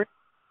Charlotte Hornet,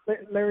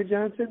 Larry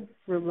Johnson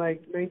from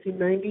like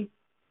 1990?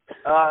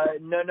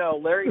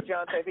 No. Larry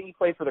Johnson, I think he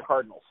played for the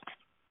Cardinals.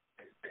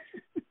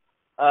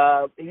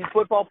 He's a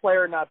football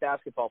player, not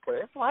basketball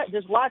player.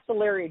 There's lots of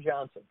Larry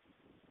Johnson.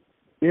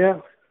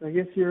 Yeah, I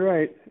guess you're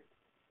right.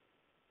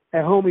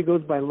 At home, he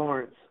goes by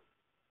Lawrence.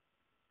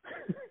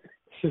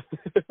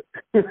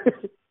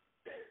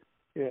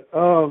 Yeah.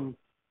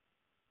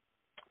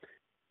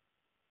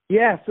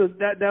 Yeah. So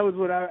that was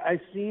what I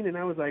seen, and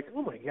I was like,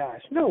 oh my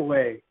gosh, no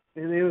way.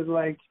 And it was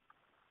like,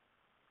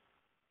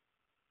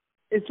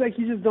 it's like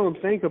you just don't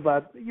think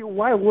about.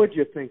 Why would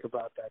you think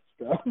about that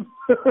stuff?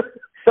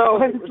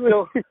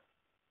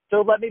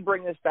 So let me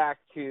bring this back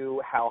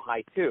to How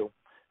High 2.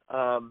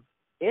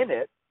 In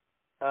it,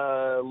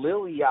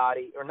 Lil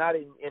Yachty, or not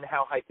in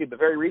How High 2, but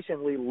very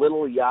recently,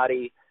 Lil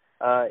Yachty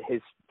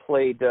has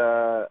played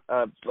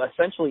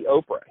essentially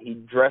Oprah. He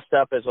dressed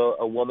up as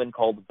a woman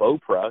called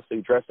Bopra, so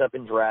he dressed up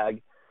in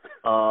drag,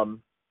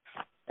 and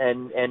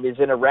is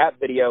in a rap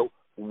video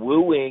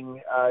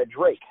wooing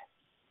Drake,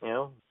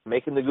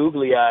 making the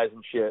googly eyes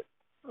and shit.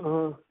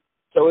 So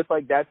it's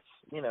like that's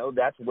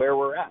where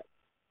we're at.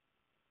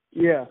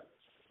 Yeah.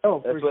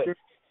 Oh, that's for sure.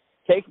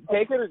 Take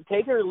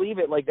it or leave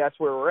it. Like that's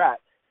where we're at.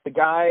 The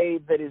guy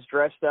that is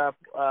dressed up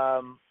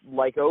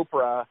like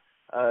Oprah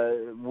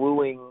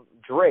wooing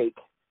Drake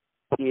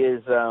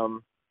is.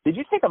 Did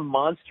you take a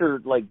monster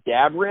like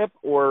dab rip,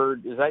 or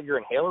is that your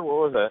inhaler? What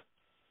was that?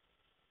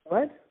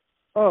 What?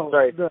 Oh,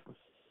 sorry.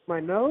 My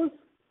nose?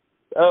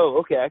 Oh,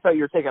 okay. I thought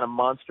you were taking a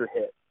monster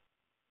hit.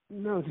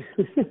 No.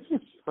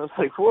 I was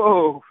like,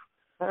 whoa.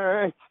 All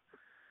right.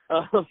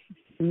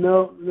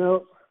 No.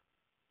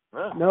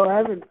 Oh. No,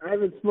 I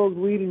haven't smoked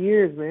weed in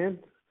years, man.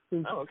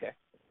 Okay.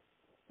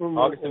 From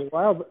August a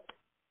while, but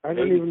I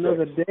don't even know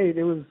the date.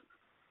 It was.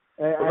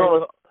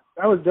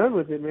 I was done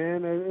with it,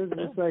 man. It was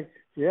just like,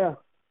 yeah.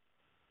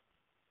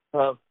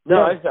 No,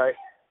 I'm sorry.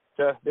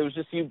 So it was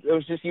just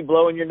you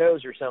blowing your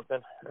nose or something.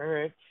 All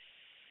right.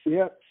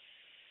 Yeah.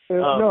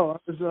 No,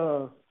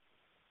 I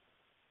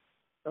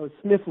was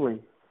sniffling.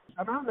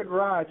 I'm out in the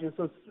garage, and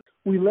so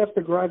we left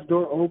the garage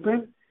door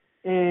open,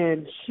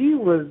 and she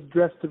was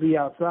dressed to be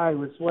outside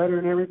with sweater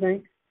and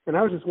everything, and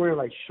I was just wearing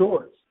like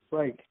shorts,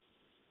 like,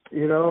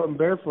 and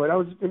barefoot. I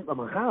was in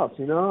my house,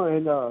 and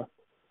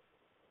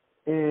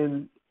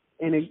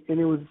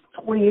it was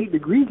 28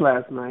 degrees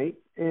last night,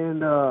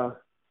 and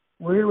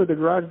we're here with the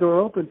garage door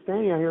open,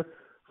 standing out here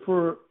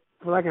for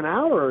like an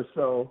hour or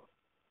so,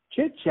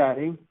 chit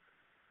chatting,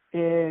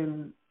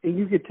 and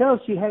you could tell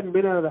she hadn't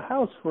been out of the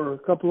house for a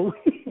couple of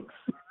weeks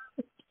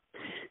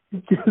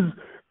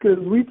because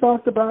we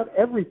talked about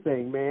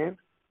everything, man.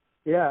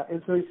 Yeah,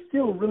 and so it's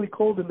still really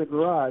cold in the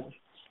garage,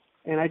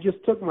 and I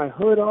just took my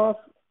hood off.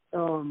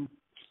 I'm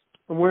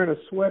wearing a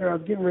sweater. I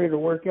was getting ready to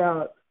work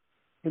out,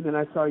 and then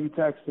I saw you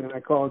texting, and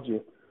I called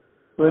you.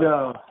 But,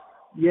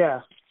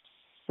 yeah.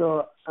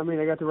 So, I mean,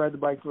 I got to ride the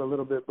bike for a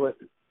little bit, but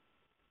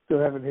still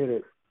haven't hit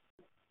it.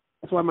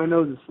 That's why my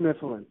nose is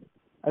sniffling.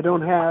 I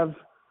don't have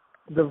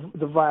the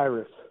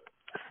virus.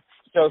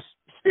 So,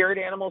 spirit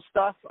animal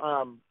stuff.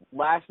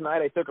 Last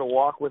night I took a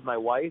walk with my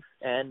wife,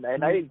 and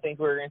I didn't think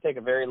we were going to take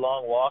a very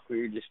long walk.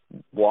 We were just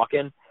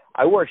walking.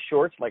 I wore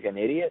shorts like an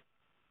idiot.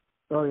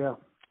 Oh, yeah.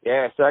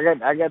 Yeah, so I got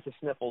the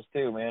sniffles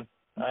too, man.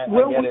 I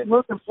get it.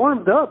 Well, it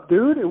warmed up,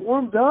 dude. It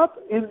warmed up,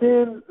 and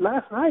then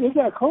last night it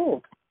got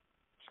cold.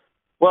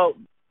 Well,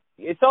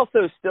 it's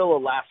also still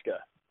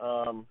Alaska.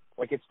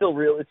 Like it's still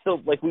real. It's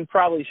still like we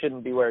probably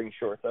shouldn't be wearing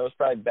shorts. That was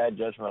probably bad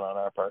judgment on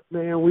our part.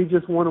 Man, we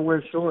just want to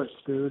wear shorts,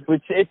 dude.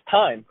 It's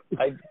time.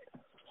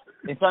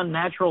 It's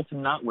unnatural to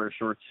not wear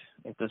shorts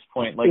at this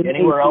point. Like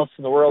anywhere else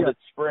in the world, it's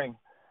spring.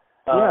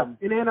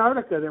 In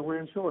Antarctica they're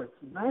wearing shorts.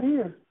 Not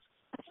here.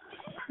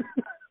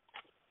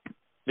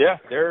 Yeah,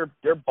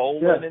 they're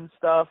bowling and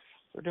stuff.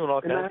 They're doing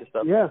all kinds of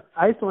stuff. Yeah,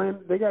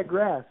 Iceland, they got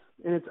grass,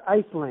 and it's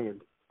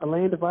Iceland, a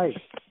land of ice.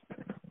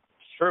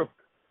 It's true.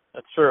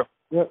 That's true.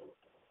 Yep.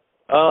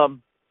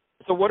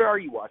 So what are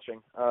you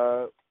watching?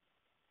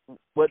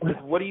 What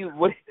are you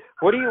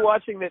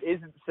watching that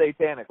isn't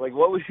satanic? Like,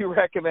 what would you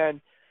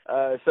recommend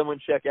someone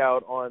check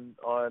out on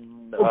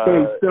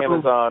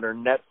Amazon or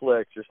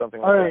Netflix or something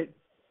like that? All right.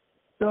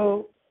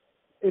 So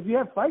if you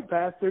have Fight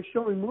Pass, they're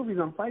showing movies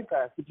on Fight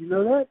Pass. Did you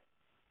know that?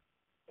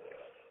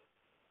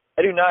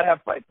 I do not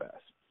have Fight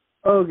Pass.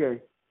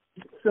 Okay.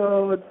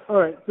 So, all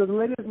right. So the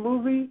latest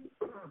movie,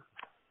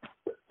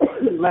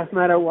 last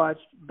night I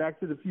watched Back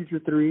to the Future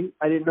 3.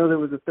 I didn't know there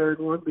was a third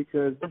one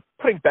because... They're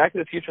putting Back to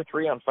the Future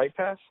 3 on Fight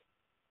Pass?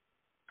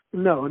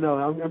 No,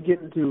 I'm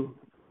getting to...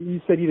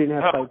 You said you didn't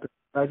have Fight Pass.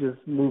 I just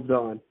moved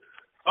on.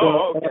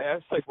 Oh, okay. I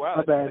was like,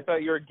 wow. I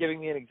thought you were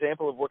giving me an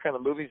example of what kind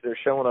of movies they're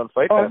showing on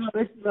Fight Pass.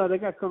 No, they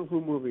got Kung Fu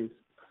movies.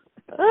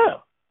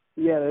 Oh.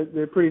 Yeah,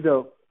 they're pretty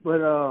dope. But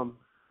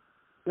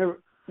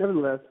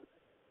nevertheless,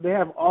 they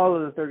have all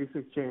of the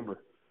 36 Chamber.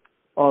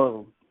 All of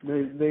them.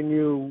 They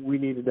knew we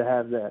needed to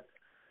have that.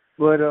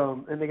 But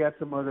and they got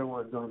some other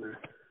ones on there.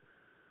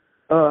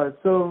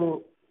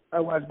 So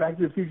I watched Back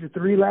to the Future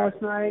 3 last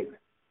night.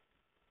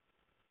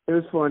 It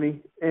was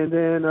funny. And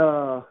then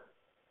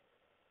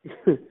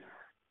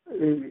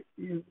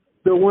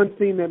the one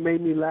scene that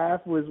made me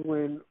laugh was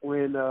when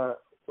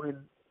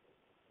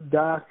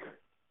Doc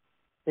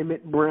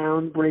Emmett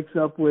Brown breaks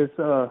up with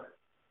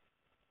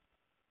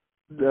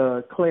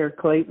Claire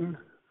Clayton,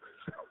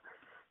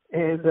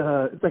 and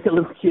it's like a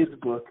little kid's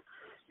book,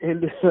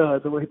 and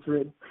the way it's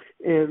written,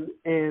 and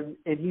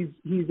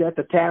he's at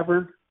the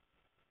tavern,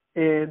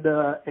 and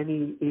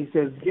he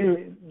says,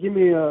 give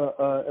me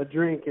a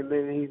drink, and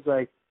then he's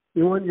like,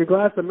 you want your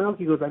glass of milk?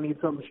 He goes, I need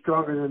something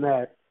stronger than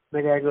that.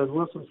 And the guy goes,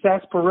 want some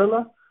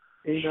sarsaparilla?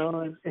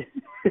 And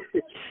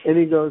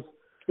he goes,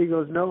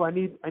 no, I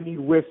need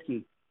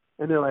whiskey.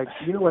 And they're like,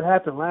 you know what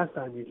happened last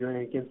time you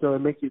drank? And so it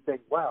makes you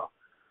think, wow,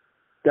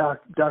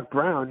 Doc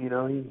Brown, he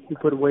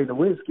put away the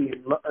whiskey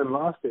and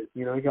lost it.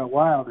 He got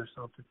wild or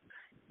something.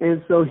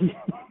 And so he's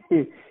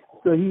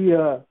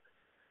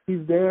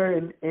there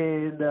and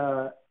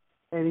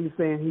he's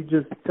saying, he's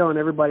just telling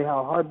everybody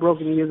how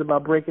heartbroken he is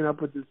about breaking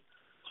up with this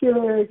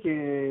chick,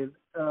 and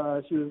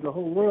She was the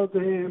whole world to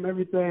him,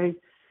 everything.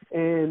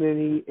 And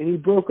then he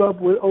broke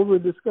up over a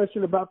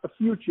discussion about the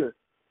future.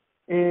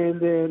 And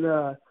then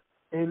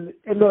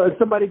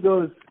somebody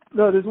goes,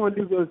 no, this one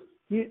dude goes,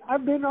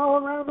 I've been all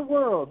around the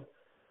world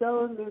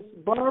selling this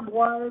barbed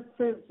wire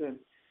fencing.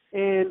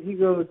 And he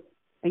goes,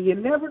 and you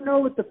never know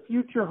what the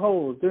future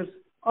holds. There's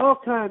all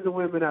kinds of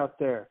women out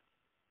there.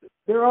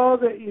 They're all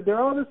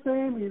the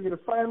same. You're going to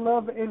find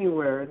love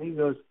anywhere. And he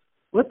goes,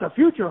 what the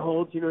future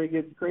holds, he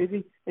gets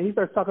crazy. And he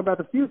starts talking about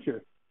the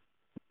future.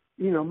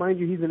 Mind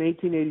you, he's in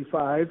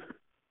 1885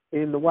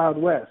 in the Wild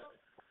West.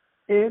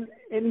 And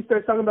he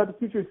starts talking about the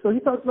future. So he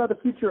talks about the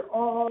future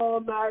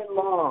all night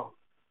long.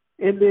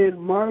 And then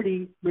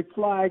Marty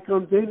McFly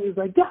comes in and he's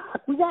like,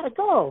 Doc, we got to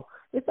go.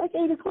 It's like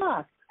 8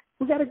 o'clock.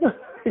 We got to go.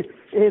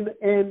 and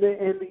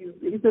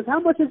he says, how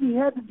much has he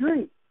had to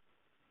drink?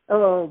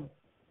 No.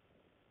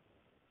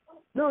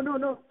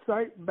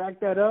 Sorry, back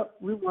that up.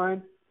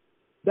 Rewind.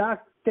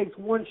 Doc takes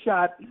one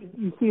shot.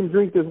 You see him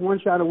drink this one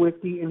shot of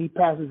whiskey, and he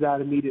passes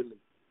out immediately.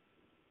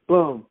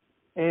 Boom.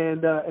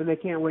 And they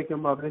can't wake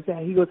him up. And they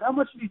say, he goes, how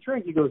much did he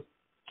drink? He goes,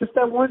 just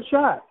that one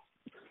shot.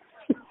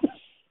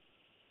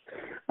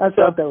 I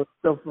thought that was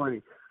so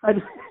funny.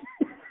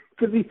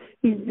 Because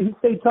he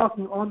stayed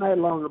talking all night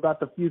long about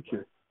the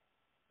future.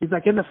 He's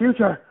like, in the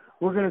future,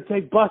 we're going to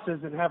take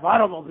buses and have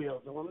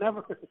automobiles, and we'll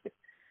never.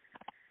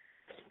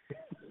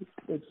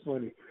 It's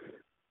funny.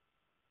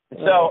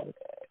 So,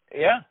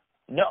 yeah,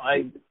 no,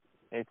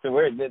 it's a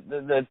weird.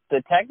 The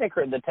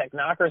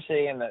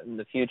technocracy and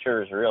the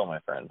future is real, my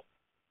friend.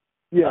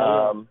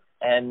 Yeah.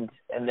 And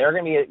there are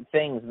going to be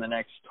things in the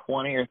next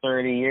 20 or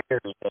 30 years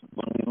that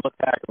when we look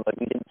back, we're like,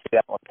 we didn't see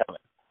that one coming.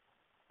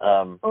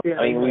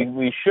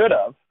 We should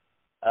have.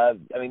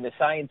 The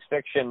science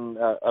fiction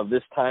of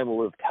this time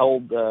will have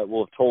told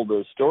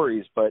those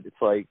stories, but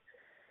it's like,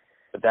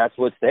 but that's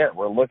what's there.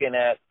 We're looking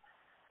at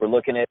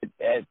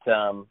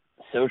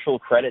social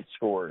credit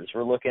scores.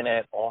 We're looking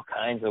at all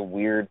kinds of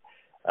weird,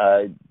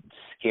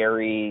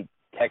 scary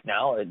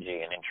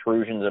technology and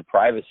intrusions of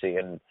privacy.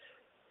 And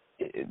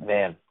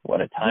man,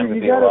 what a time to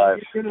be alive!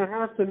 You're gonna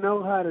have to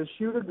know how to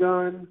shoot a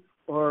gun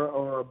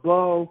or a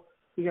bow.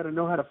 You got to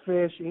know how to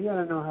fish. You got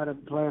to know how to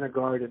plant a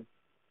garden.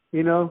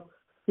 You're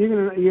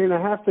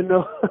gonna have to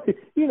know.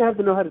 You're gonna have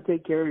to know how to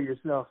take care of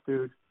yourself,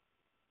 dude.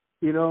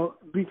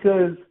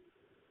 Because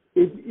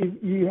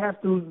if you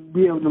have to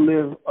be able to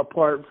live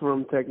apart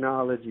from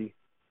technology.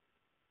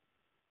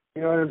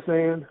 You know what I'm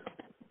saying?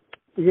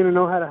 You're gonna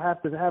know how to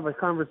have a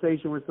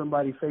conversation with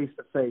somebody face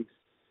to face.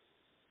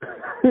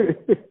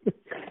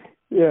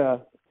 Yeah,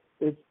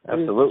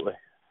 absolutely.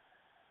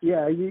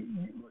 You're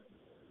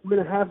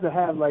gonna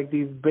have like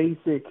these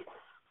basic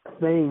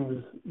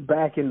things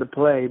back into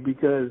play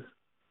because,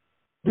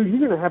 dude,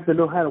 you're gonna have to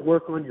know how to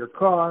work on your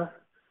car.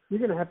 You're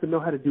gonna have to know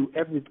how to do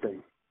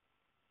everything,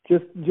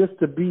 just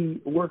to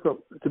be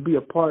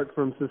apart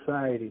from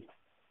society.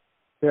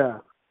 Yeah,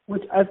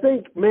 which I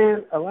think,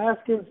 man,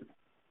 Alaskans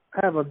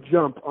have a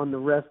jump on the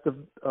rest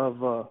of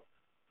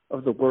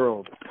the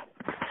world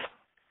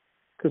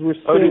because we're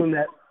still in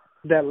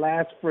that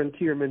last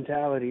frontier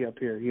mentality up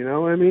here. You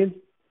know what I mean?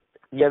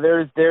 Yeah,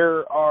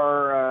 there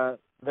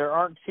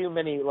aren't too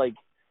many, like,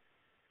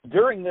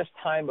 during this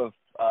time of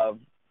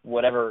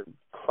whatever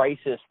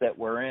crisis that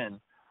we're in.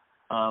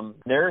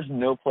 There's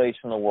no place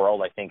in the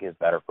world I think is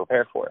better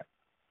prepared for it.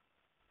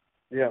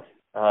 Yeah.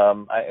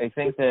 I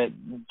think that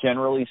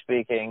generally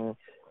speaking,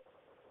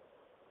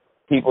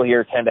 people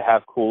here tend to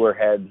have cooler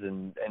heads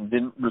and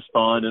didn't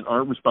respond and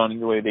aren't responding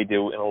the way they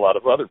do in a lot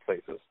of other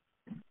places.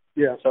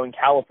 Yeah. So in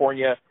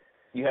California,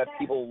 you have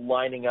people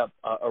lining up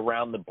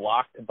around the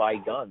block to buy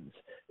guns.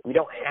 We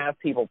don't have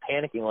people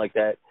panicking like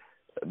that.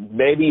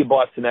 Maybe you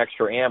bought some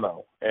extra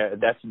ammo.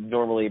 That's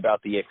normally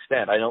about the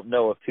extent. I don't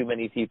know of too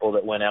many people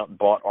that went out and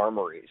bought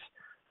armories.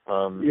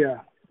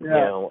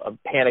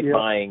 Panic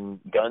buying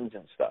guns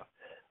and stuff.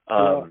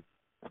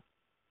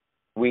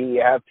 We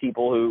have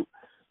people who,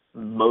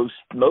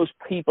 most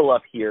people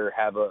up here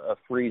have a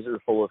freezer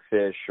full of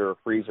fish or a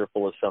freezer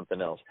full of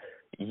something else.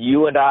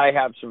 You and I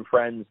have some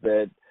friends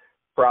that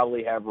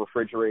probably have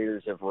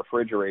refrigerators of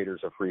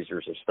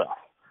freezers of stuff.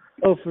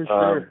 Oh, for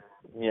sure.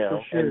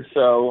 For sure. And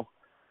so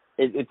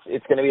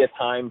it's going to be a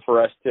time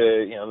for us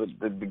to,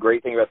 the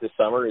great thing about this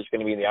summer is going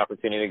to be the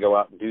opportunity to go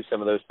out and do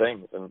some of those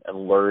things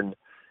and learn,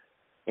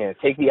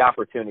 take the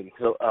opportunity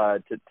to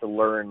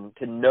learn,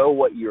 to know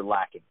what you're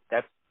lacking.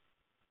 That's,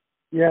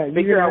 you have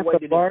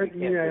to barter.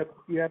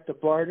 You have to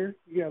barter.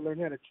 You got to learn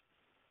how to,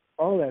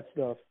 all that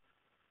stuff.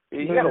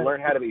 You got to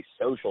learn how to be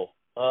social.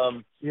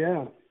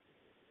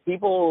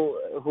 People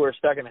who are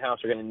stuck in the house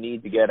are going to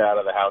need to get out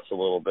of the house a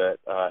little bit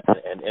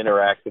and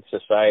interact with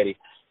society.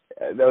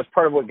 That was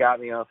part of what got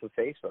me off of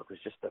Facebook, was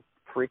just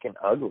freaking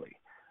ugly.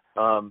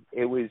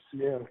 It was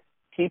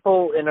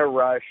people in a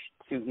rush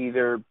to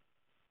either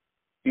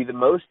be the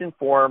most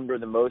informed or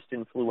the most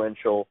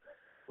influential,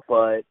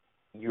 but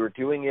you're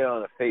doing it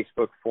on a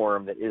Facebook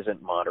forum that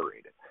isn't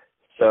moderated.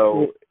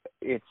 So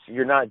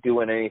you're not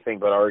doing anything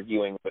but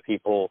arguing with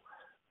people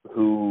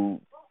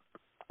who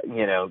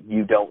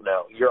you don't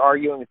know. You're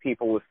arguing with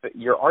people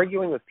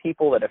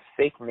that have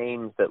fake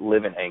names that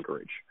live in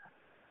Anchorage.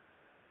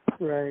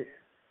 Right.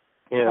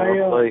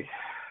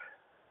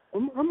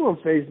 I'm on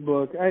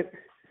Facebook. I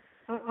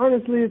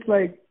honestly, it's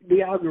like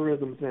the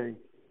algorithm thing.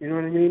 You know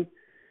what I mean?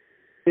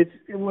 It's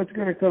what's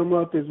going to come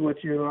up is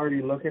what you're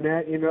already looking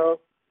at.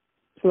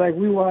 So like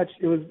we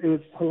watched. It was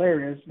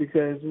hilarious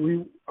because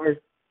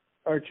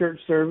our church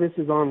service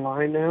is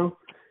online now,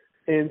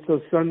 and so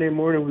Sunday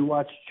morning we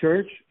watched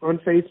church on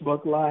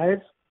Facebook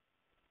Live.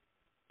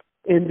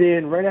 And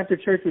then right after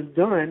church was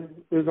done,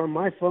 it was on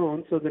my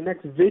phone, so the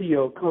next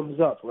video comes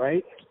up,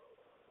 right?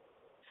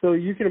 So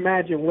you can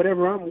imagine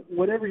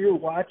whatever you're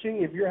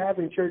watching, if you're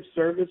having church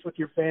service with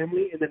your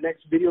family and the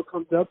next video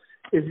comes up,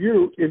 if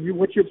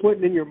what you're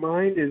putting in your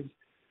mind is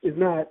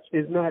not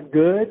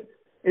good,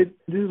 this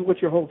is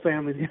what your whole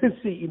family's going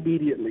to see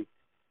immediately,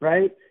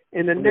 right?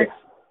 And the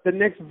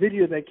next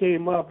video that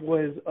came up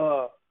was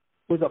a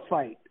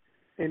fight,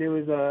 and it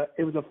was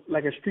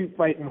like a street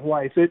fight in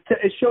Hawaii. So it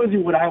shows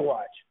you what I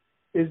watch.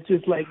 It's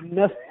just like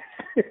nothing.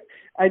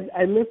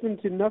 I listen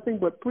to nothing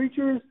but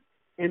preachers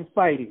and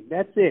fighting.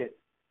 That's it.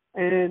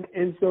 And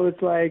so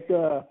it's like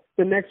the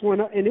next one,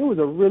 and it was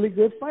a really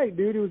good fight,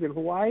 dude. It was in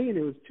Hawaii, and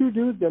it was two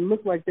dudes that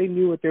looked like they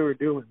knew what they were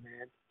doing,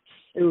 man.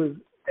 They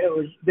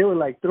were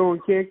like throwing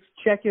kicks,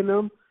 checking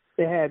them.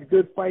 They had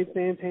good fight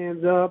stance,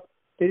 hands up.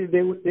 They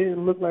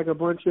didn't look like a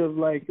bunch of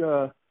like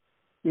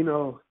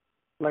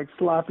like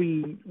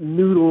sloppy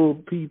noodle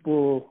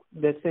people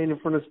that stand in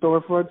front of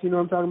storefronts. You know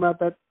what I'm talking about?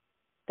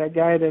 That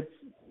guy that's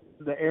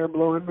the air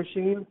blowing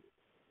machine.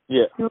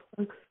 Yeah.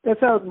 That's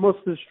how most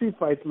of the street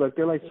fights look.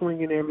 They're like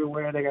swinging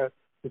everywhere. They got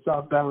this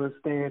off balance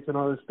stance and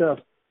all this stuff.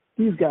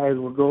 These guys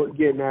were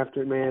getting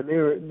after it, man.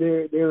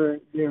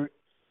 It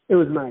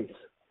was nice.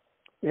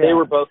 Yeah. They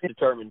were both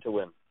determined to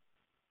win.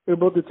 They were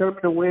both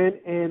determined to win,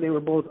 and they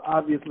were both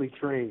obviously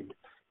trained.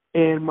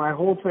 And my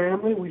whole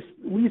family, we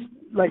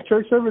like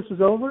church service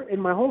was over,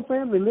 and my whole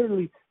family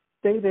literally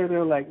stayed there and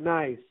they're like,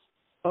 nice.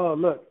 Oh,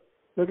 look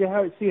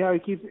at see how he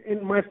keeps.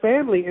 And my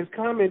family is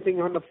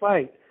commenting on the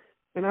fight,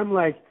 and I'm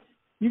like,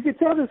 you could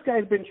tell this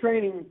guy's been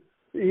training,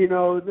 the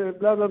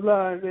blah blah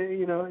blah, and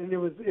and it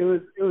was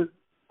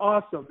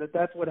awesome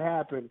that's what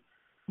happened.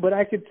 But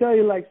I could tell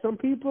you, like some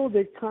people,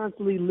 they're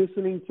constantly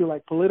listening to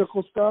like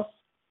political stuff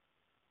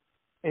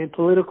and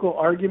political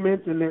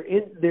arguments, and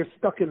they're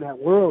stuck in that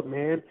world,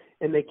 man,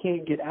 and they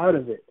can't get out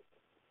of it,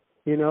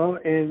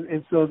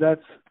 and so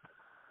that's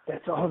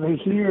all they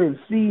hear and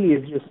see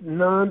is just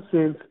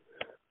nonsense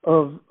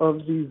of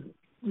these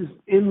just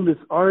endless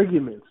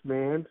arguments,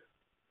 man.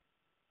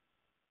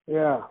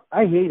 Yeah,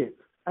 I hate it.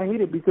 I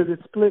hate it because it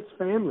splits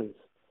families.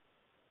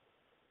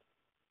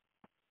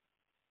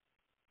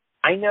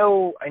 I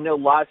know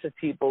lots of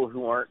people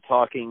who aren't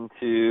talking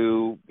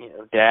to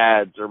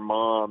dads or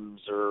moms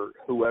or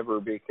whoever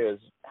because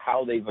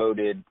how they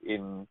voted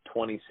in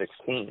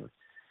 2016,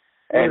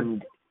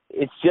 and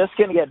it's just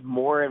going to get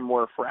more and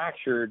more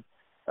fractured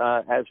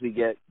as we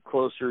get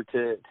closer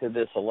to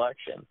this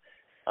election.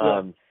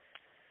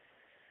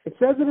 It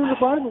says it in the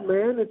Bible,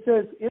 man. It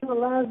says in the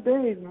last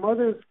days,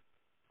 mothers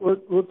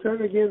will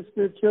turn against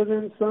their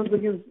children, sons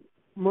against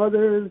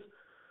mothers,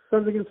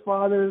 sons against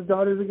fathers,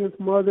 daughters against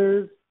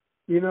mothers.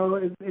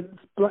 What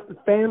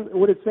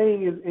it's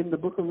saying is in the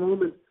book of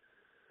Romans,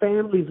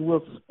 families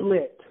will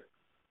split.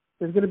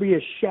 There's going to be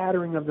a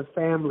shattering of the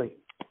family,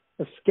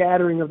 a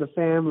scattering of the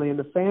family, and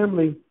the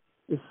family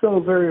is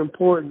so very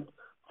important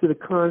to the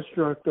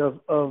construct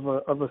of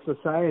a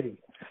society,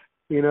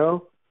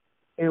 and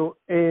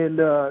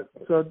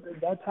so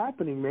that's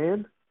happening,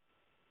 man.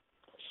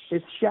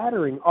 It's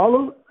shattering all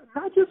over,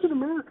 not just in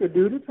America,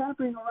 dude. It's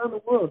happening around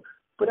the world.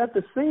 But at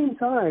the same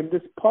time,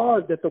 this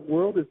pause that the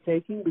world is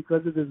taking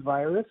because of this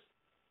virus,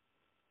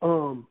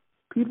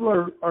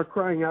 people are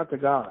crying out to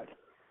God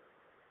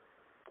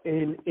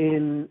in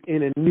a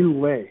new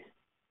way,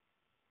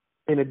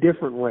 in a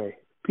different way.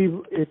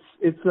 People,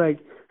 it's like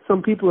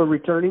some people are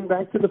returning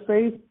back to the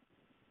faith,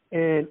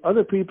 and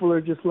other people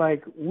are just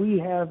like, we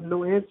have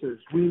no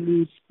answers.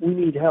 We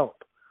need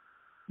help.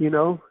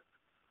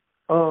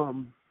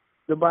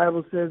 The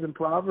Bible says in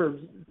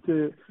Proverbs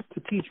to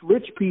teach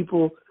rich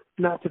people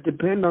not to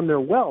depend on their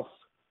wealth,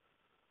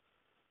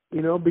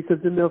 because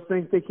then they'll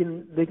think they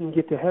can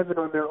get to heaven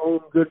on their own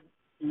good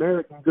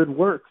merit and good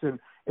works and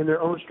their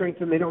own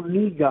strength, and they don't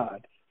need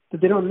God. That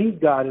they don't need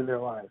God in their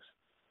lives.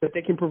 That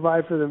they can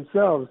provide for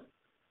themselves.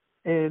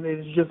 And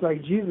it's just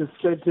like Jesus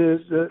said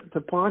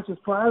to Pontius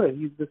Pilate.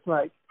 He's just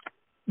like,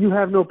 you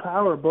have no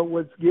power but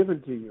what's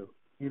given to you,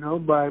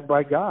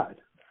 by God.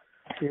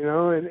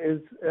 And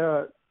it's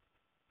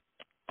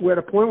we're at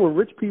a point where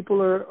rich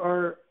people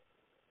are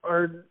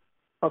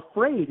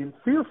afraid and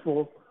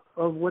fearful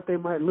of what they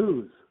might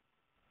lose.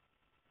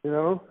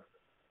 Who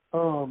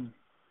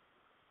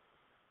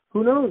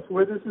knows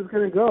where this is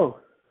going to go?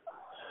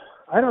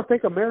 I don't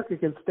think America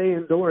can stay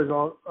indoors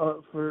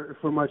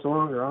for much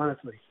longer,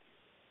 honestly.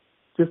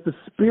 Just the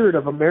spirit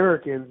of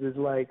Americans is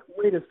like,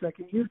 wait a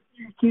second, you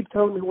keep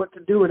telling me what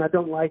to do and I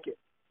don't like it.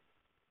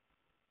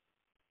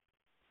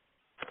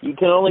 you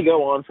can only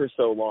go on for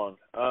so long.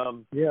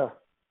 Yeah.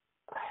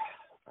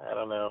 I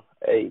don't know.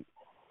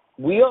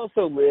 We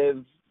also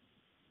live,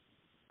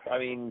 I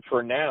mean,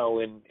 for now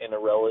in a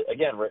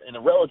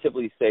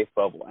relatively safe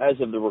bubble. As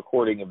of the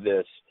recording of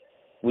this,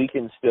 we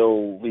can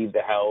still leave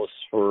the house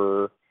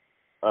for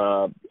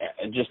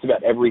just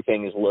about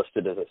everything is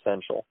listed as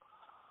essential.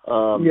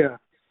 Yeah.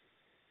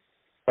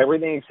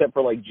 Everything except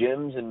for like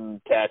gyms and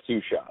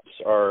tattoo shops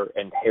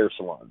and hair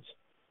salons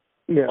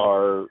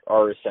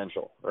are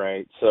essential,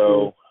 right?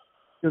 So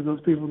because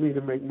those people need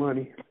to make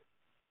money.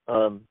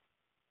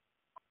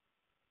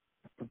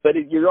 But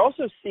you're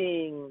also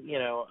seeing,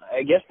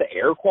 I guess the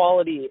air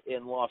quality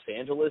in Los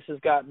Angeles has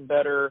gotten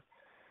better.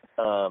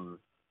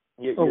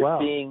 You're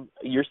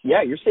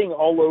seeing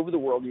all over the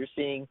world. You're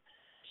seeing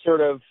sort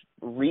of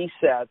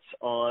resets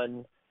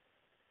on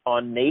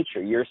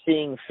nature. You're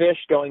seeing fish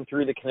going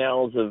through the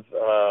canals of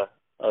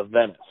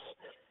Venice.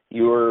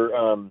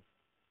 You're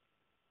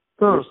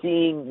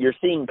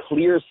seeing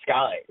clear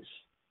skies.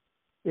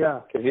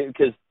 Yeah,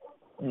 because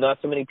not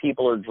so many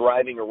people are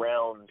driving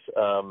around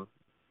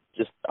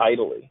just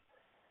idly.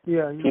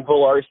 Yeah.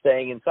 People are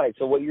staying inside.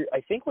 So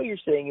I think what you're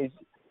saying is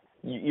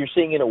you're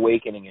seeing an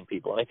awakening in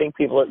people, and I think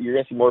you're going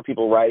to see more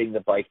people riding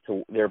their bike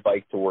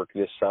to work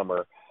this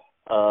summer,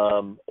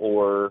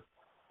 or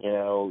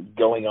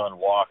going on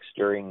walks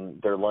during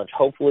their lunch.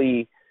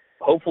 Hopefully,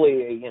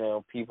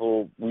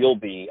 people will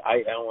be.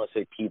 I don't want to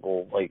say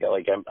people like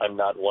I'm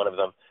not one of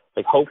them.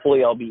 Like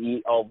hopefully I'll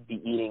be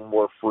eating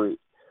more fruit.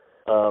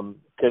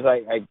 Because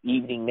I'm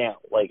eating now,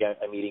 like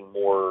I'm eating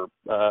more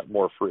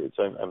fruits.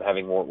 I'm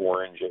having more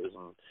oranges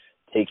and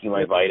taking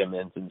my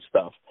vitamins and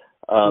stuff.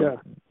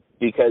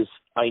 Because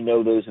I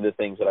know those are the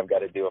things that I've got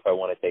to do if I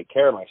want to take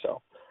care of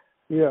myself.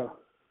 Yeah.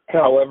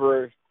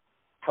 However,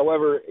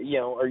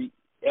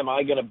 am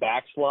I going to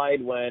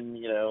backslide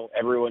when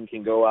everyone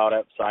can go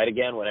outside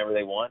again whenever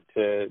they want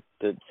to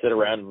sit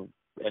around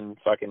and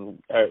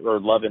fucking or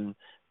love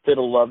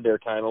their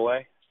time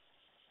away?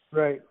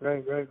 Right.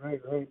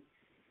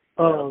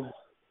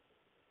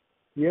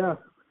 Yeah,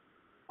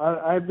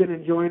 I've been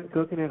enjoying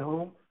cooking at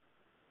home.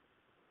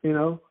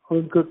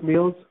 Home cooked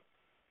meals.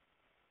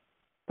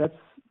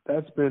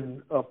 That's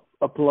been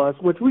a plus.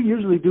 Which we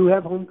usually do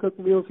have home cooked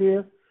meals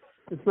here.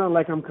 It's not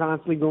like I'm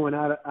constantly going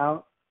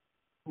out.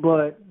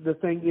 But the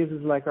thing is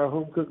like our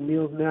home cooked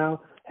meals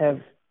now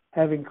have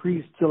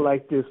increased to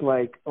like this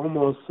like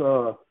almost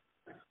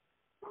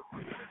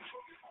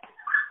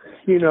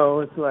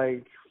it's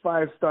like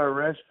 5-star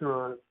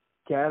restaurant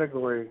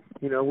category.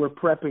 We're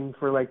prepping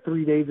for like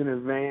 3 days in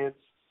advance,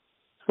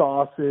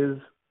 sauces,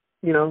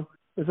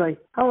 it's like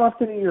how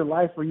often in your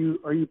life are you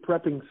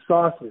prepping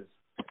sauces,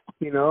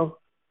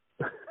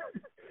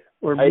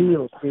 or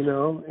meals,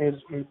 and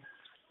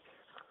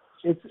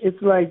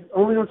it's like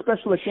only on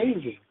special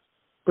occasions,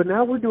 but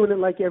now we're doing it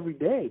like every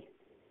day.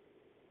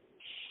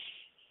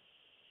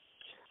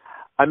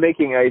 I'm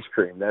making ice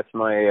cream. That's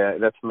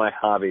my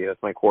hobby.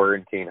 That's my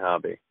quarantine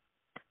hobby.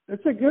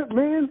 That's a good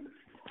man.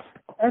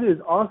 That is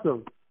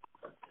awesome.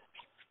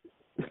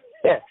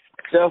 Yeah.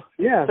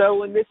 So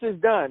when this is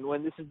done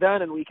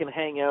and we can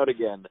hang out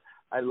again,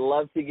 I'd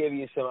love to give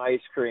you some ice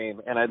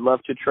cream and I'd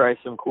love to try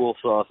some cool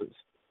sauces.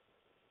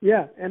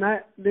 Yeah, and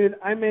I've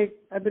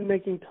been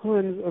making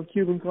tons of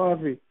Cuban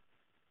coffee.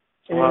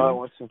 And, I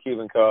want some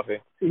Cuban coffee.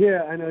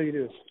 Yeah, I know you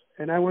do.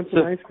 And I want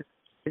some ice cream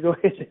to go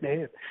hand in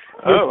hand.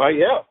 Oh,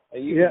 yeah.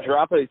 You can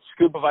drop a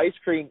scoop of ice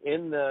cream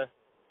in the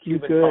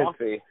Cuban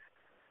coffee.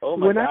 Oh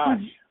my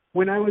gosh.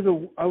 When I was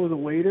a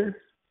waiter,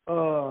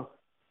 a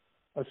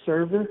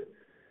server,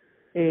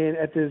 and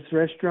at this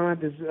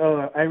restaurant, this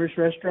Irish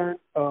restaurant,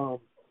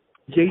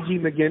 J.G.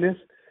 McGinnis,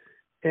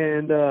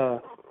 and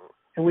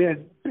we had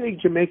a big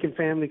Jamaican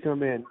family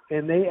come in,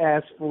 and they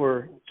asked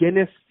for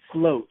Guinness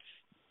floats.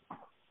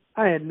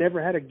 I had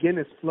never had a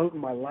Guinness float in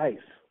my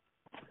life,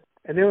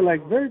 and they were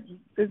like,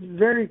 it's a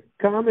very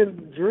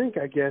common drink,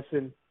 I guess,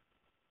 and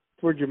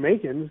for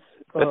Jamaicans.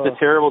 That's a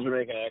terrible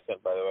Jamaican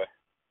accent, by the way.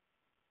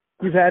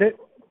 You've had it?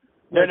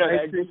 No,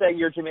 I'm just saying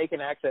your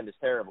Jamaican accent is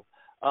terrible.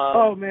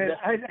 Oh, man.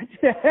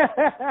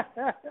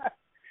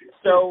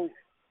 So,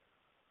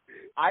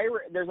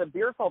 there's a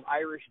beer called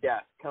Irish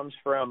Death. It comes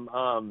from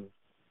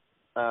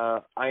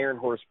Iron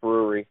Horse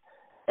Brewery,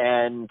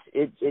 and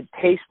it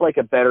tastes like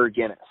a better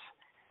Guinness.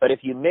 But if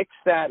you mix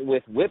that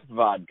with whipped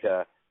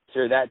vodka,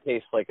 sure, that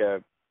tastes like I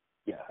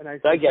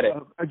get it.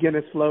 A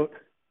Guinness float.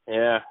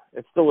 Yeah,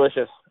 it's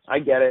delicious. I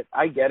get it.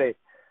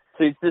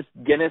 So it's just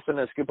Guinness and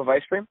a scoop of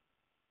ice cream?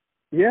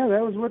 Yeah,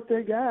 that was what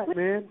they got,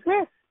 man.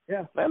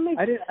 Yeah. I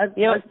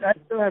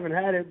still haven't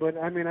had it, but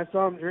I mean, I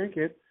saw them drink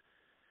it.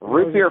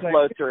 Root beer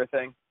floats are a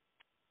thing.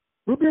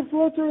 Root beer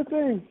floats are a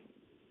thing.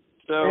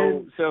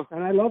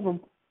 And I love them.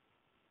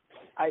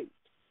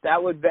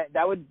 That would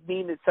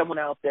mean that someone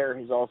out there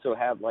has also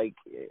had, like,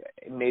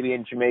 maybe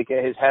in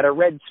Jamaica has had a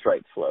red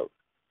stripe float.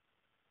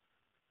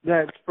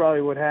 That's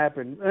probably what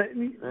happened.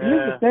 Here's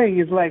the thing: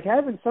 is like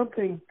having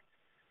something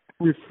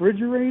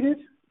refrigerated.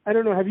 I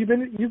don't know.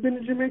 You've been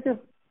to Jamaica?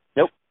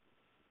 Nope.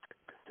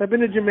 So I've been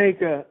to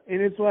Jamaica,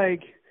 and it's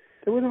like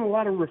there wasn't a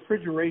lot of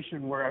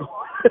refrigeration where I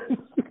was.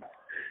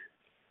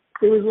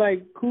 It was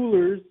like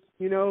coolers,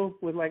 you know,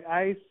 with like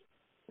ice,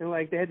 and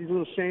like they had these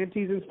little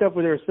shanties and stuff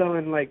where they were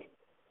selling like,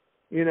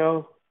 you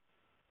know,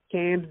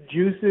 canned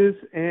juices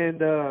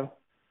and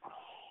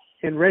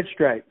Red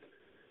Stripe.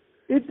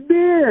 It's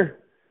beer.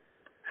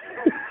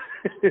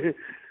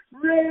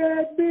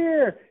 Red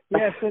beer.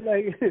 Yeah, so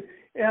like,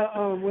 yeah,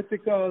 what's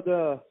it called?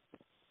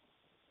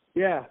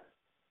 Yeah,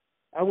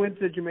 I went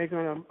to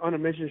Jamaica on a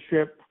mission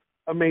trip.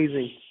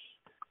 Amazing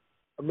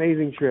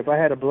trip. I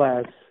had a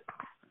blast.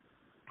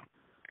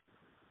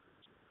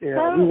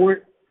 Yeah,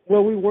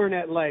 we weren't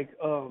at like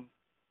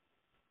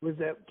what's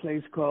that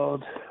place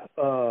called?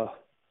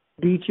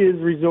 Beaches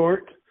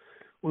Resort.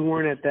 We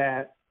weren't at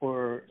that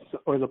or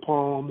the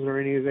Palms or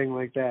anything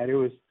like that.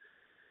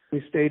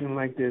 We stayed in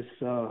like this.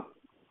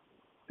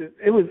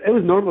 It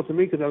was normal to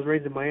me because I was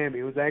raised in Miami.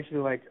 It was actually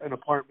like an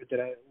apartment that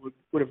I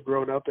would have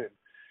grown up in.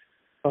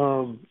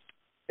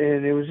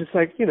 And it was just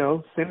like, you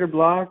know, cinder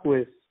block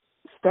with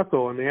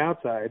stucco on the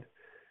outside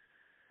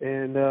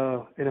and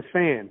a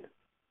fan,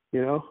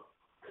 you know.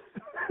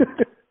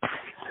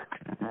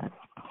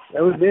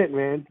 That was it,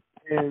 man.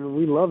 And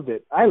we loved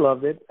it. I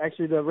loved it.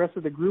 Actually, the rest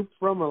of the group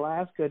from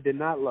Alaska did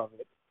not love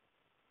it.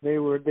 They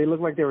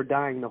looked like they were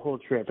dying the whole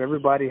trip.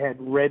 Everybody had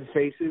red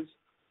faces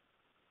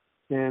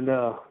and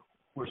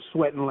were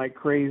sweating like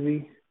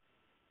crazy.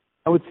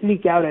 I would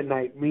sneak out at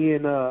night. Me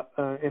and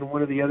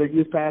one of the other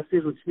youth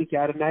pastors would sneak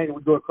out at night and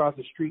we'd go across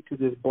the street to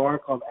this bar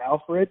called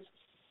Alfred's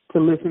to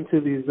listen to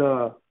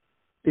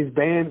these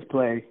bands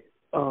play.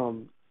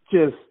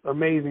 Just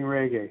amazing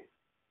reggae.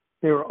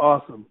 They were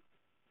awesome.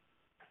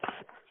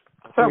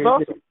 Sounds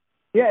awesome.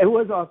 Yeah, it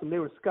was awesome. They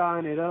were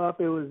skying it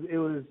up. It was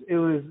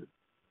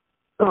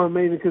so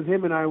amazing because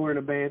him and I were in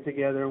a band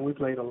together and we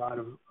played a lot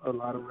of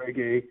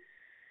reggae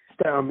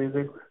style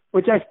music,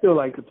 which I still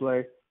like to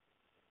play.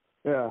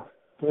 Yeah.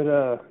 But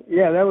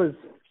yeah, that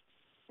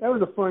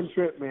was a fun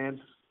trip, man.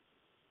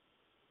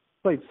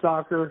 Played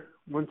soccer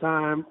one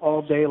time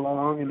all day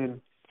long and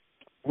then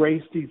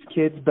raced these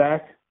kids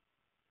back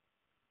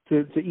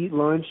to eat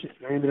lunch.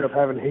 I ended up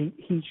having a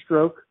heat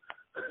stroke.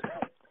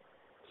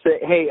 So,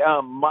 hey,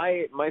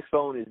 my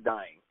phone is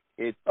dying.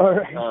 It's all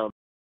right.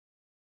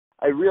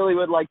 I really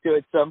would like to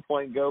at some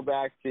point go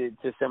back to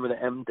some of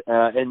the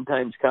end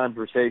times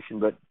conversation,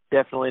 but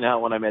definitely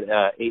not when I'm at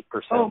 8%.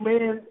 Oh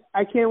man,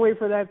 I can't wait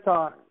for that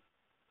talk.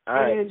 All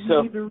right, and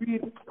so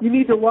you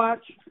need to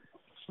watch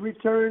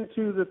Return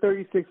to the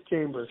 36th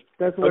Chamber.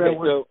 That's what I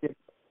want to do.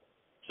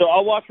 So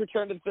I'll watch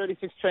Return to the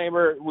 36th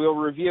Chamber. We'll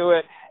review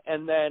it,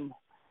 and then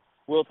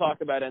we'll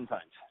talk about end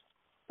times.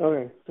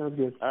 Okay, sounds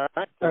good. All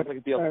right, sounds like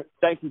a deal. Right.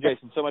 Thank you,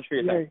 Jason, so much for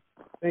your time.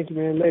 Thank you,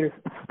 man. Later.